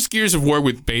 If it's just Gears of War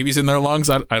with babies in their lungs,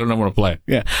 I don't know what to play.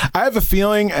 Yeah. I have a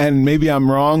feeling, and maybe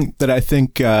I'm wrong, that I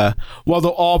think, they'll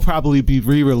all probably be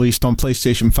re-released on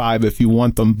PlayStation 5 if you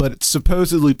want them, but it's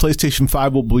supposedly PlayStation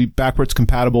 5 will be backwards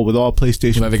compatible with all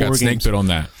PlayStation 4 They got games. snake bit on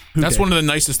that. That's one of the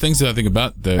nicest things that I think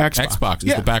about the Xbox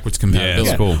is the backwards compatibility.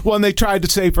 Yeah, cool. Well, and they tried to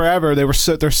say forever they're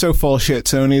so full of shit,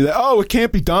 Sony, that it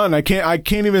can't be done. I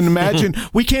can't even imagine.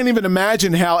 We can't even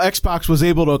imagine how Xbox was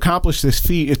able to accomplish this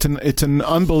feat. It's an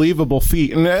unbelievable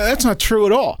feat, and that's not true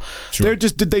at all. They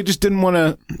just didn't want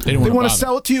to. They want to bother.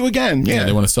 sell it to you again. Yeah,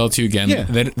 they want to sell it to you again. Yeah.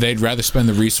 They'd rather spend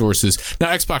the resources. Now,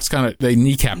 Xbox they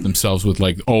kneeckap themselves with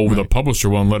the publisher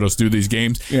won't let us do these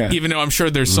games. Yeah. Even though I'm sure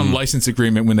there's some license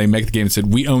agreement when they make the game that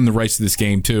said, we own the rights to this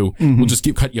game too. We'll just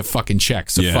cut you a fucking check.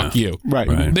 So fuck you.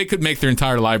 Right. They could make their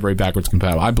entire library backwards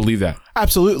compatible. I believe that.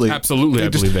 Absolutely. I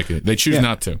believe they could. They choose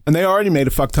not to. And they already made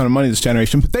a fuck ton of money this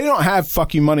generation, but they don't have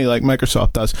fuck you money like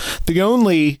Microsoft does. The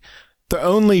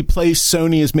only place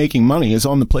Sony is making money is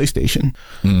on the PlayStation.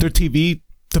 Their TV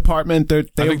department, they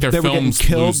were getting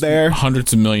killed there.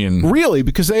 Hundreds of million. Really?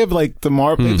 Because they have like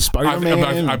the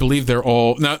Spider-Man. I believe they're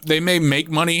all now. They may make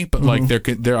money, but like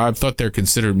they're. I thought they're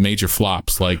considered major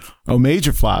flops. Like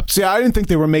major flops. Yeah, I didn't think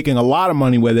they were making a lot of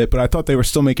money with it, but I thought they were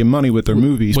still making money with their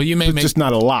movies. Well, you may just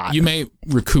not a lot. You may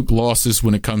recoup losses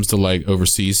when it comes to like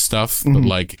overseas stuff, but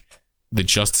like the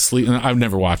Justice League. I've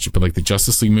never watched it, but like the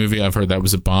Justice League movie, I've heard that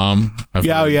was a bomb. I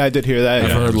did hear that.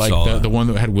 I've heard like the one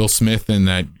that had Will Smith and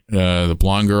that the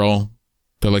blonde girl.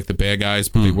 They're like the bad guys,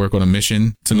 but they work on a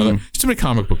mission. It's another. There's too many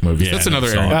comic book movies. Yeah, That's another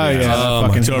that's all. area. Oh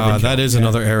my God, that is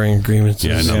another airing agreement.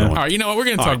 Yeah, another one. All right, you know what? We're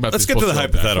going to talk about Let's this. get to the before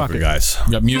that. hypothetical, guys.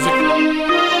 You got music?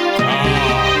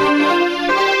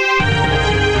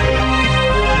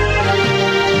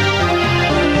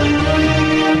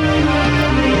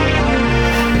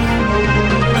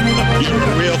 You're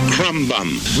a real crumb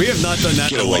bum. We have not done that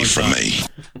Get in a away long from time. me.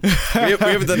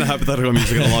 We haven't done the hypothetical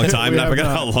music in a long time, and I forgot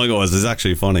how long it was. It's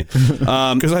actually funny.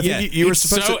 Because I think you were It's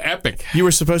supposed so to. epic. You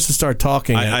were supposed to start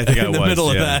talking. I think in the middle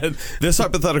of that. This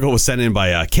hypothetical was sent in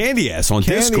by Candy Ass on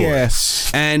Discord.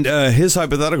 Ass. And his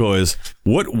hypothetical is,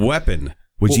 what weapon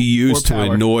would you use to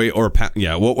power. annoy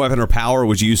what weapon or power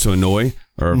would you use to annoy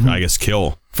or I guess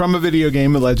kill From a video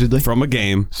game, allegedly. from a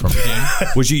game?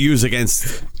 Would you use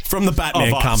against From the Batman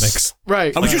of us? comics.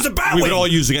 Right. I was using Batwing. We would all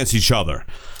use against each other.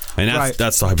 And Right.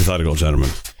 that's the hypothetical, gentlemen.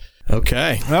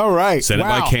 Okay. All right. Sent it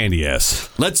Wow. by Candy Ass.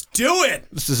 Let's do it.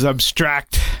 This is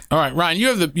abstract. All right, Ryan, you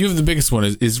have the biggest one.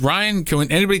 Is Ryan?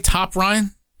 Can anybody top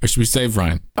Ryan Or should we save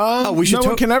Ryan? we should no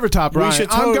one can ever top Ryan.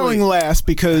 should I'm totally- going last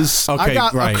because I Okay,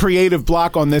 got right. a creative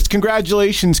block on this.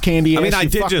 Congratulations, Candy. I mean, Ass. I You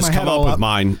did fucked just my come head up all with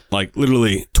mine like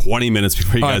literally 20 minutes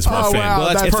before you guys rough in. wow, Well,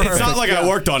 that's that's perfect. It's not like I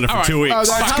worked on it for All 2 right. weeks.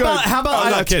 Oh, that's good. How about Oh,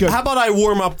 that's good. how about I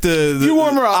warm up the You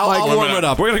warm her up, I'll, Mike. I'll warm it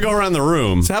up. We're going to go around the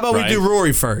room. So how about right? we do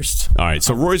Rory first? All right,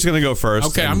 so Rory's going to go first.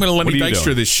 Okay, and I'm going to let what me are you Dykstra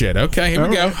doing? this shit. Okay, here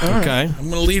we go. Okay. I'm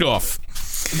going to lead off.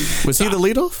 Was he the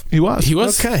leadoff? He was. He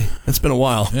was? Okay. It's been a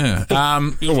while. Yeah.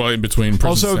 Well, in between. Prison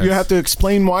Also, sex. you have to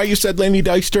explain why you said Lenny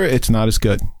Dykstra. It's not as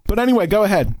good. But anyway, go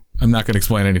ahead. I'm not going to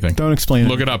explain anything. Don't explain it.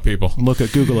 Look it up, people.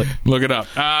 Google it. Look it up.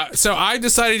 So I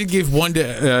decided to give one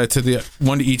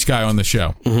to each guy on the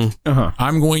show.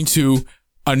 I'm going to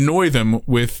annoy them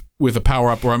with a power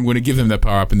up, or I'm going to give them that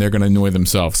power up, and they're going to annoy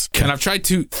themselves. And I've tried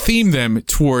to theme them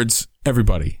towards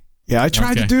everybody. Yeah, I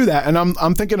tried to do that, and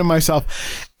I'm thinking to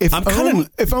myself,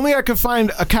 if only I could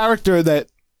find a character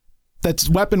that's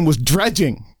weapon was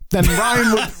dredging, then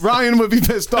Ryan would be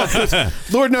pissed off. 'Cause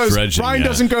Lord knows Dredging, Ryan yeah.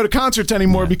 doesn't go to concerts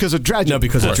anymore because of dredging. No,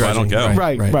 because of I don't dredging. go.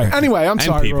 right. Anyway, I'm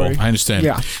sorry, people. Rory. I understand.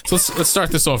 Yeah. So let's start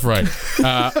this off right.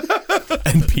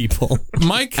 And people.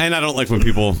 Mike. And I don't like when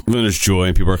there's joy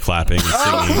and people are clapping and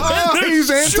singing. Oh, he's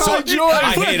anti-joy.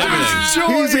 I hate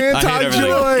everything. He's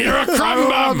anti-joy. You're a crumb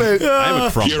I love it. I'm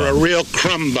a crumb You're a bum. real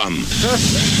crumb bum.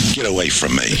 Get away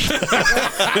from me.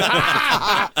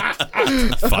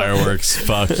 Fireworks.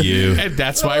 Fuck you. And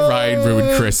that's why Ryan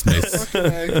ruined Christmas.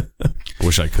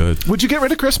 Wish I could. Would you get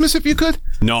rid of Christmas if you could?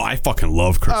 No, I fucking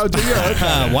love Christmas. Oh, do you?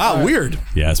 Okay. Wow, weird.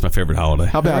 Yeah, it's my favorite holiday.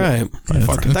 How about All it? right.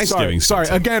 Fucking Thanksgiving. Sorry.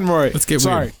 Again, Rory. Let's get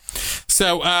sorry. weird.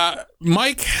 So,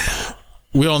 Mike,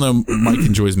 we all know Mike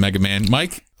enjoys Mega Man.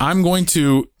 Mike, I'm going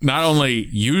to not only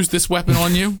use this weapon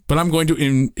on you, but I'm going to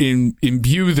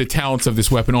imbue the talents of this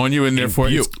weapon on you, and therefore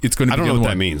it's going to be I don't the know what other that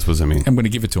one. means. What does that mean? I'm going to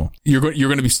give it to him. You're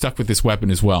going to be stuck with this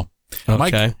weapon as well.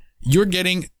 Mike, Okay. you're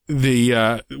getting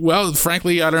the, well,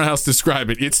 frankly, I don't know how else to describe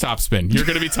it. It's top spin. You're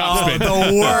going to be top spin. The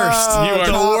worst. You are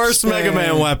the top worst spin. Mega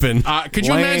Man weapon. Could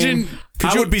you imagine?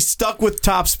 I would be stuck with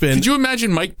top spin. Could you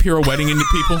imagine Mike pirouetting into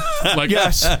people? Like,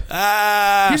 Yes. Here's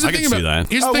the I thing can about see that.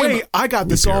 Here's the Oh, thing wait. about, I got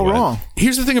this all pirouette. wrong.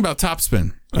 here's the thing about top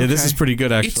spin. Yeah, this is pretty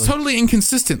good, actually. It's totally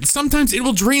inconsistent. Sometimes it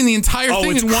will drain the entire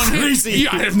thing it's in one crazy. hit. Yeah,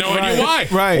 I have no idea why.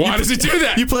 Right. Why does it do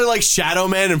that? You play like Shadow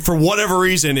Man, and for whatever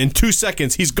reason, in 2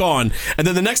 seconds, he's gone. And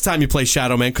then the next time you play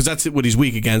Shadow Man, because that's what he's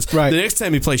weak against, Right. the next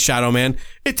time you play Shadow Man,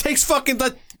 it takes fucking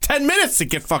 10 minutes to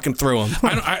get fucking through him.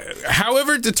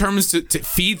 However it determines to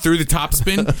feed through the top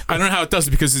spin, I don't know how it does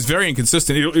it because it's very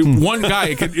inconsistent. One guy,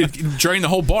 it could drain the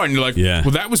whole bar, and you're like, Yeah.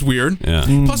 well, that was weird. Yeah.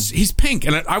 Plus, he's pink,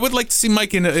 and I would like to see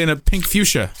Mike in a pink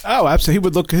fuchsia. Oh, absolutely. He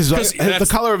would look, the that's-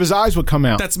 color of his eyes would come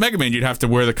out. That's Mega Man. You'd have to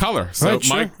wear the color. So Right,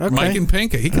 sure. Mike, Okay. Mike in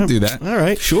pink, he can do that. All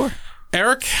right, sure.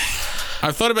 Eric,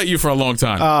 I've thought about you for a long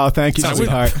time. Oh, thank you, I went-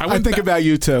 sweetheart. I I went think ba- about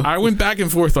you, too. I went back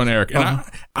and forth on Eric, and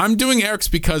I'm doing Eric's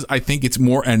because I think it's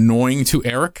more annoying to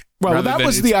Eric. Well, rather that than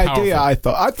was it's the idea,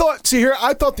 powerful.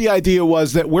 I thought the idea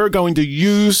was that we're going to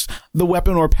use the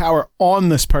weapon or power on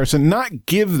this person, not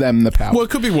give them the power. Well, it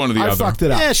could be one or the I other. fucked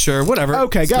it up. Yeah, sure, whatever.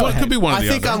 Okay, go Well, it ahead. could be one or I the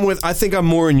think other. I think I'm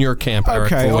more in your camp,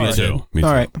 Eric. Okay, for all what right. you do. Me too.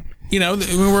 All right. You know,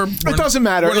 we're It doesn't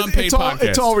matter. We're an unpaid podcast.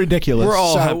 It's all ridiculous. We're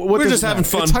all So what we're does just it having matter?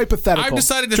 fun. It's hypothetical. I've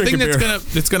decided the Drinking thing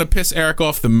that's gonna piss Eric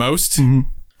off the most.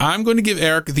 I'm going to give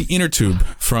Eric the inner tube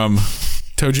from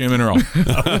Toe Jam and Earl.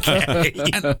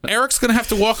 And Eric's going to have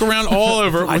to walk around all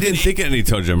over. I didn't think of any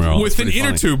Toe Jam Earl. with an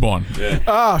inner tube on.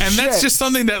 Oh, And shit. that's just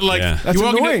something that, like, Yeah. That's you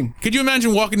walk annoying. into, could you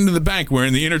imagine walking into the bank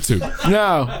wearing the inner tube?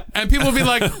 No. And people will be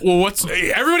like, well,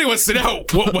 everybody wants to know,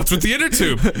 what's with the inner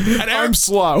tube? And I'm Eric,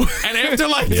 slow. and after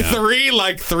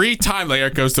three times, like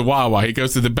Eric goes to Wawa, he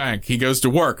goes to the bank, he goes to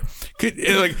work.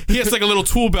 He has like a little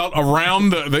tool belt around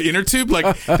the inner tube.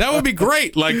 Like, that would be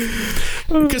great. Like,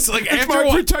 because like It's after my a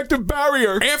while, protective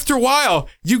barrier. after a while,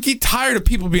 you get tired of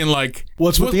people being like,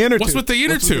 What's with the inner tube? What's with the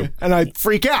inner tube? And I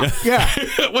freak out. Yeah.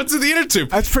 What's with the inner tube?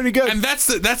 That's pretty good. And that's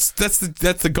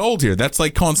the gold here. That's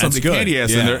like calling something good. candy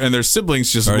ass, Yeah. and their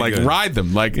siblings just Very like good. ride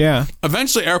them. Like, Yeah.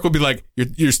 Eventually, Eric will be like,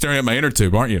 "You're staring at my inner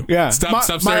tube, aren't you? Yeah. Stop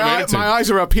staring at my inner tube." My eyes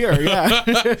are up here. Yeah.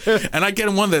 And I get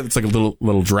him one that's like a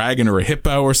little dragon or a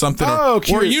hippo or something, Oh, or a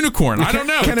cute. unicorn. I don't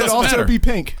know. Can it doesn't also matter. be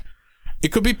pink?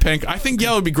 It could be pink. I think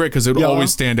yellow would be great because it would Yellow?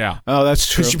 always stand out. Oh, that's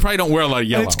true. Because you probably don't wear a lot of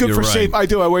yellow. And it's good You're for right. safe. I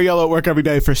do. I wear yellow at work every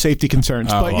day for safety concerns.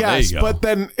 Oh, but well, there yes, you go. but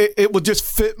then it would just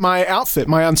fit my outfit,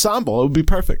 my ensemble. It would be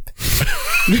perfect.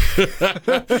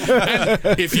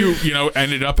 And if you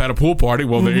ended up at a pool party,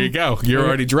 well, there you go. You're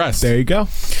already dressed. There you go.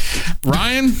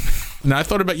 Ryan, now I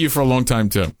thought about you for a long time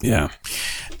too. Yeah.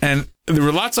 And There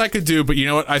were lots I could do, but you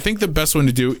know what? I think the best one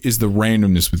to do is the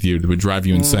randomness with you that would drive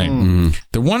you insane.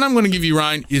 The one I'm going to give you,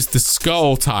 Ryan, is the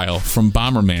skull tile from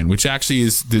Bomberman, which actually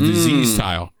is the disease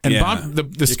tile. And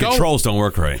the skull controls don't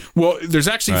work right. Well, there's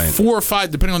actually 4 or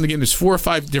 5, depending on the game, there's 4 or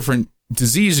 5 different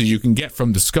diseases you can get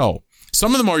from the skull.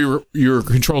 Some of them are your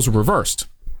controls are reversed,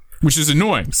 which is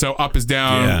annoying. So up is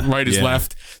down, right is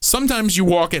left. Sometimes you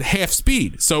walk at half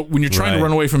speed. So when you're trying to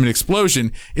run away from an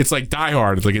explosion, it's like Die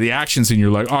Hard. It's like the action scene.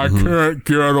 You're like, I can't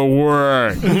get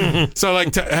away. So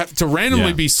like to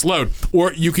randomly be slowed,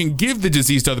 or you can give the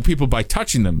disease to other people by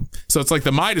touching them. So it's like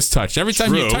the Midas touch. Every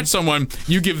time you touch someone,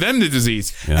 you give them the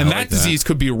disease, and that disease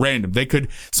could be random.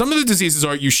 Some of the diseases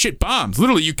are you shit bombs.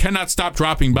 Literally, you cannot stop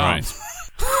dropping bombs. Right.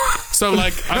 So,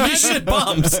 like, you shit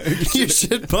bombs. You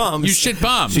shit bombs. You shit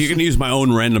bombs. So you're going to use my own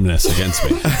randomness against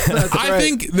me. I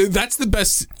think that's the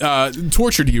best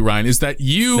torture to you, Ryan, is that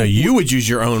you... No, you would use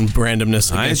your own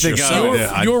randomness against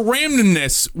yourself. Your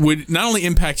randomness would not only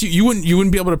impact you, you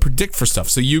wouldn't be able to predict for stuff.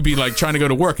 So you'd be, like, trying to go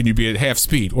to work and you'd be at half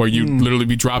speed, or you'd literally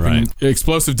be dropping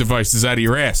explosive devices out of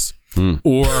your ass.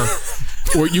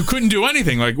 Or you couldn't do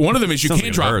anything. Like, one of them is you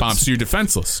can't drop bombs, so you're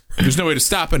defenseless. There's no way to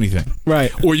stop anything.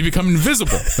 Right. Or you become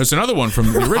invisible. There's another one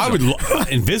from the original.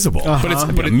 Invisible. But it's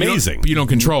amazing. You don't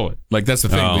control it. Like, that's the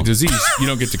thing. The disease, you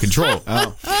don't get to control it.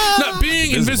 Now,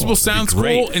 being invisible sounds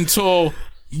cool until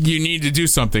you need to do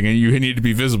something and you need to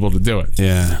be visible to do it.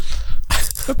 Yeah.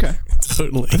 Okay.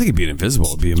 Totally. I think it'd be invisible.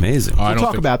 It'd be amazing. We'll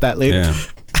talk about that later. Yeah.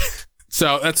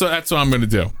 So that's what I'm going to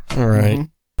do. All right.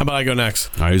 How about I go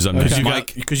next? All right, who's up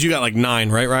next? Because you got like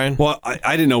 9, right, Ryan? Well,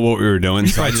 I didn't know what we were doing.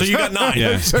 So, so you got 9.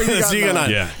 Yeah. So you got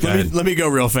 9. Yeah. Let me go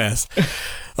real fast.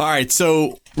 All right.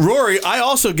 So, Rory, I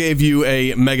also gave you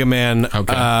a Mega Man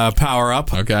power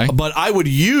up. Okay. But I would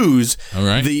use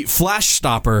the Flash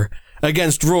Stopper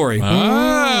against Rory.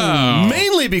 Oh.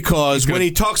 Mainly because when he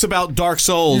talks about Dark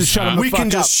Souls, we can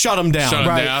just shut him down.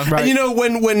 Right. And you know,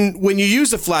 when you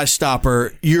use a Flash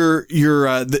Stopper,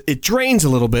 it drains a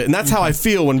little bit, and that's how I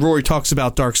feel when Rory talks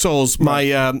about Dark Souls.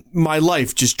 My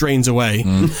life just drains away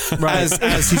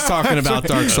as he's talking about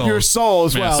Dark Souls. Your soul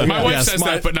as well. So my wife says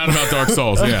that, but not about Dark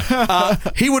Souls. Yeah.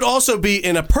 He would also be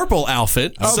in a purple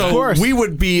outfit, of so course. we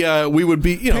would be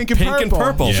pink and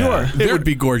purple. Yeah. Sure, it would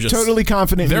be gorgeous. Totally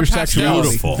confident in your sexuality.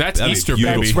 Beautiful. That's That'd be Easter,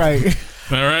 beautiful. baby. Right.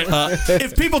 All right.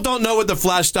 If people don't know what the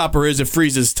Flash Stopper is, it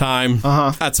freezes time.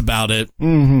 That's about it.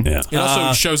 Yeah. It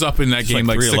also shows up in that game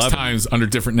like 6 times under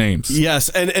different names. Yes,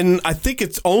 and I think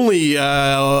it's only it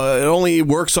only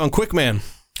works on Quickman.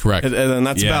 Correct. And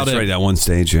that's about it. Right, that one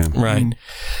stage, yeah. Right.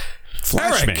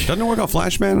 Flashman. Eric. Doesn't it work on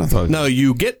Flashman? I thought. No,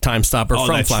 you get Time Stopper from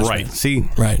that's Flashman. right. See?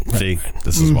 Right. See?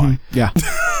 This is why. Yeah.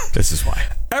 This is why.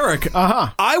 Eric,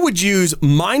 I would use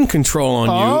mind control on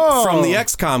you from the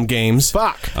XCOM games.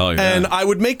 Fuck. Oh, yeah. And I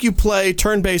would make you play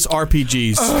turn-based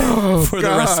RPGs for the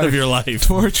rest of your life.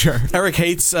 Torture. Eric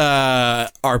hates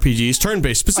RPGs,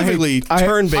 turn-based, specifically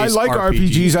turn-based I like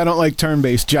RPGs. I don't like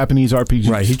turn-based Japanese RPGs.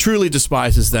 Right, he truly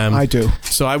despises them. I do.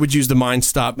 So I would use the mind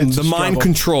struggle.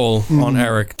 control on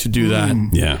Eric to do that.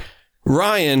 Yeah.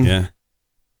 Ryan, Yeah.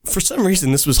 for some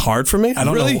reason, this was hard for me. I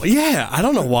don't know. Yeah, I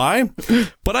don't know why.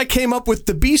 But I came up with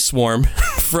the Bee Swarm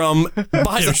from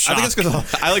Bioshock. I think it's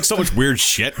because I like so much weird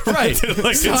shit. Right.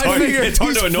 Like, So it's I hard, figured it's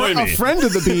hard to He's annoy a me. friend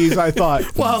of the bees, I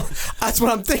thought. Well, that's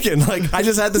what I'm thinking. Like, I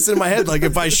just had this in my head. Like,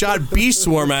 if I shot Bee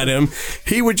Swarm at him,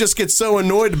 he would just get so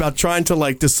annoyed about trying to,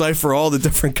 like, decipher all the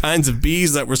different kinds of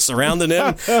bees that were surrounding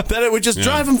him that it would just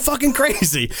drive him fucking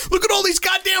crazy. Look at all these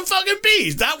goddamn fucking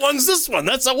bees. That one's this one.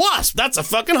 That's a wasp. That's a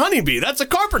fucking honeybee. That's a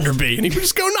carpenter bee. And he would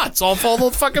just go nuts off all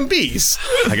the fucking bees.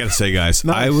 I gotta say, guys,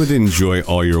 I would enjoy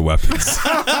all your weapons.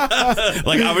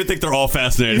 Like, I would think they're all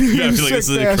fascinating. I feel like this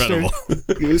is incredible.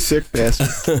 You sick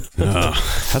bastard.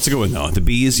 That's a good one, though. The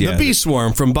bees, The Bee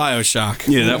Swarm from Bioshock.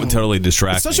 Yeah, that would totally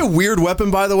distract It's such a weird weapon,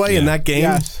 by the way, in that game.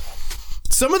 Yes.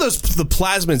 Some of the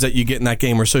plasmids that you get in that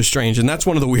game are so strange, and that's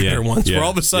one of the weirder ones. Where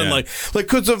all of a sudden, like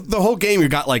because of the whole game, you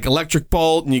got like electric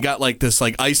bolt, and you got like this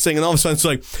like ice thing, and all of a sudden it's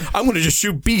like I'm going to just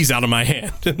shoot bees out of my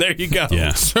hand, and there you go.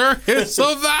 Yeah. Sir, it's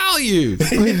so valued.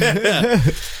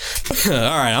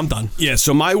 All right, I'm done. Yeah,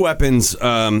 so my weapons,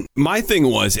 my thing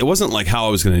was, it wasn't like how I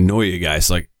was going to annoy you guys.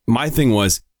 Like, my thing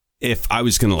was if I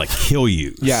was going to, like, kill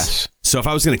you. Yes. So if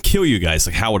I was going to kill you guys,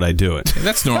 like, how would I do it?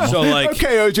 That's normal. So, like,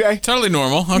 Okay, OJ. Totally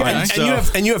normal. Okay.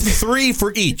 And you have 3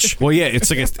 for each. well, yeah,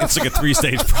 it's like a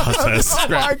 3-stage process. Oh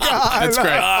my God. That's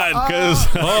great. Because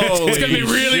It's going to be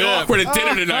really awkward at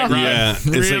dinner tonight, Ryan. yeah, it's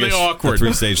really like a awkward.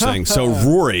 3-stage thing. So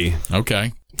Rory,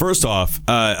 Okay. First off,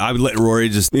 I would let Rory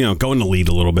just, go in the lead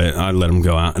a little bit. I'd let him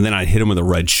go out, and then I'd hit him with a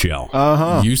red shell.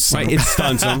 You son Right, it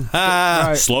stuns him,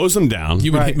 slows him down.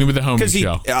 You would hit me with a homie Because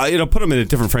shell. it'll put him in a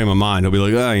different frame of mind. He'll be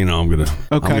like,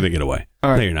 I'm gonna get away. All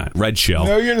right. No, you're not. Red shell.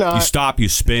 No, you're not. You stop, you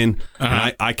spin,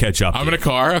 and I catch up. I'm in a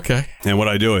car. Okay. And what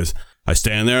I do is I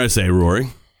stand there. I say, Rory.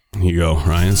 You go,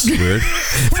 Ryan. This is weird.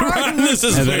 This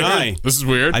is and weird. then This is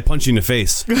weird. I punch you in the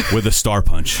face with a star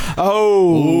punch.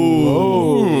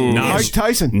 Mike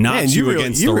Tyson. Knocks you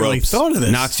against the ropes. Really thought of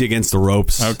this. Knocks you against the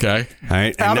ropes. Okay. All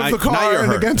right. Out and of the now car you're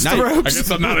and hurt. against Now the you- ropes. I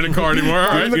guess I'm not in the car anymore. All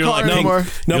right. in the You're car like, anymore.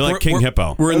 You're like King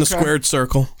Hippo. We're in the squared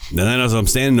circle. And then as I'm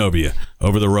standing over you,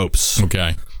 over the ropes,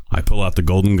 Okay. I pull out the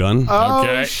golden gun, Oh,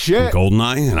 Okay. shit. golden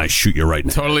eye, and I shoot you right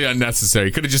now. Totally unnecessary.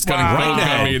 Could have just gone and Wow.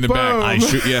 got me in the back. Boom. I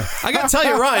shoot you. I gotta tell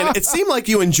you, Ryan, it seemed like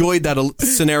you enjoyed that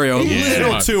scenario a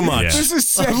little too much. Yeah. This is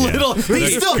sick. A little. He The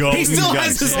still golden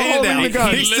has his gun. hand Holding the gun.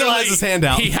 out. He still has his hand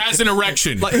out. He has an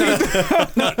erection.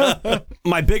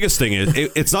 My biggest thing is,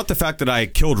 it's not the fact that I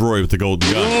killed Rory with the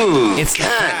golden gun. It's the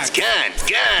fact.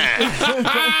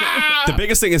 The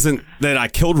biggest thing isn't that I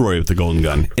killed Rory with the golden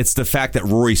gun. It's the fact that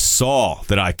Rory saw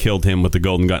that I killed him with the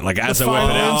golden gun. Like, as I whip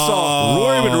it out,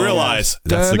 Rory would realize,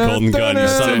 that's the golden gun, you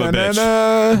son of a bitch.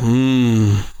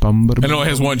 And it only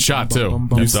has one shot, too.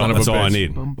 You son of a That's all I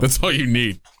bitch. need. That's all you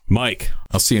need. Mike,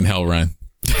 I'll see you in hell, Ryan.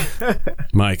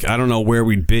 Mike, I don't know where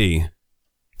we'd be,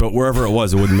 but wherever it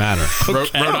was, it wouldn't matter. Rhode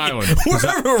Island.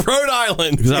 Wherever Rhode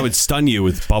Island. Because I would stun you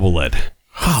with bubble lead.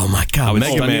 Oh my God, I would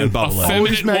Mega stun you Man. with bubble lead.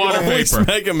 Feminine Mega water Man. vapor.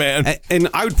 Mega Man. And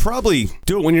I would probably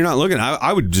do it when you're not looking.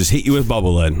 I would just hit you with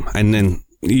bubble lead, and then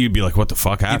you'd be like, what the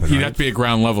fuck happened? You'd right? have to be at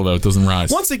ground level, though. It doesn't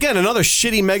rise. Once again, another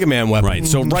shitty Mega Man weapon. Right.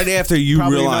 So right after you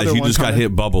Probably realize another you one just got coming.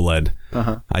 hit bubble lead,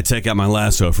 I take out my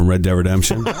lasso from Red Dead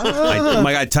Redemption.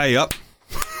 I tie you up.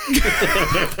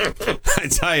 I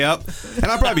tie you up, and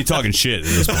I'd probably be talking shit at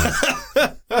this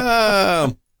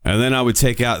point. And then I would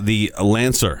take out the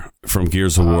Lancer from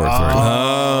Gears of War 3.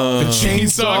 The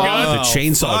chainsaw gun? The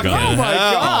chainsaw gun. Oh my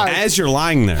God. As you're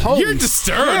lying there. You're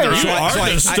disturbed. shit. You are I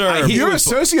disturbed. hit you You're a with-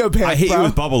 sociopath, I hit you bro.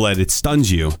 with bubble lead. It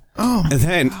stuns you. Oh. And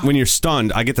then when you're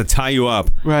stunned, I get to tie you up.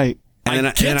 Right. And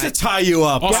then Get to tie you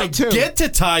up. Also, Get to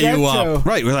tie Get you to. up.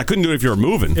 right, well, I couldn't do it if you were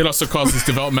moving. It also causes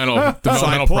developmental So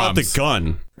I pull out the problems.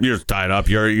 gun. You're tied up.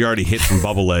 You're already hit from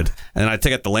bubble lead. And then I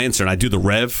take out the Lancer and I do the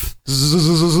rev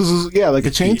Yeah, like a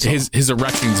chainsaw. His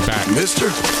erection's back.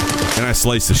 and I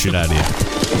slice the shit out of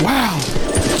you. Wow.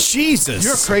 Jesus.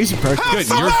 You're a crazy person. Good,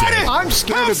 you're dead. I'm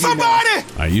scared of you now.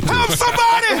 Somebody! You too. Help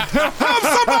somebody! Help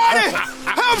somebody!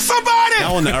 Help somebody!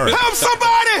 Now on the earth. Help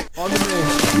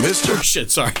somebody! Mister. Shit,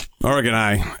 sorry. Oregon and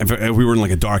I, if we were in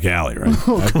like a dark alley, right?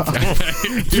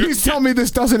 Please tell me this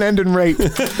doesn't end in rape.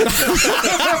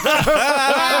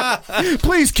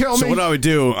 Please kill So me. what I would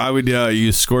do, I would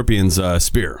use Scorpion's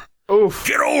spear. Oof.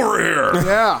 Get over here.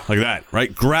 Yeah. Like that,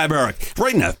 right? Grab Eric.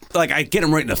 Right in the, like, I get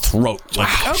him right in the throat. Like,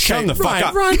 shut him the fuck right,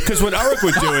 up. right. Because what Eric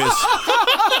would do is,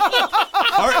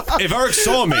 if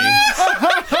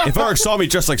Eric saw me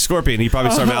dressed like Scorpion, he'd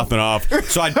probably start mouthing off.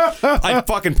 So I'd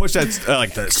fucking push that,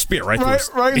 like, the spear right through his,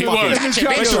 Right in He the would. fucking right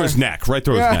through jugular. his neck. Right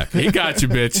through Yeah. his neck. He got you,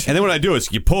 bitch. And then what I do is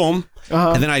you pull him,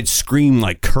 and then I'd scream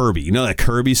like Kirby. You know that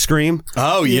Kirby scream?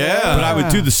 Oh, yeah. But I would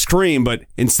do the scream, but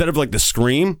instead of like the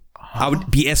scream, I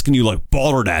would be asking you like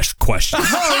balderdash questions.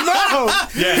 Oh,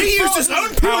 no. Yeah. He used his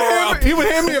own power up. He would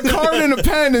hand me a card and a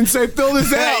pen and say, fill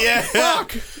this out. Yeah.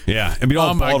 Fuck. Yeah, it'd be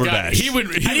all Oh my God. balderdash. He would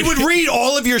read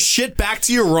all of your shit back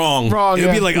to you wrong. Wrong. It'd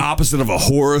yeah. be like opposite of a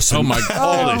horse. And Oh, my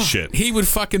all God. this shit. He would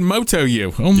fucking moto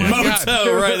you. Oh my God.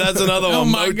 Moto, right? That's another one. Oh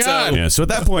my Moto. God. Yeah. So at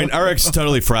that point, Eric's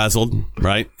totally frazzled.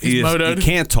 Right? He motoed.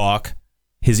 can't talk.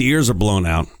 His ears are blown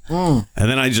out. And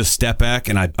then I just step back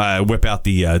and I whip out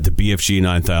the BFG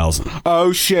 9000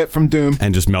 Oh, shit, from Doom.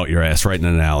 and just melt your ass right in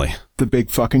an alley. The big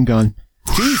fucking gun.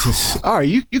 Jesus. All right,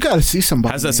 you got to see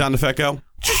somebody. How's that sound effect go?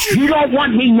 You don't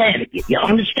want me mad at you. You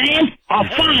understand? I'll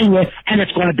find you, and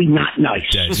it's going to be not nice.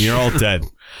 Dead. You're all dead.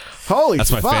 Holy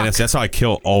That's my fuck. fantasy. That's how I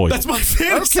kill always. That's my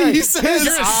fantasy. Okay. He said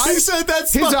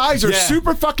that's His eyes are Yeah.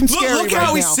 super fucking scary Look right how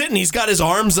now. he's sitting. He's got his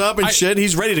arms up and shit.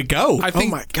 He's ready to go. I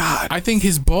think, Oh my God. I think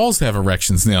his balls have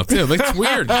erections now too. That's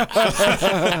weird.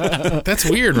 That's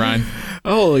weird, Ryan.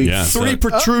 Holy Yeah. Three so-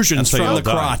 protrusions That's how from you the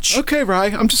die. crotch. Okay,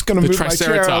 Ryan, I'm just going to The move my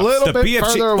chair a Triceratops. little The bit BFG.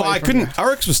 further away Well, I from couldn't. you.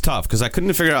 Eric's was tough because I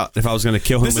couldn't figure out if I was going to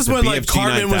kill him This with is the when BFG like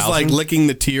Cartman was 9000. like licking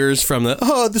the tears from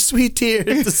the sweet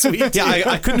tears, the sweet tears. Yeah,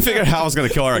 I couldn't figure out how I was going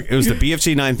to kill Eric. It was the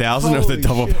BFG 9000 or the Holy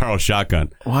double shit. barrel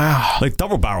shotgun. Wow. Like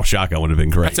double barrel shotgun would have been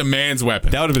great. That's a man's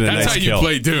weapon. That would have been a That's nice how you kill.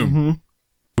 play Doom.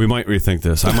 We might rethink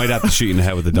this. I might have to shoot you in the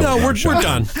head with a double. No, we're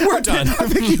shotgun. done. We're done. I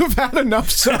think you've had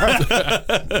enough, sir.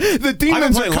 The I've been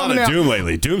demons are playing a lot coming of out. Doom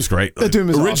lately. Doom's great. The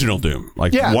Doom is original Doom,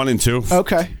 like Yeah. 1 and 2.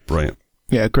 Okay. Brilliant.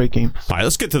 Yeah, great game. All right,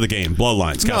 let's get to the game.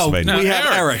 Bloodlines, Castlevania. No, we have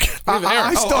Eric.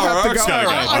 I still have to Eric's go. gotta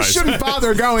go. I shouldn't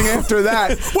bother going after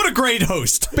that. What a great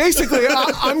host. Basically,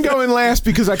 I'm going last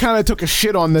because I kind of took a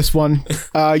shit on this one.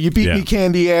 You beat me,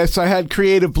 candy ass. I had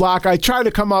creative block. I tried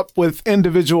to come up with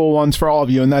individual ones for all of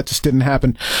you, and that just didn't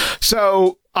happen.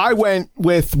 So I went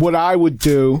with what I would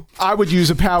do. I would use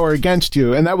a power against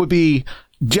you, and that would be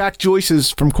Jack Joyce's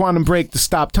from Quantum Break to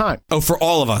stop time. Oh, for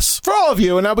all of us. For all of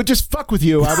you, and I would just fuck with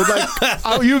you. I would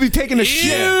like, you'd be taking a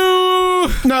shit.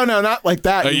 No, not like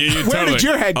that. Where totally. did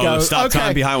your head go? to stop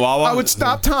time behind Wawa? I would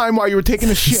stop time while you were taking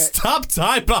a shit. Stop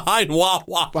time behind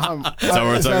Wawa.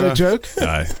 Is that a joke?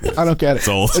 I don't get it. It's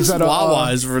old. Is that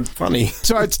Wawa is funny.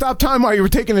 So I'd stop time while you were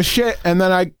taking a shit, and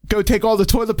then I'd go take all the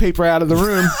toilet paper out of the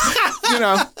room.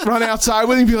 Run outside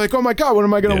with it and be like, oh my God, what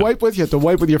am I going to wipe with? You have to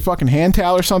wipe with your fucking hand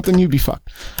towel or something. You'd be fucked.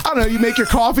 I don't know. You make your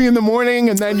coffee in the morning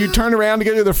and then you turn around to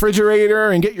go to the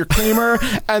refrigerator and get your creamer.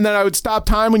 And then I would stop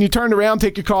time when you turned around,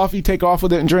 take your coffee, take off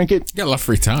with it and drink it. You got a lot of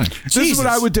free time. This is what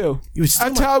I would do.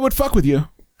 That's how I would fuck with you.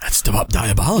 That's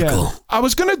diabolical. Yeah. I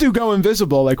was going to go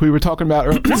invisible like we were talking about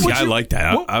earlier. I like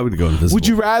that. I would go invisible.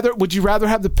 Would you rather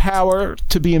have the power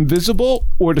to be invisible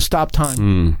or to stop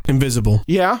time? Invisible.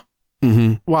 Yeah?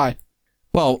 Mm-hmm. Why?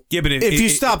 Well, yeah, but if you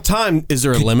stop time, is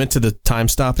there a limit to the time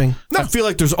stopping? No. I feel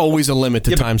like there's always a limit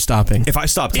to time stopping. If I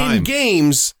stop time in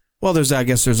games, well, I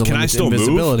guess there's a can limit I still to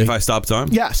invisibility. move if I stop time?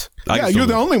 Yes. Yeah, you're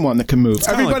the only one that can move.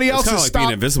 Everybody else is is being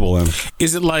stopped. invisible. Then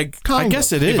is it like? I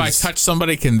guess it is. If I touch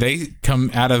somebody, can they come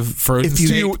out of frozen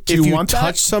state? Do you want to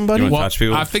touch somebody? Well,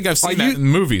 I think I've seen that in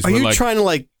movies. Are you trying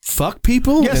to fuck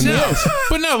people? Yes, it is.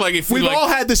 But no, like if we've all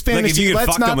had this fantasy. Like if you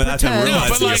let's fuck not them without them pretend.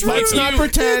 realizing but like, Let's not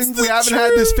pretend we haven't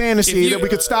had this fantasy that we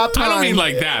could stop time. I don't mean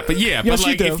like that, but yeah, Yes,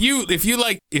 but like you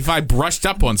do. if I brushed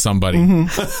up on somebody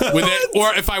with it,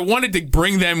 or if I wanted to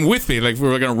bring them with me, like if we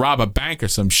were going to rob a bank or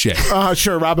some shit.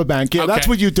 Sure, rob a bank. Yeah, that's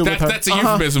what you do with her. That's a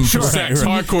euphemism for sex,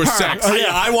 hardcore sex. Yeah,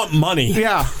 I want money.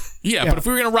 Yeah. Yeah, but if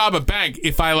we were going to rob a bank,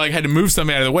 if I had to move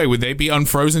somebody out of the way, would they be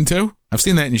unfrozen too? I've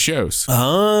seen that in shows.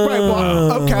 Right,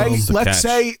 well, okay.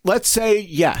 Let's say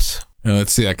yes.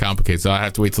 Let's see, that complicates. So I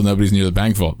have to wait till nobody's near the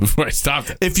bank vault before I stop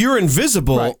it. If you're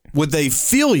invisible, would they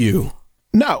feel you?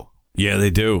 No. Yeah, they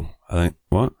do. I think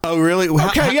what? Oh, really?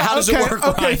 Okay, how does it work?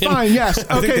 Okay, Ryan? fine. Yes.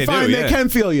 Okay, fine. They can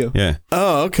feel you. Yeah.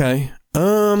 Oh, okay.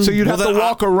 So you'd have to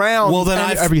walk around. Well,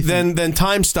 then everything. Then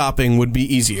time stopping would be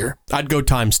easier. I'd go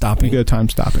time stopping. You go time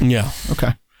stopping. Yeah.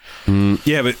 Okay.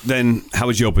 Yeah, but then how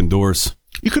would you open doors?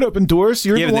 You could open doors.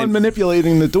 You're the one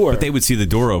manipulating the door. But they would see the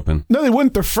door open. No, they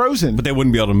wouldn't. They're frozen. But they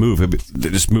wouldn't be able to move.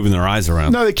 They're just moving their eyes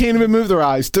around. No, they can't even move their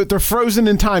eyes. They're frozen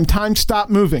in time. Time stopped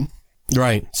moving.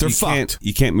 Right. So They're fucked.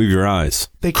 You can't move your eyes.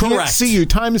 They can't see you.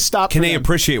 Time is stopped. Can they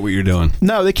appreciate what you're doing?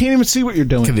 No, they can't even see what you're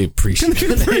doing. Can they appreciate? Can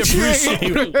they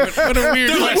appreciate? What a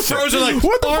weird question. Frozen like,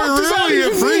 What the fuck does that really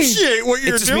even mean? appreciate what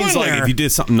you're It just doing means there. if you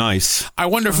did something nice. I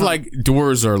wonder if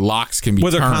doors or locks can be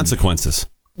What are turned. consequences?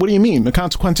 What do you mean? The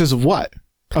consequences of what?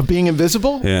 Of being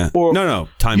invisible? Yeah. Or No.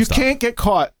 Time You stop. can't get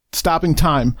caught stopping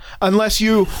time unless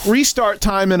you restart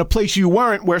time in a place you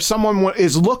weren't where someone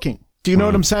is looking. Do you know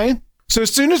what I'm saying? So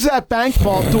as soon as that bank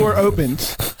vault door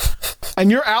opens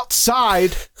and you're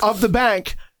outside of the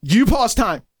bank, you pause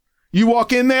time. You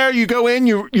walk in there, you go in,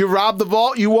 you rob the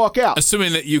vault, you walk out.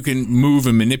 Assuming that you can move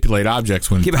and manipulate objects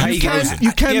when Yeah, but how you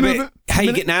can move it. How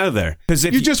you getting out of there? Because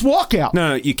if You just walk out.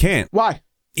 no, you can't. Why?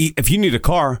 If you need a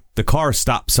car, the car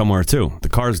stops somewhere too. The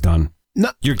car's done.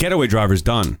 No. Your getaway driver's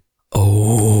done.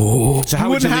 Oh. So how You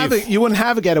would wouldn't you have leave? it. You wouldn't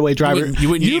have a getaway driver. You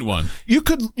wouldn't need one. You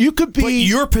could be. But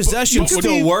your possessions you could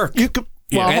still be- work. You could.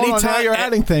 Well, hold on, now you're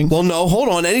adding things. Well, no, hold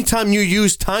on. Anytime you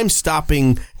use time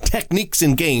stopping techniques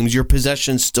in games, your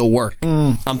possessions still work.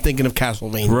 I'm thinking of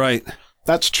Castlevania. Right.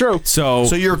 That's true. So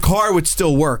your car would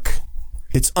still work.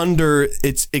 It's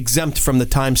exempt from the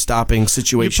time stopping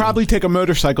situation. You'd probably take a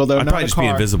motorcycle though. I'd not probably a just car. be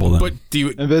invisible then. But do you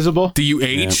Invisible? do you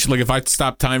age? Like if I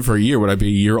stop time for a year, would I be a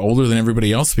year older than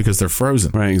everybody else because they're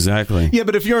frozen? Right. Exactly. Yeah,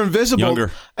 but if you're invisible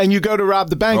Younger. and you go to rob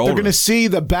the bank, Or they're older. going to see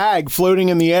the bag floating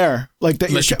in the air, like that.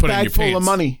 Unless your you put it in bag your full of pants.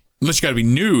 money. Unless you got to be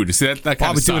nude. See that I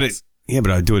kind would of do it. sucks. Yeah,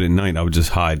 but I'd do it at night. I would just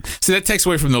hide. See, that takes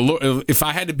away from the if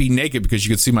I had to be naked because you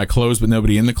could see my clothes but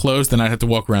nobody in the clothes, then I'd have to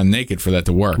walk around naked for that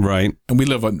to work. Right. And we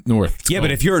live up north. It's Yeah, cold.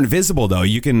 but if you're invisible though,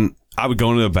 you can. I would go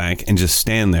into the bank and just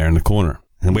stand there in the corner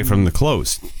and wait for them to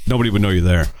close. Nobody would know you're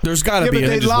there. There's got to Yeah, be but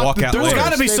they just lock walk the out doors. later. there's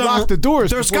got to be They some lock the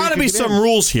doors. There's before got to you be could get some in.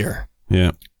 rules here.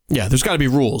 Yeah. Yeah, there's got to be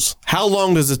rules. How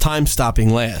long does the time stopping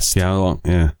last? Yeah. How long?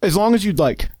 Yeah. As long as you'd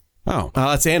like. Oh.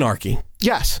 That's anarchy.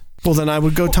 Yes. Well, then I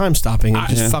would go time stopping and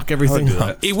just fuck everything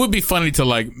up. It would be funny to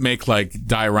like make like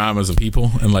dioramas of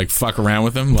people and like fuck around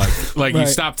with them. Like you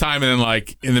stop time and then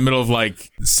like in the middle of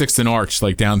like 6th and Arch,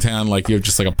 like downtown, like you have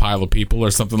just like a pile of people or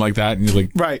something like that, and you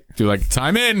like do like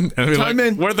time in, and time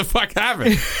in. What the fuck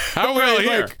happened? How are we all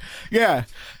here? Like, yeah.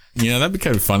 Yeah, that'd be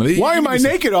kind of funny. Why am I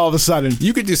naked all of a sudden?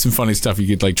 You could do some funny stuff. You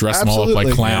could like dress them all up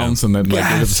like clowns, and then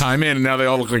like give time in, and now they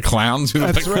all look like clowns.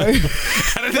 That's like, right.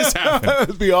 How did this happen?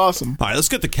 That'd be awesome. All right, let's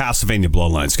get the Castlevania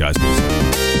Bloodlines, guys.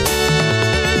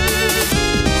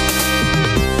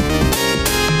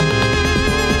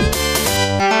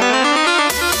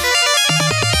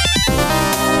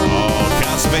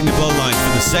 Castlevania Bloodlines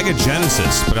for the Sega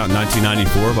Genesis, put out in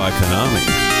 1994 by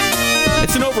Konami.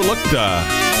 It's an overlooked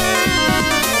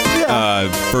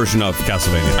version of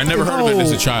Castlevania. I never heard of it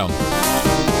as a child.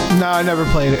 No, I never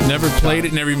played it. Never played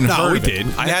it. Never even heard of it.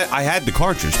 I had the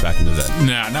cartridge back in the day.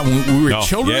 Nah, not when we were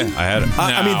children. Yeah, I had it.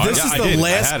 I mean, this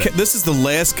is the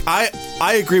last.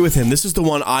 I agree with him. This is the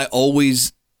one I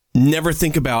always never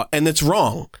think about, and it's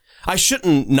wrong. I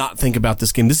shouldn't not think about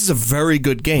this game. This is a very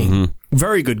good game. Mm-hmm.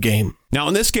 Very good game. Now,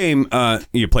 in this game,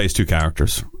 you play as two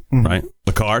characters, right?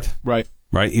 Lecard, right?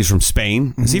 He's from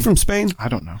Spain. Is he from Spain? I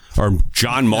don't know. Or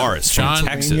John Morris John from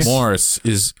Texas. Morris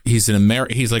he's an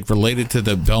American. He's like related to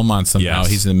the Belmont somehow. Yes.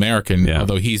 He's an American,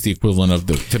 although he's the equivalent of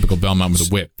the typical Belmont with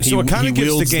a whip. So it kind of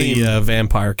gives the game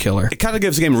vampire killer. It kind of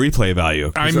gives the game replay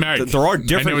value. I'm married. There are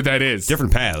different. I know what that is.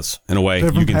 Different paths in a way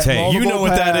you can take. You know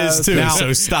what that is too. Now,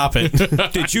 so stop it.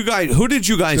 Who did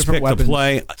you guys pick to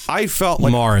play? I felt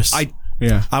like Morris. I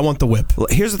want the whip.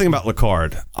 Here's the thing about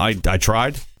Lecard. I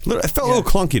tried. It felt a little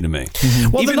clunky to me.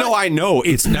 Mm-hmm. Even though I know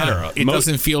it's better. It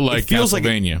doesn't feel like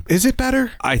Castlevania. Is it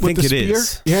better? I think it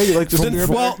is. Yeah, you like the spear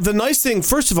better? Well, the nice thing,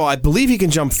 first of all, I believe he can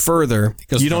jump further.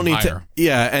 You don't need higher. to.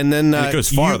 Yeah, and then it goes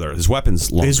farther. His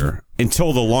weapon's longer.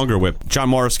 Until the longer whip. John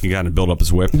Morris can kind of build up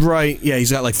his whip. Right. Yeah,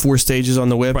 he's got like 4 stages on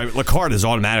the whip. Right. Lecard is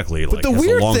automatically like. But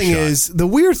the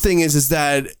weird thing is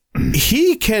that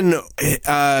he can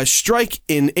strike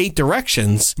in 8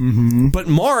 directions, but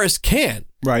Morris can't.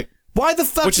 Right. Why the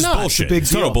fuck Which is not? bullshit. Big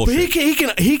It's total deal. bullshit.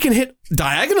 But he can hit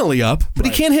diagonally up, but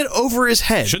he can't hit over his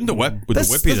head. Shouldn't the whip be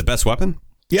the best weapon?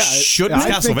 Yeah, Shouldn't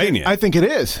I think Castlevania. I think it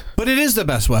is. But it is the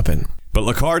best weapon. But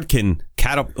Lecard can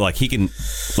he can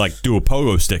do a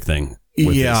pogo stick thing.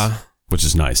 With Yeah. his, which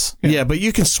is nice. Yeah, but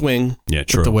you can swing Yeah,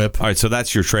 true. with the whip. All right, so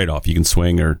that's your trade-off. You can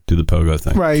swing or do the pogo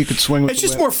thing. Right, you could swing with It's the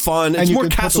just whip. more fun. And It's you more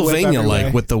can put the whip Castlevania-like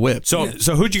everywhere. with the whip. So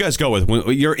who'd you guys go with?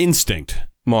 Your instinct.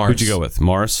 Morris. Who'd you go with?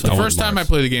 Morris? The first time I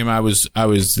played the game, I was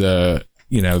the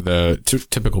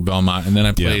typical Belmont, and then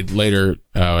I played later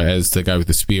as the guy with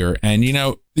the spear. And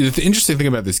the interesting thing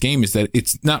about this game is that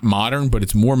it's not modern, but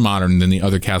it's more modern than the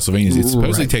other Castlevanias. It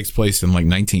supposedly takes place in like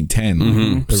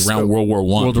 1910, around World War I.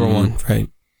 World War I, right.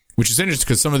 Which is interesting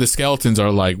because some of the skeletons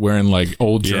are like wearing like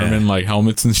old German like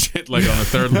helmets and shit, like on the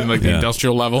third, like the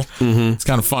industrial level. It's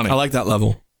kind of funny. I like that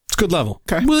level. It's a good level.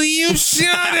 Okay. Will you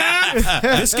shut up?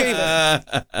 This game.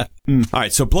 All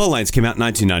right, so Bloodlines came out in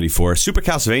 1994. Super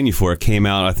Castlevania 4 came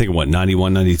out, I think,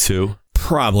 91, 92?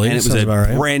 Probably. And it was a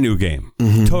brand new game.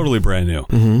 Totally brand new.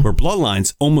 Where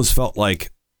Bloodlines almost felt like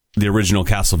the original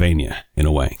Castlevania in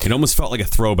a way. It almost felt like a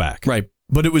throwback. Right.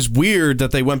 But it was weird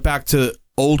that they went back to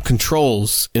old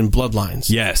controls in Bloodlines.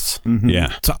 Yes.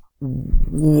 Yeah. So,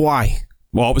 why?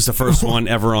 Well, it was the first one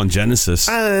ever on Genesis.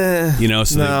 So no. I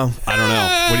don't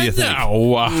know. What do you think?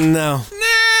 No.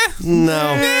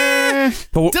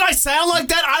 Did I sound like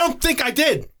that? I don't think I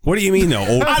did. What do you mean,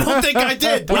 though? I don't think I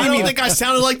did. I don't think I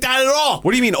sounded like that at all.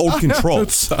 What do you mean, old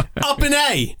controls? Up and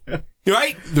A.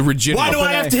 Right? The rigidity. Why do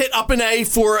I have to hit up and A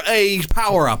for a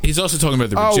power up? He's also talking about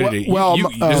the rigidity.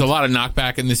 There's a lot of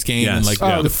knockback in this game, and like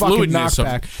the fucking fluidness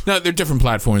knockback. No, they're different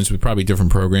platforms with probably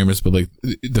different programmers, but like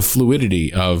the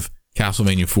fluidity of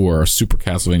Castlevania 4 or Super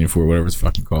Castlevania 4, whatever it's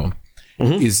fucking called,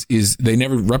 is they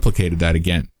never replicated that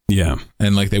again. Yeah,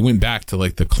 and like they went back to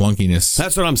like the clunkiness.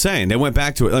 That's what I'm saying. They went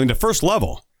back to it. I mean, the first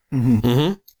level.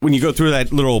 When you go through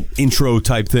that little intro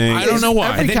type thing, I don't know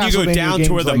why. And then you go down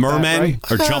to where the mermen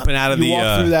are jumping out of the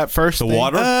walk through that first the thing.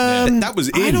 water. That was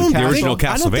in the original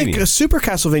Castlevania. I don't think a Super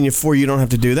Castlevania 4 you don't have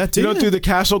to do that. You don't do the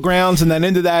castle grounds and then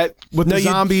into that with the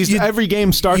zombies. Every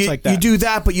game starts like that. You do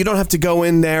that, but you don't have to go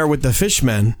in there with the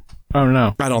fishmen. Oh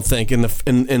no, I don't think in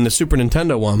the Super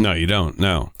Nintendo one. No, you don't.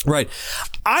 No, right.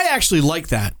 I actually like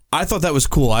that. I thought that was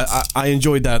cool. I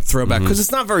enjoyed that throwback because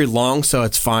it's not very long, so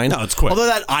it's fine. No, it's quick. Although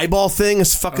that eyeball thing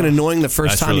is fucking annoying the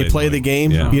first time really you play annoying. the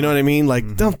game. Yeah. You know what I mean?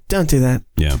 Like, don't do that.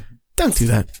 Yeah. Don't do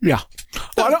that. Yeah.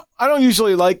 Well, I don't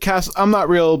usually like I'm not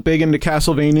real big into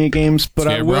Castlevania games, but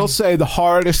I will say the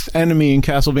hardest enemy in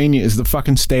Castlevania is the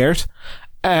fucking stairs.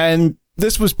 And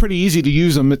this was pretty easy to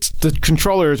use them. It's the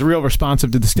controller is real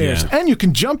responsive to the stairs, and you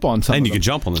can jump on some. And of you them. can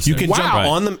jump on the You stairs. can jump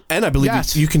on them, and I believe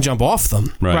you can jump off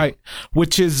them. Right.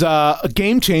 Which is a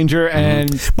game changer.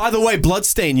 And by the way,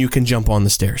 Bloodstain, you can jump on the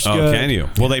stairs. Oh, can you?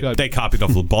 Well, they copied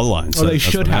off the bloodlines. Well, they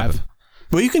should have.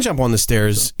 Well, you can jump on the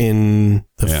stairs in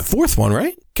the fourth one,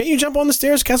 right? Can't you jump on the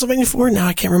stairs, Castlevania 4? No,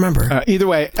 I can't remember. Either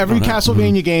way, every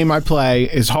Castlevania game I play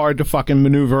is hard to fucking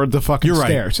maneuver the fucking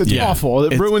stairs. It's awful.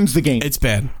 It ruins the game. It's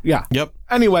bad. Yeah. Yep.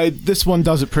 Anyway, this one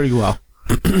does it pretty well.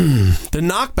 The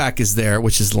knockback is there,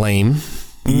 which is lame.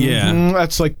 Yeah,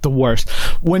 that's like the worst.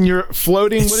 When you're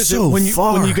floating, It's what is so it? When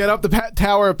far. you get up the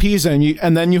Tower of Pisa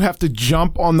and then you have to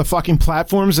jump on the fucking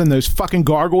platforms and those fucking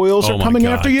gargoyles Oh are my coming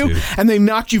God, after you dude. and they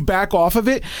knock you back off of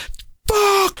it.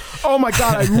 Fuck! Oh my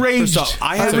God, I raged. It's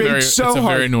I a raged very, so it's a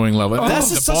hard. very annoying level. That's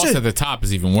the such boss a- at the top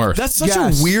is even worse. That's such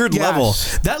a weird level.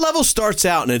 That level starts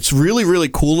out and it's really, really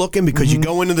cool looking because you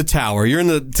go into the tower. You're in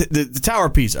the Tower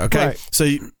of Pisa, okay? Right. So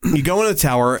you go into the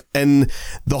tower and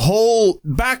the whole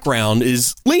background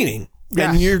is leaning.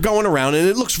 Yes. And you're going around and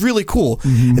it looks really cool.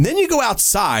 And then you go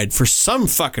outside for some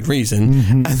fucking reason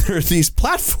and there are these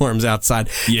platforms outside.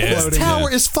 Yeah. And this Floating, tower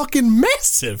yeah. is fucking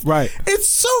massive. Right. It's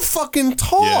so fucking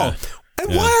tall. Yeah.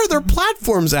 And why are there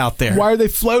platforms out there? Why are they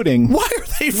floating? Why are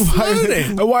they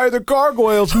floating? Why are the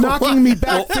gargoyles knocking me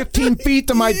back 15 feet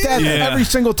to my death every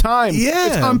single time? Yeah.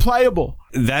 It's unplayable.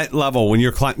 that level when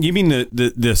you're climbing. You mean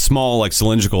the small like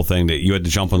cylindrical thing that you had to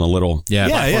jump on the little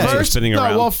platforms that were spinning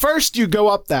around? Well, first you go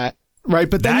up that. Right,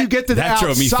 but then you get to the that outside.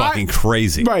 drove me fucking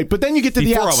crazy. Right, but then you get to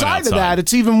Before I the went outside of outside. that,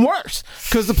 it's even worse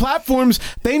because the platforms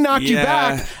they knock you Yeah.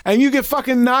 back and you get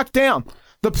fucking knocked down.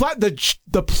 The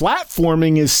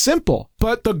platforming is simple,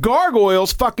 but the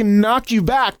gargoyles fucking knock you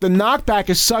back. The knockback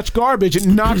is such garbage; it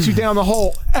knocks you down the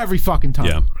hole every fucking time.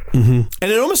 Yeah, and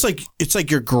it almost like it's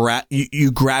like you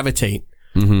gravitate.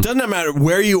 Doesn't matter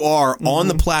where you are on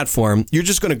the platform, you're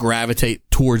just going to gravitate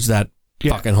towards that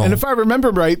fucking hole. And if I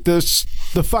remember right,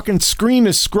 the fucking screen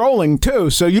is scrolling too,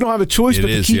 so you don't have a choice It but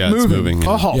is, to keep yeah, it's moving. moving,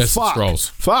 yeah. Oh, Yes, it fuck. scrolls.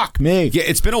 Fuck me. yeah.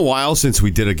 It's been a while since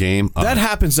we did a game. That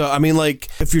happens though. I mean, like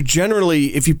if you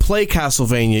play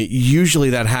Castlevania,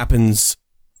 usually that happens.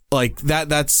 Like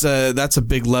that's a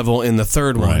big level in the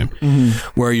third one,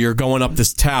 where you're going up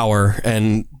this tower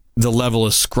and the level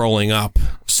is scrolling up.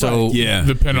 So yeah,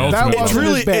 The penultimate. That level. wasn't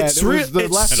really- as bad. it's It was re- the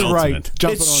it's left to penultimate. right.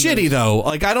 Jumping it's on shitty those. though.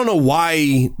 Like I don't know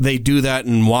why they do that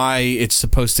and why it's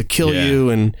supposed to kill Yeah. you.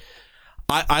 And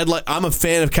I'm a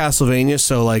fan of Castlevania,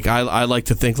 so like I like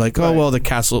to think like, oh well, the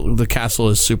castle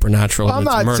is supernatural. I'm and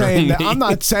it's not murdering saying that. me. I'm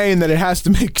not saying that it has to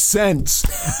make sense.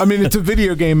 I mean, it's a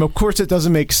video game. Of course, it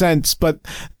doesn't make sense. But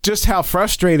just how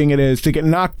frustrating it is to get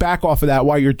knocked back off of that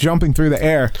while you're jumping through the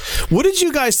air. What did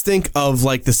you guys think of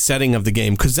like the setting of the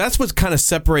game? Because that's what kind of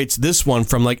separates this one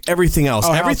from like everything else. Oh,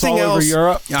 how it's Everything all over else,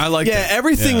 Europe? I like. yeah,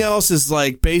 everything else is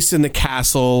like based in the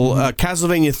castle.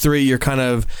 Castlevania 3,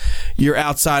 you're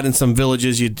outside in some villages.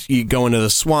 You go into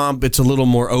the swamp. It's a little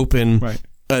more open. Right.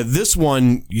 This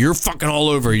one, you're fucking all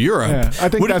over Europe. Yeah, I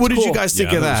think that's what did you cool. guys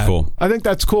think Yeah, of that? was cool. I think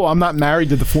that's cool. I'm not married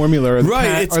to the formula or the,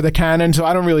 Right, it's- or the canon, so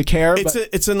I don't really care. It's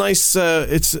but a nice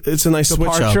it's a nice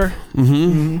departure. switch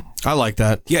up. I like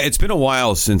that. Yeah, it's been a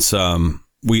while since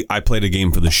I played a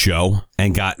game for the show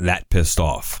and got that pissed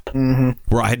off.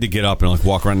 Where I had to get up and like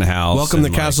walk around the house. Welcome to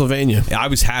and, like, Castlevania. I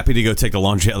was happy to go take the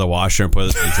laundry out of the washer and put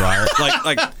it in the dryer.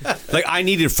 like I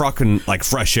needed fucking like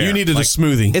fresh air. You needed like, a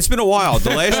smoothie. It's been a while. The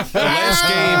last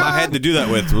game I had to do that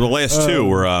with. The last two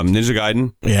were Ninja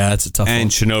Gaiden Yeah, that's a tough and one.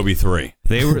 Shinobi 3.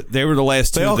 They were the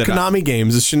last two. They all that Konami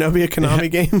games. Is Shinobi a Konami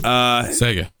game?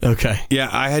 Sega. Okay. Yeah,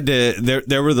 I had to.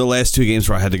 There were the last two games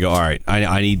where I had to go. All right,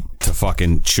 I need to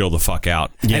fucking chill the fuck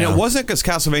out. Yeah. And it wasn't because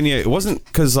Castlevania. It wasn't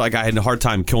because like I had a hard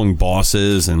time killing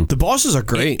bosses and The bosses are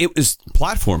great. It was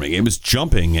platforming. It was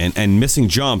jumping and missing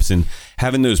jumps and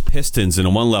having those pistons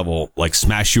in one level like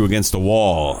smash you against a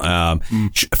wall,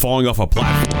 falling off a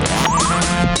platform.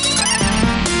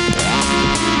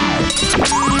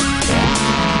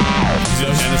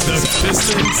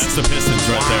 That's the pistons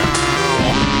right there.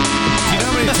 Do you know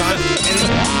how many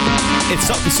times? It's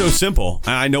something so simple,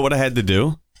 and I know what I had to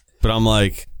do, but I'm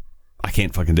like, I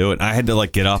can't fucking do it. I had to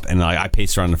like get up and I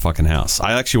paced around the fucking house.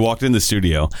 I actually walked in the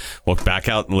studio, walked back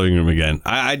out in the living room again.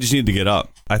 I just needed to get up.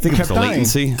 I think it's the dying.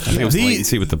 latency. I think it was the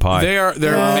latency with the pie. They're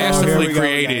here masterfully we go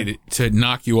created to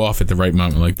knock you off at the right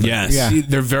moment. Like Yes. Yeah.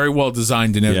 they're very well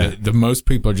designed to know Yeah. that the most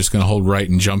people are just going to hold right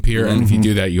and jump here, and if you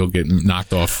do that, you'll get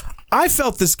knocked off. I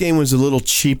felt this game was a little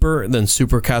cheaper than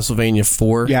Super Castlevania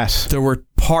 4. Yes. There were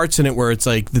parts in it where it's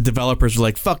like the developers were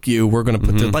like, fuck you, we're going to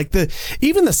put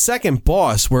even the second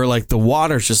boss where like the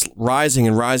water's just rising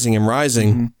and rising and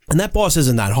rising. And that boss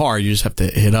isn't that hard. You just have to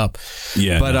hit up.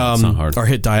 Yeah, but it's not hard. Or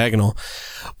hit diagonal.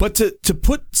 But to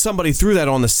put somebody through that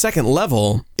on the second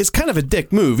level is kind of a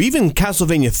dick move. Even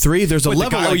Castlevania 3, there's a Wait,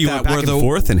 level the guy like where you that went back where and the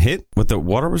forth and hit with the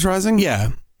water was rising? Yeah.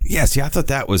 Yeah, see, I thought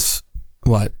that was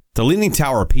What? the Leaning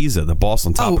Tower of Pisa, the boss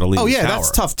on top of the Leaning Tower. Oh yeah, that's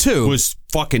tough too. Was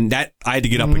fucking that I had to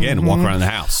get up again and walk around the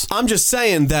house. I'm just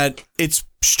saying that it's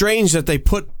strange that they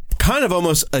put kind of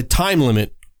almost a time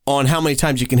limit on how many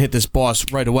times you can hit this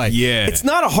boss right away. Yeah. It's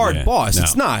not a hard boss. No.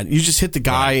 It's not. You just hit the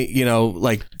guy,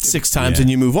 like 6 times and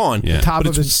you move on. Yeah. Top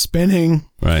of it spinning.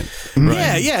 Right.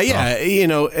 Yeah.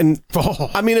 And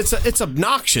I mean, it's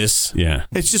obnoxious. Yeah.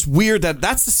 It's just weird that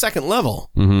that's the second level.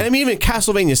 And I mean, even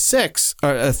Castlevania 6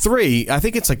 or 3, I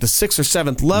think it's like the 6th or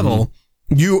 7th level.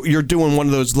 You're doing one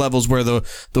of those levels where the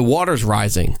water's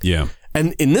rising. Yeah.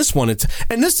 And in this one,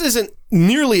 this isn't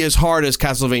nearly as hard as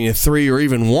Castlevania 3 or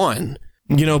even 1,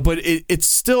 but it's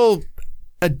still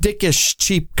a dickish,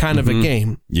 cheap kind of a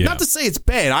game. Yeah. Not to say it's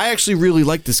bad. I actually really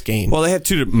like this game. Well, they have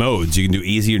 2 modes. You can do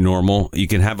easy or normal. You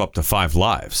can have up to 5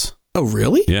 lives. Oh,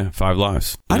 really? Yeah, 5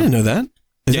 lives. I didn't know that.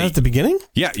 Is Yeah. that at the beginning?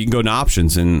 Yeah, you can go into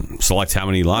options and select how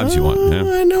many lives you want. Yeah.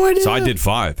 I had no idea. So I did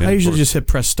 5. Yeah, I usually of course. just hit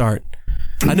press start.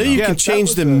 I know you Yeah, can that change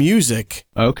was the a- music.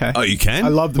 Okay. Oh, you can? I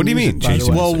love the What do you music, mean? by Change the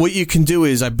the way. Well, music? what you can do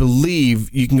is, I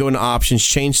believe, you can go into options,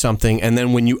 change something, and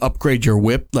then when you upgrade your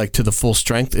whip like to the full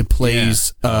strength, it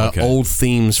plays Okay. old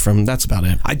themes from. That's about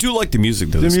it. I do like the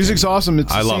music. To The this music's game. awesome.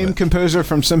 It's I the love same it. composer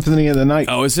from Symphony of the Night.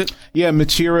 Oh, is it? Yeah,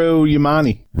 Michiru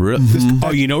Yamane. Really?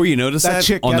 Oh, you know where you noticed That that?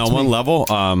 chick On gets that one me. level?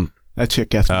 That chick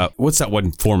gets me. What's that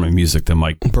one form of music that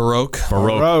Mike? Baroque.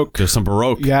 Baroque. There's some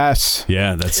Baroque. Yes.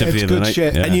 Yeah, that's Symphony It's of the good Night.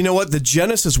 shit. Yeah. And you know what? The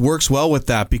Genesis works well with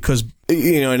that because,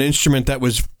 an instrument that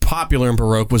was popular in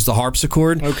Baroque was the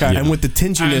harpsichord. Okay. And with the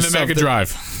And tinginess the Mega of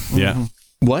Drive. yeah.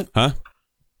 What? Huh?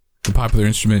 The popular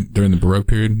instrument during the Baroque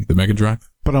period, the Mega Drive.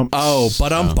 But Bump. You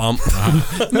shut up.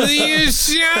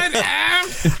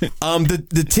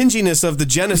 The tinginess of the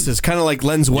Genesis kind of like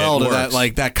lends well it to that, works.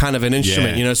 like that kind of an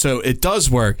instrument, Yeah. so it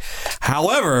does work.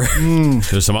 However,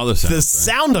 There's some other the sounds.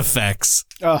 sound effects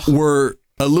Ugh. were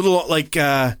a little like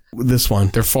this one.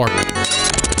 They're far.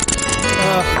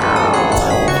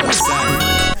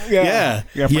 Yeah.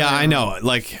 Yeah, I know.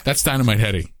 Like, That's Dynamite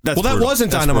Heady. that's Well, that brutal.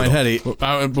 wasn't That's Dynamite brutal.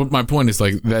 Heady. But my point is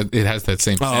like that it has that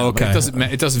same sound. but okay.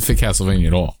 It doesn't fit Castlevania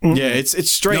at all. Yeah, it's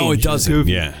strange. No, it doesn't.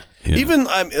 Yeah. Yeah. Even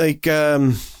let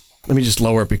me just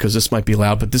lower it because this might be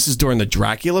loud, but this is during the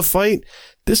Dracula fight.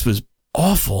 This was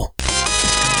awful.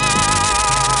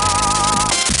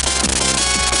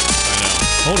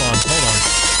 Hold on.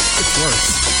 It's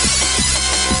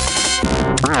worse.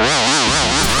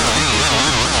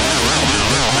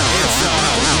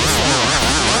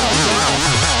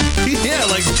 Yeah,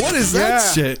 like what is that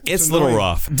Yeah. shit? It's a little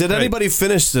rough. Did anybody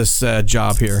finish this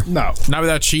job here? no. Not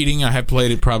without cheating. I have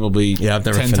played it probably Yeah, I've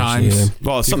never 10 finished it times. either.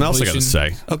 Well, something else I got to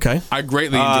say. Okay. I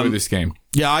greatly enjoy this game.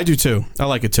 Yeah, I do too. I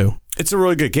like it too. It's a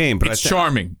really good game, but It's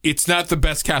charming. It's not the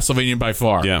best Castlevania by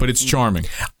far, Yeah. but it's charming.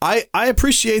 I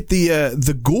appreciate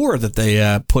the gore that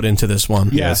they put into this one.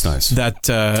 Yeah, it's nice. That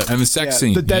And the sex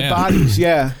scene. The dead yeah. bodies,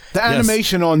 yeah. The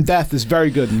animation on death is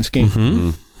very good in this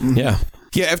game. yeah.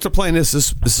 Yeah, after playing this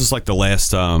is like the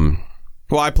last.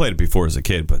 Well, I played it before as a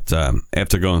kid, but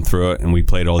after going through it and we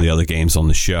played all the other games on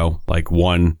the show, like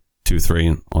 1, 2,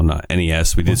 3 on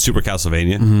NES, we did Super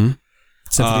Castlevania.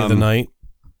 Symphony of the Night.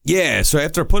 Yeah, so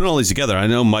after putting all these together, I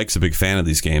know Mike's a big fan of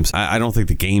these games. I don't think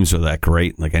the games are that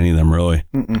great, like any of them really.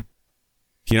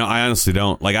 I honestly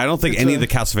don't. Like, I don't think any of the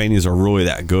Castlevanias are really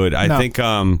that good. I No. think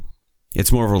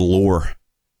it's more of a lore.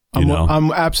 You know,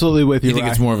 I'm absolutely with you. You think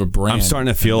it's Ryan. more of a brand? I'm starting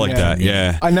to feel like Yeah. that.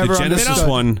 Yeah, I never the Genesis understood.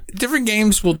 one. Different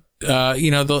games will,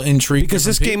 they'll intrigue Because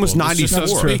this different game was people. This just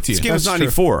 94. doesn't speak to This you. game was That's true.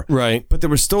 94. Right. But there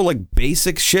was still like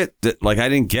basic shit that like I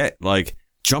didn't get. Like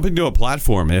jumping to a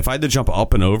platform, and if I had to jump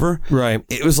up and over, Right.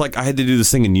 it was like I had to do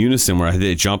this thing in unison where I had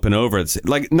to jump and over. It's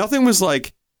like nothing was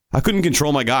like I couldn't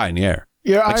control my guy in the air.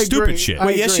 Yeah, Like I stupid agree. shit. I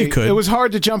Wait, yes, agree. you could. It was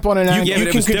hard to jump on an angle. Yeah, but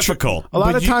it was difficult. A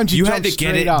lot But of times you had jump to get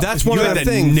straight it. up. That's one You of had the to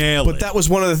things. nail But it. that was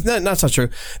one of the. No, that's not true.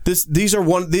 These are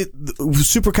the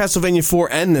Super Castlevania 4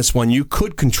 and this one you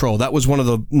could control. That was one of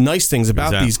the nice things about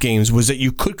Exactly. these games was that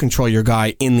you could control your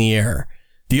guy in the air.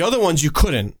 The other ones you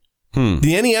couldn't.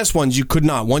 The NES ones you could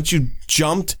not. Once you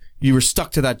jumped, you were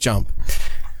stuck to that jump.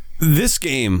 This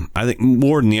game, I think,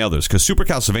 more than the others, because Super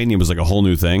Castlevania was like a whole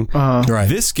new thing. Right.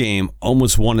 This game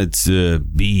almost wanted to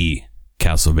be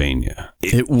Castlevania.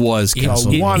 It was It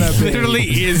Castlevania. literally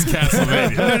is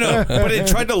Castlevania. No, but it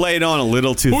tried to lay it on a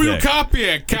little too Who you thick.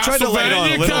 copying? tried to lay it on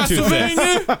a Castlevania? little too thick.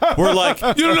 Castlevania? We're like,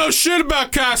 You don't know shit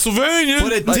about Castlevania.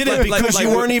 But it didn't because you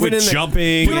weren't even in the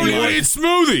jumping. You don't even eat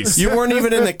smoothies. You weren't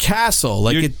even in the castle.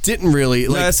 Like it didn't really.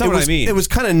 Like, that's not it what was, I mean. It was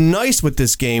kind of nice with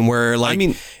this game where, like, I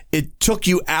mean, it took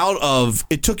you out of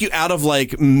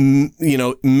like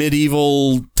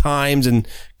medieval times and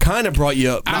kind of brought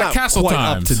you Out of not castle quite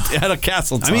times. up to out of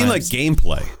castle times. I mean, like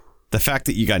gameplay. The fact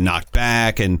that you got knocked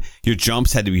back and your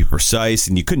jumps had to be precise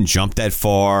and you couldn't jump that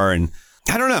far. And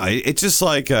I don't know. It's just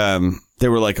like they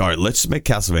were like, all right, let's make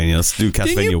Castlevania. Let's do Castlevania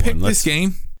Didn't you 1. pick this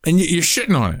game? And you're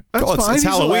shitting on it. That's fine. It's He's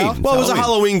Halloween. allowed. well, it was a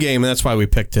Halloween game, and that's why we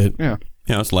picked it. Yeah.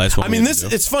 You know, it's the last one. I mean,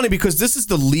 it's funny because this is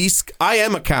the least. I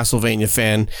am a Castlevania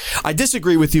fan. I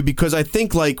disagree with you because I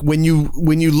think like when you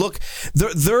look,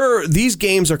 these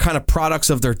games are kind of products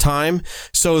of their time.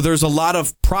 So there's a lot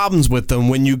of problems with them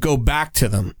when you go back to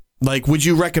them. Like, would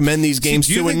you recommend these games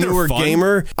do you to a think they're newer fun?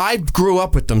 gamer? I grew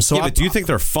up with them, so yeah, but do you think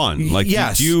they're fun? Like,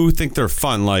 Yes. do you think they're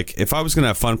fun? Like, if I was going to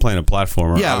have fun playing a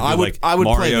platformer, Yeah, I would, I would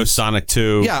play Mario, them. Sonic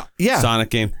 2, Yeah.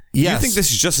 Sonic game. Yes. Do you think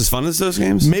this is just as fun as those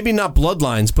games? Maybe not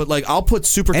Bloodlines, but like I'll put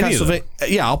Super Any of them. Castlevania.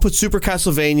 Yeah, I'll put Super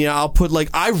Castlevania. I'll put like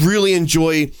I really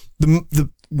enjoy the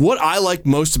what I like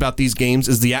most about these games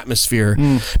is the atmosphere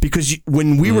because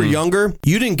when we were younger,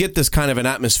 you didn't get this kind of an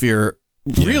atmosphere.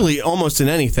 Really, almost in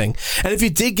anything. And if you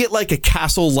did get like a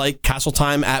castle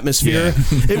time atmosphere,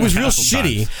 it was real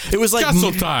shitty. It was like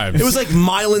Castle Time. It was like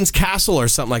Mylan's Castle or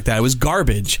something like that. It was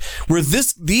garbage. Where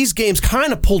these games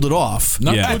kind of pulled it off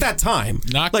Not at good- that time.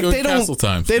 not like good they don't Castle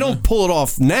Times. they don't pull it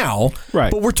off now.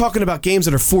 Right. But we're talking about games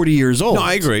that are 40 years old. No,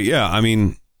 I agree. Yeah, I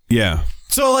mean, yeah.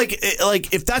 So like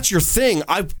if that's your thing,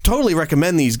 I totally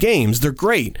recommend these games. They're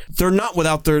great. They're not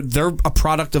without they're a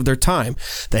product of their time.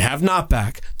 They have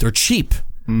knockback. They're cheap.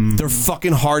 They're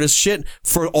fucking hard as shit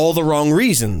for all the wrong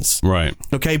reasons. Right.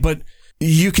 Okay, but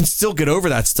you can still get over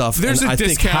that stuff. There's and a I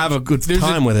discount. think have a good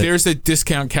time with it. There's a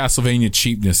discount Castlevania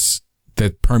cheapness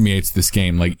that permeates this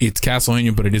game. Like it's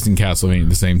Castlevania, but it isn't Castlevania at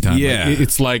the same time. Yeah. Like,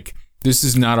 it's like this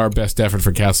is not our best effort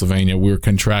for Castlevania. We're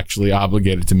contractually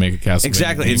obligated to make a Castlevania.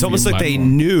 Exactly. game It's for almost your like they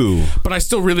platform. knew But I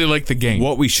still really like the game.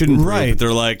 what we shouldn't prove. Right. But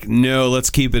they're like, no, let's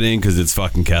keep it in because it's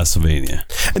fucking Castlevania.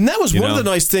 And that was You one know? of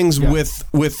the nice things with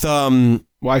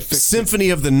Why fix Symphony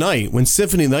of the Night. When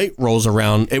Symphony of the Night rolls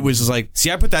around, it was just like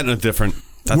See, I put that in a different.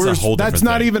 That's a whole different That's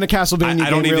not thing. even a Castlevania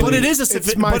I don't game. even- really. But it is a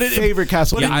It's my favorite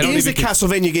Castlevania. But I don't it is a even-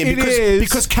 Castlevania game It because is.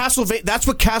 because Castlevania. That's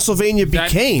what Castlevania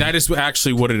became. That is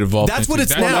actually what it evolved. That's into. what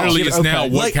it's that now. Literally is Okay. now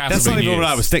what Like, Castlevania That's not even what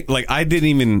is. I was thinking. Like, I didn't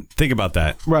even think about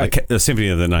that. Right. Like, the Symphony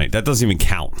of the Night. That doesn't even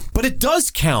count. But it does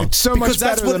count. It's so much because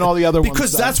that's better what- than all the other ones,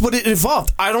 Because though. that's what it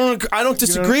evolved. I don't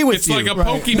disagree with It's you. like a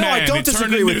Pokemon. No, I don't It turned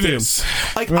disagree into with this. you.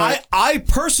 Like Right. I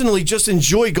personally just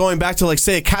enjoy going back to like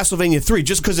say a Castlevania 3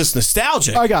 just because it's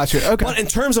nostalgic. I got you. Okay. But in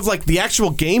terms of like the actual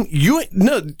game,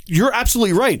 you're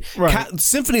absolutely right. Right.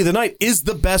 Symphony of the Night is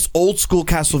the best old school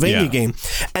Castlevania Yeah. game,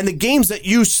 and the games that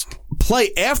you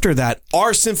play after that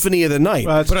are Symphony of the Night.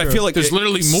 That's But I true. feel like There's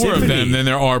literally more of Symphony- them than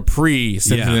there are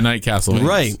pre-Symphony of the Night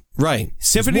Castlevania. Right.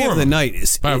 Symphony more of the of them. Night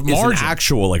is By a an margin.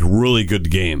 actual, like, really good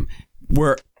game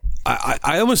where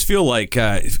I almost feel like,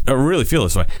 I really feel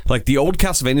this way, like the old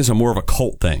Castlevanias are more of a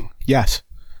cult thing. Yes.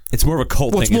 It's more of a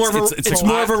cult Well, it's thing. more of a- it's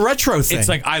more of a retro thing. It's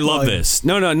like, I love this.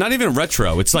 No, not even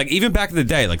retro. It's like, even back in the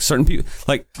day, like certain people,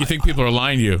 like, You think people are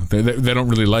lying to you? They don't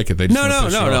really like it. They just no. want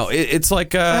to show off. It's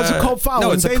like, It has a cult following.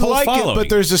 No, it's they a cult like following. it, but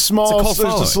there's a It's small, cult there's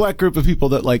following. a select group of people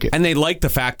that like it. And they like the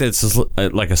fact that it's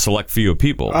like a select few of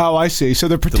people. Oh, I see. So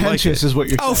they're pretentious, it. is what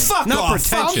you're saying. Oh, fuck Not off.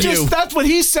 pretentious. Fuck you. That's what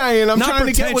he's saying. I'm Not trying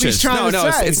to get what he's trying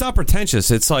to say. It's not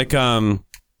pretentious. It's like,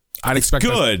 I'd expect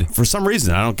that good for some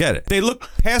reason. I don't get it. They look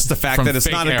past the fact from that it's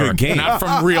fake not a Eric, good game. not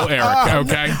from real Eric.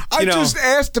 Okay. I You know- just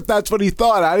asked if that's what he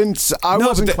thought. I didn't. I No,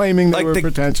 wasn't but claiming they like were the-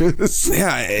 pretentious.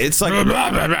 Yeah, it's like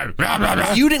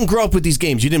You didn't grow up with these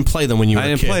games. You didn't play them when you were I a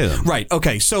didn't kid. play them. Right.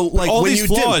 Okay. So like all when these you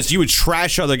flaws did, you would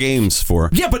trash other games for.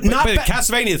 Yeah, but not But ba-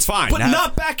 Castlevania, it's fine. but Have-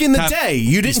 not back in the have day.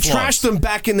 You these didn't flaws. trash them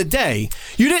back in the day.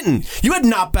 You didn't. You had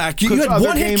knockback. You Because had other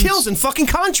one hit games- kills in fucking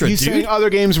Contra, He's dude. saying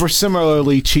other games were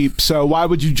similarly cheap. So why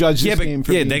would you judge this Yeah, but game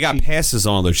for yeah, being they got cheap? passes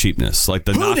on their cheapness, like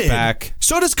the Who did? knockback.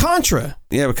 So does Contra.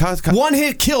 Yeah, but One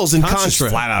hit kills in Contra's Contra.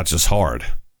 flat out just hard.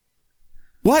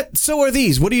 What? So are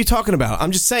these? What are you talking about?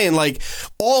 I'm just saying, like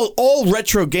all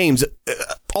retro games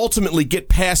ultimately get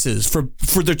passes for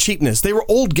their cheapness. They were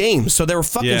old games, so they were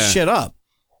fucking Yeah. shit up.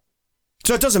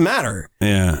 So it doesn't matter.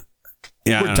 Yeah.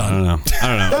 Yeah, We're I done. don't know. I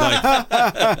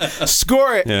don't know. Like,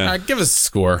 Score it. yeah. Give us a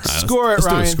score. Score it, Let's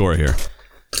do Ryan. a score here.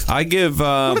 I give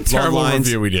a terrible Bloodlines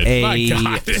review we did. My a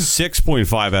God.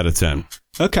 6.5 out of 10.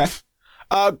 Okay.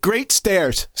 Great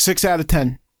Stairs, 6 out of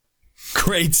 10.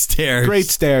 Great Stairs. Great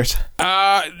Stairs.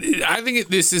 I think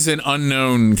this is an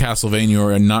unknown Castlevania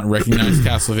or a not recognized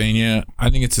Castlevania. I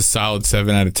think it's a solid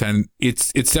 7 out of 10.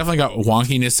 It's definitely got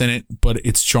wonkiness in it, but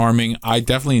it's charming. I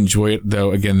definitely enjoy it,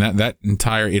 though. Again, that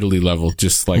entire Italy level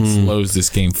just like slows this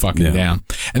game fucking down.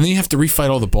 And then you have to refight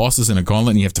all the bosses in a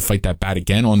gauntlet, and you have to fight that bat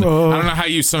again. I don't know how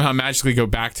you somehow magically go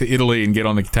back to Italy and get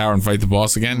on the tower and fight the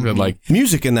boss again, but like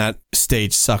music in that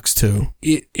stage sucks too.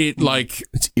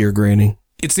 It's ear grating.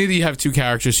 It's neither you have two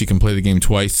characters, so you can play the game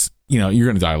twice. You know, you're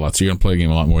going to die a lot, so you're going to play the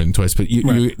game a lot more than twice. But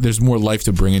there's more life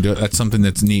to bring into it. That's something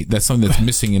that's neat. That's something that's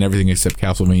missing in everything except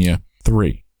Castlevania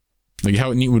 3. Like,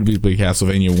 how neat would it be to play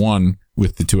Castlevania 1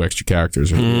 with the 2 extra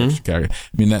characters or 3 extra characters?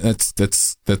 I mean,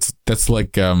 that's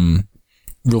like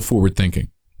real forward thinking.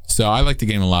 So I like the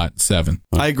game a lot. 7.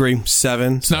 I agree.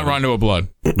 7. It's not Rondo of Blood.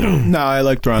 No, I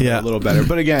liked Rondo a little better.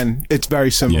 But again, it's very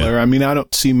similar. I mean, I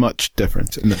don't see much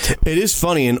difference in the two. It is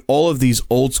funny, in all of these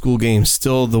old school games,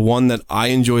 still the one that I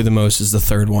enjoy the most is the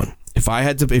third one.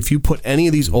 If you put any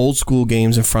of these old school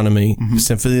games in front of me,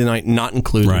 Symphony of the Night not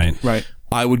included, right.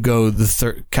 I would go the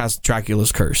third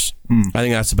Dracula's Curse. I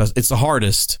think that's the best. It's the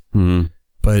hardest,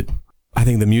 but I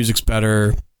think the music's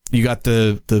better. You got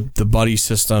the buddy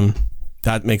system.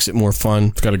 That makes it more fun.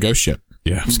 It's got a ghost ship.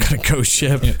 Yeah. It's got a ghost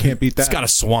ship. Yeah, can't beat that. It's got a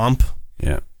swamp.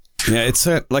 Yeah. Yeah, it's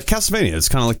like Castlevania. It's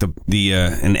kind of like the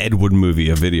an Ed Wood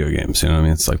movie of video games. You know what I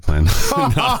mean? It's like playing. No,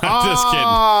 I'm just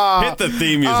kidding. Hit the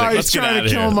theme music. Oh, Let's get out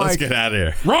of here. Let's get out of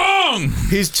here. Wrong!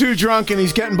 He's too drunk and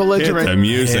he's getting belligerent. Hit the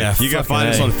music. Yeah, you can find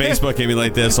A. us on Facebook,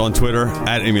 Emulate This, on Twitter,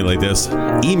 at Emulate This.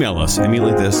 Email us,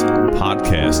 Emulate This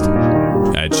Podcast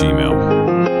at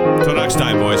Gmail. Till next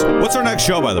time, boys. What's our next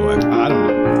show, by the way? I don't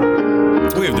know.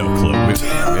 We have no clue.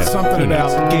 Something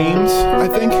about games, I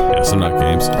think. Yeah, some not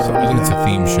games. I think it's a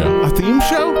theme show. A theme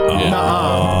show? Yeah.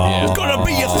 Nuh-uh. Yeah. It's gonna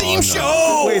be a theme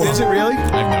show. Wait, is it really? I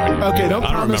have no idea. Okay, don't I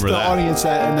don't promise remember the that. audience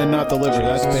that and then not deliver.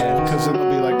 That's bad, because then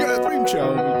they'll be like, yeah, theme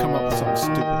show, and we come up with something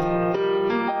stupid.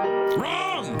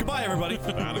 Wrong! Goodbye, everybody.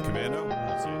 Out of Commando.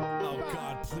 Oh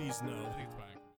God, please no.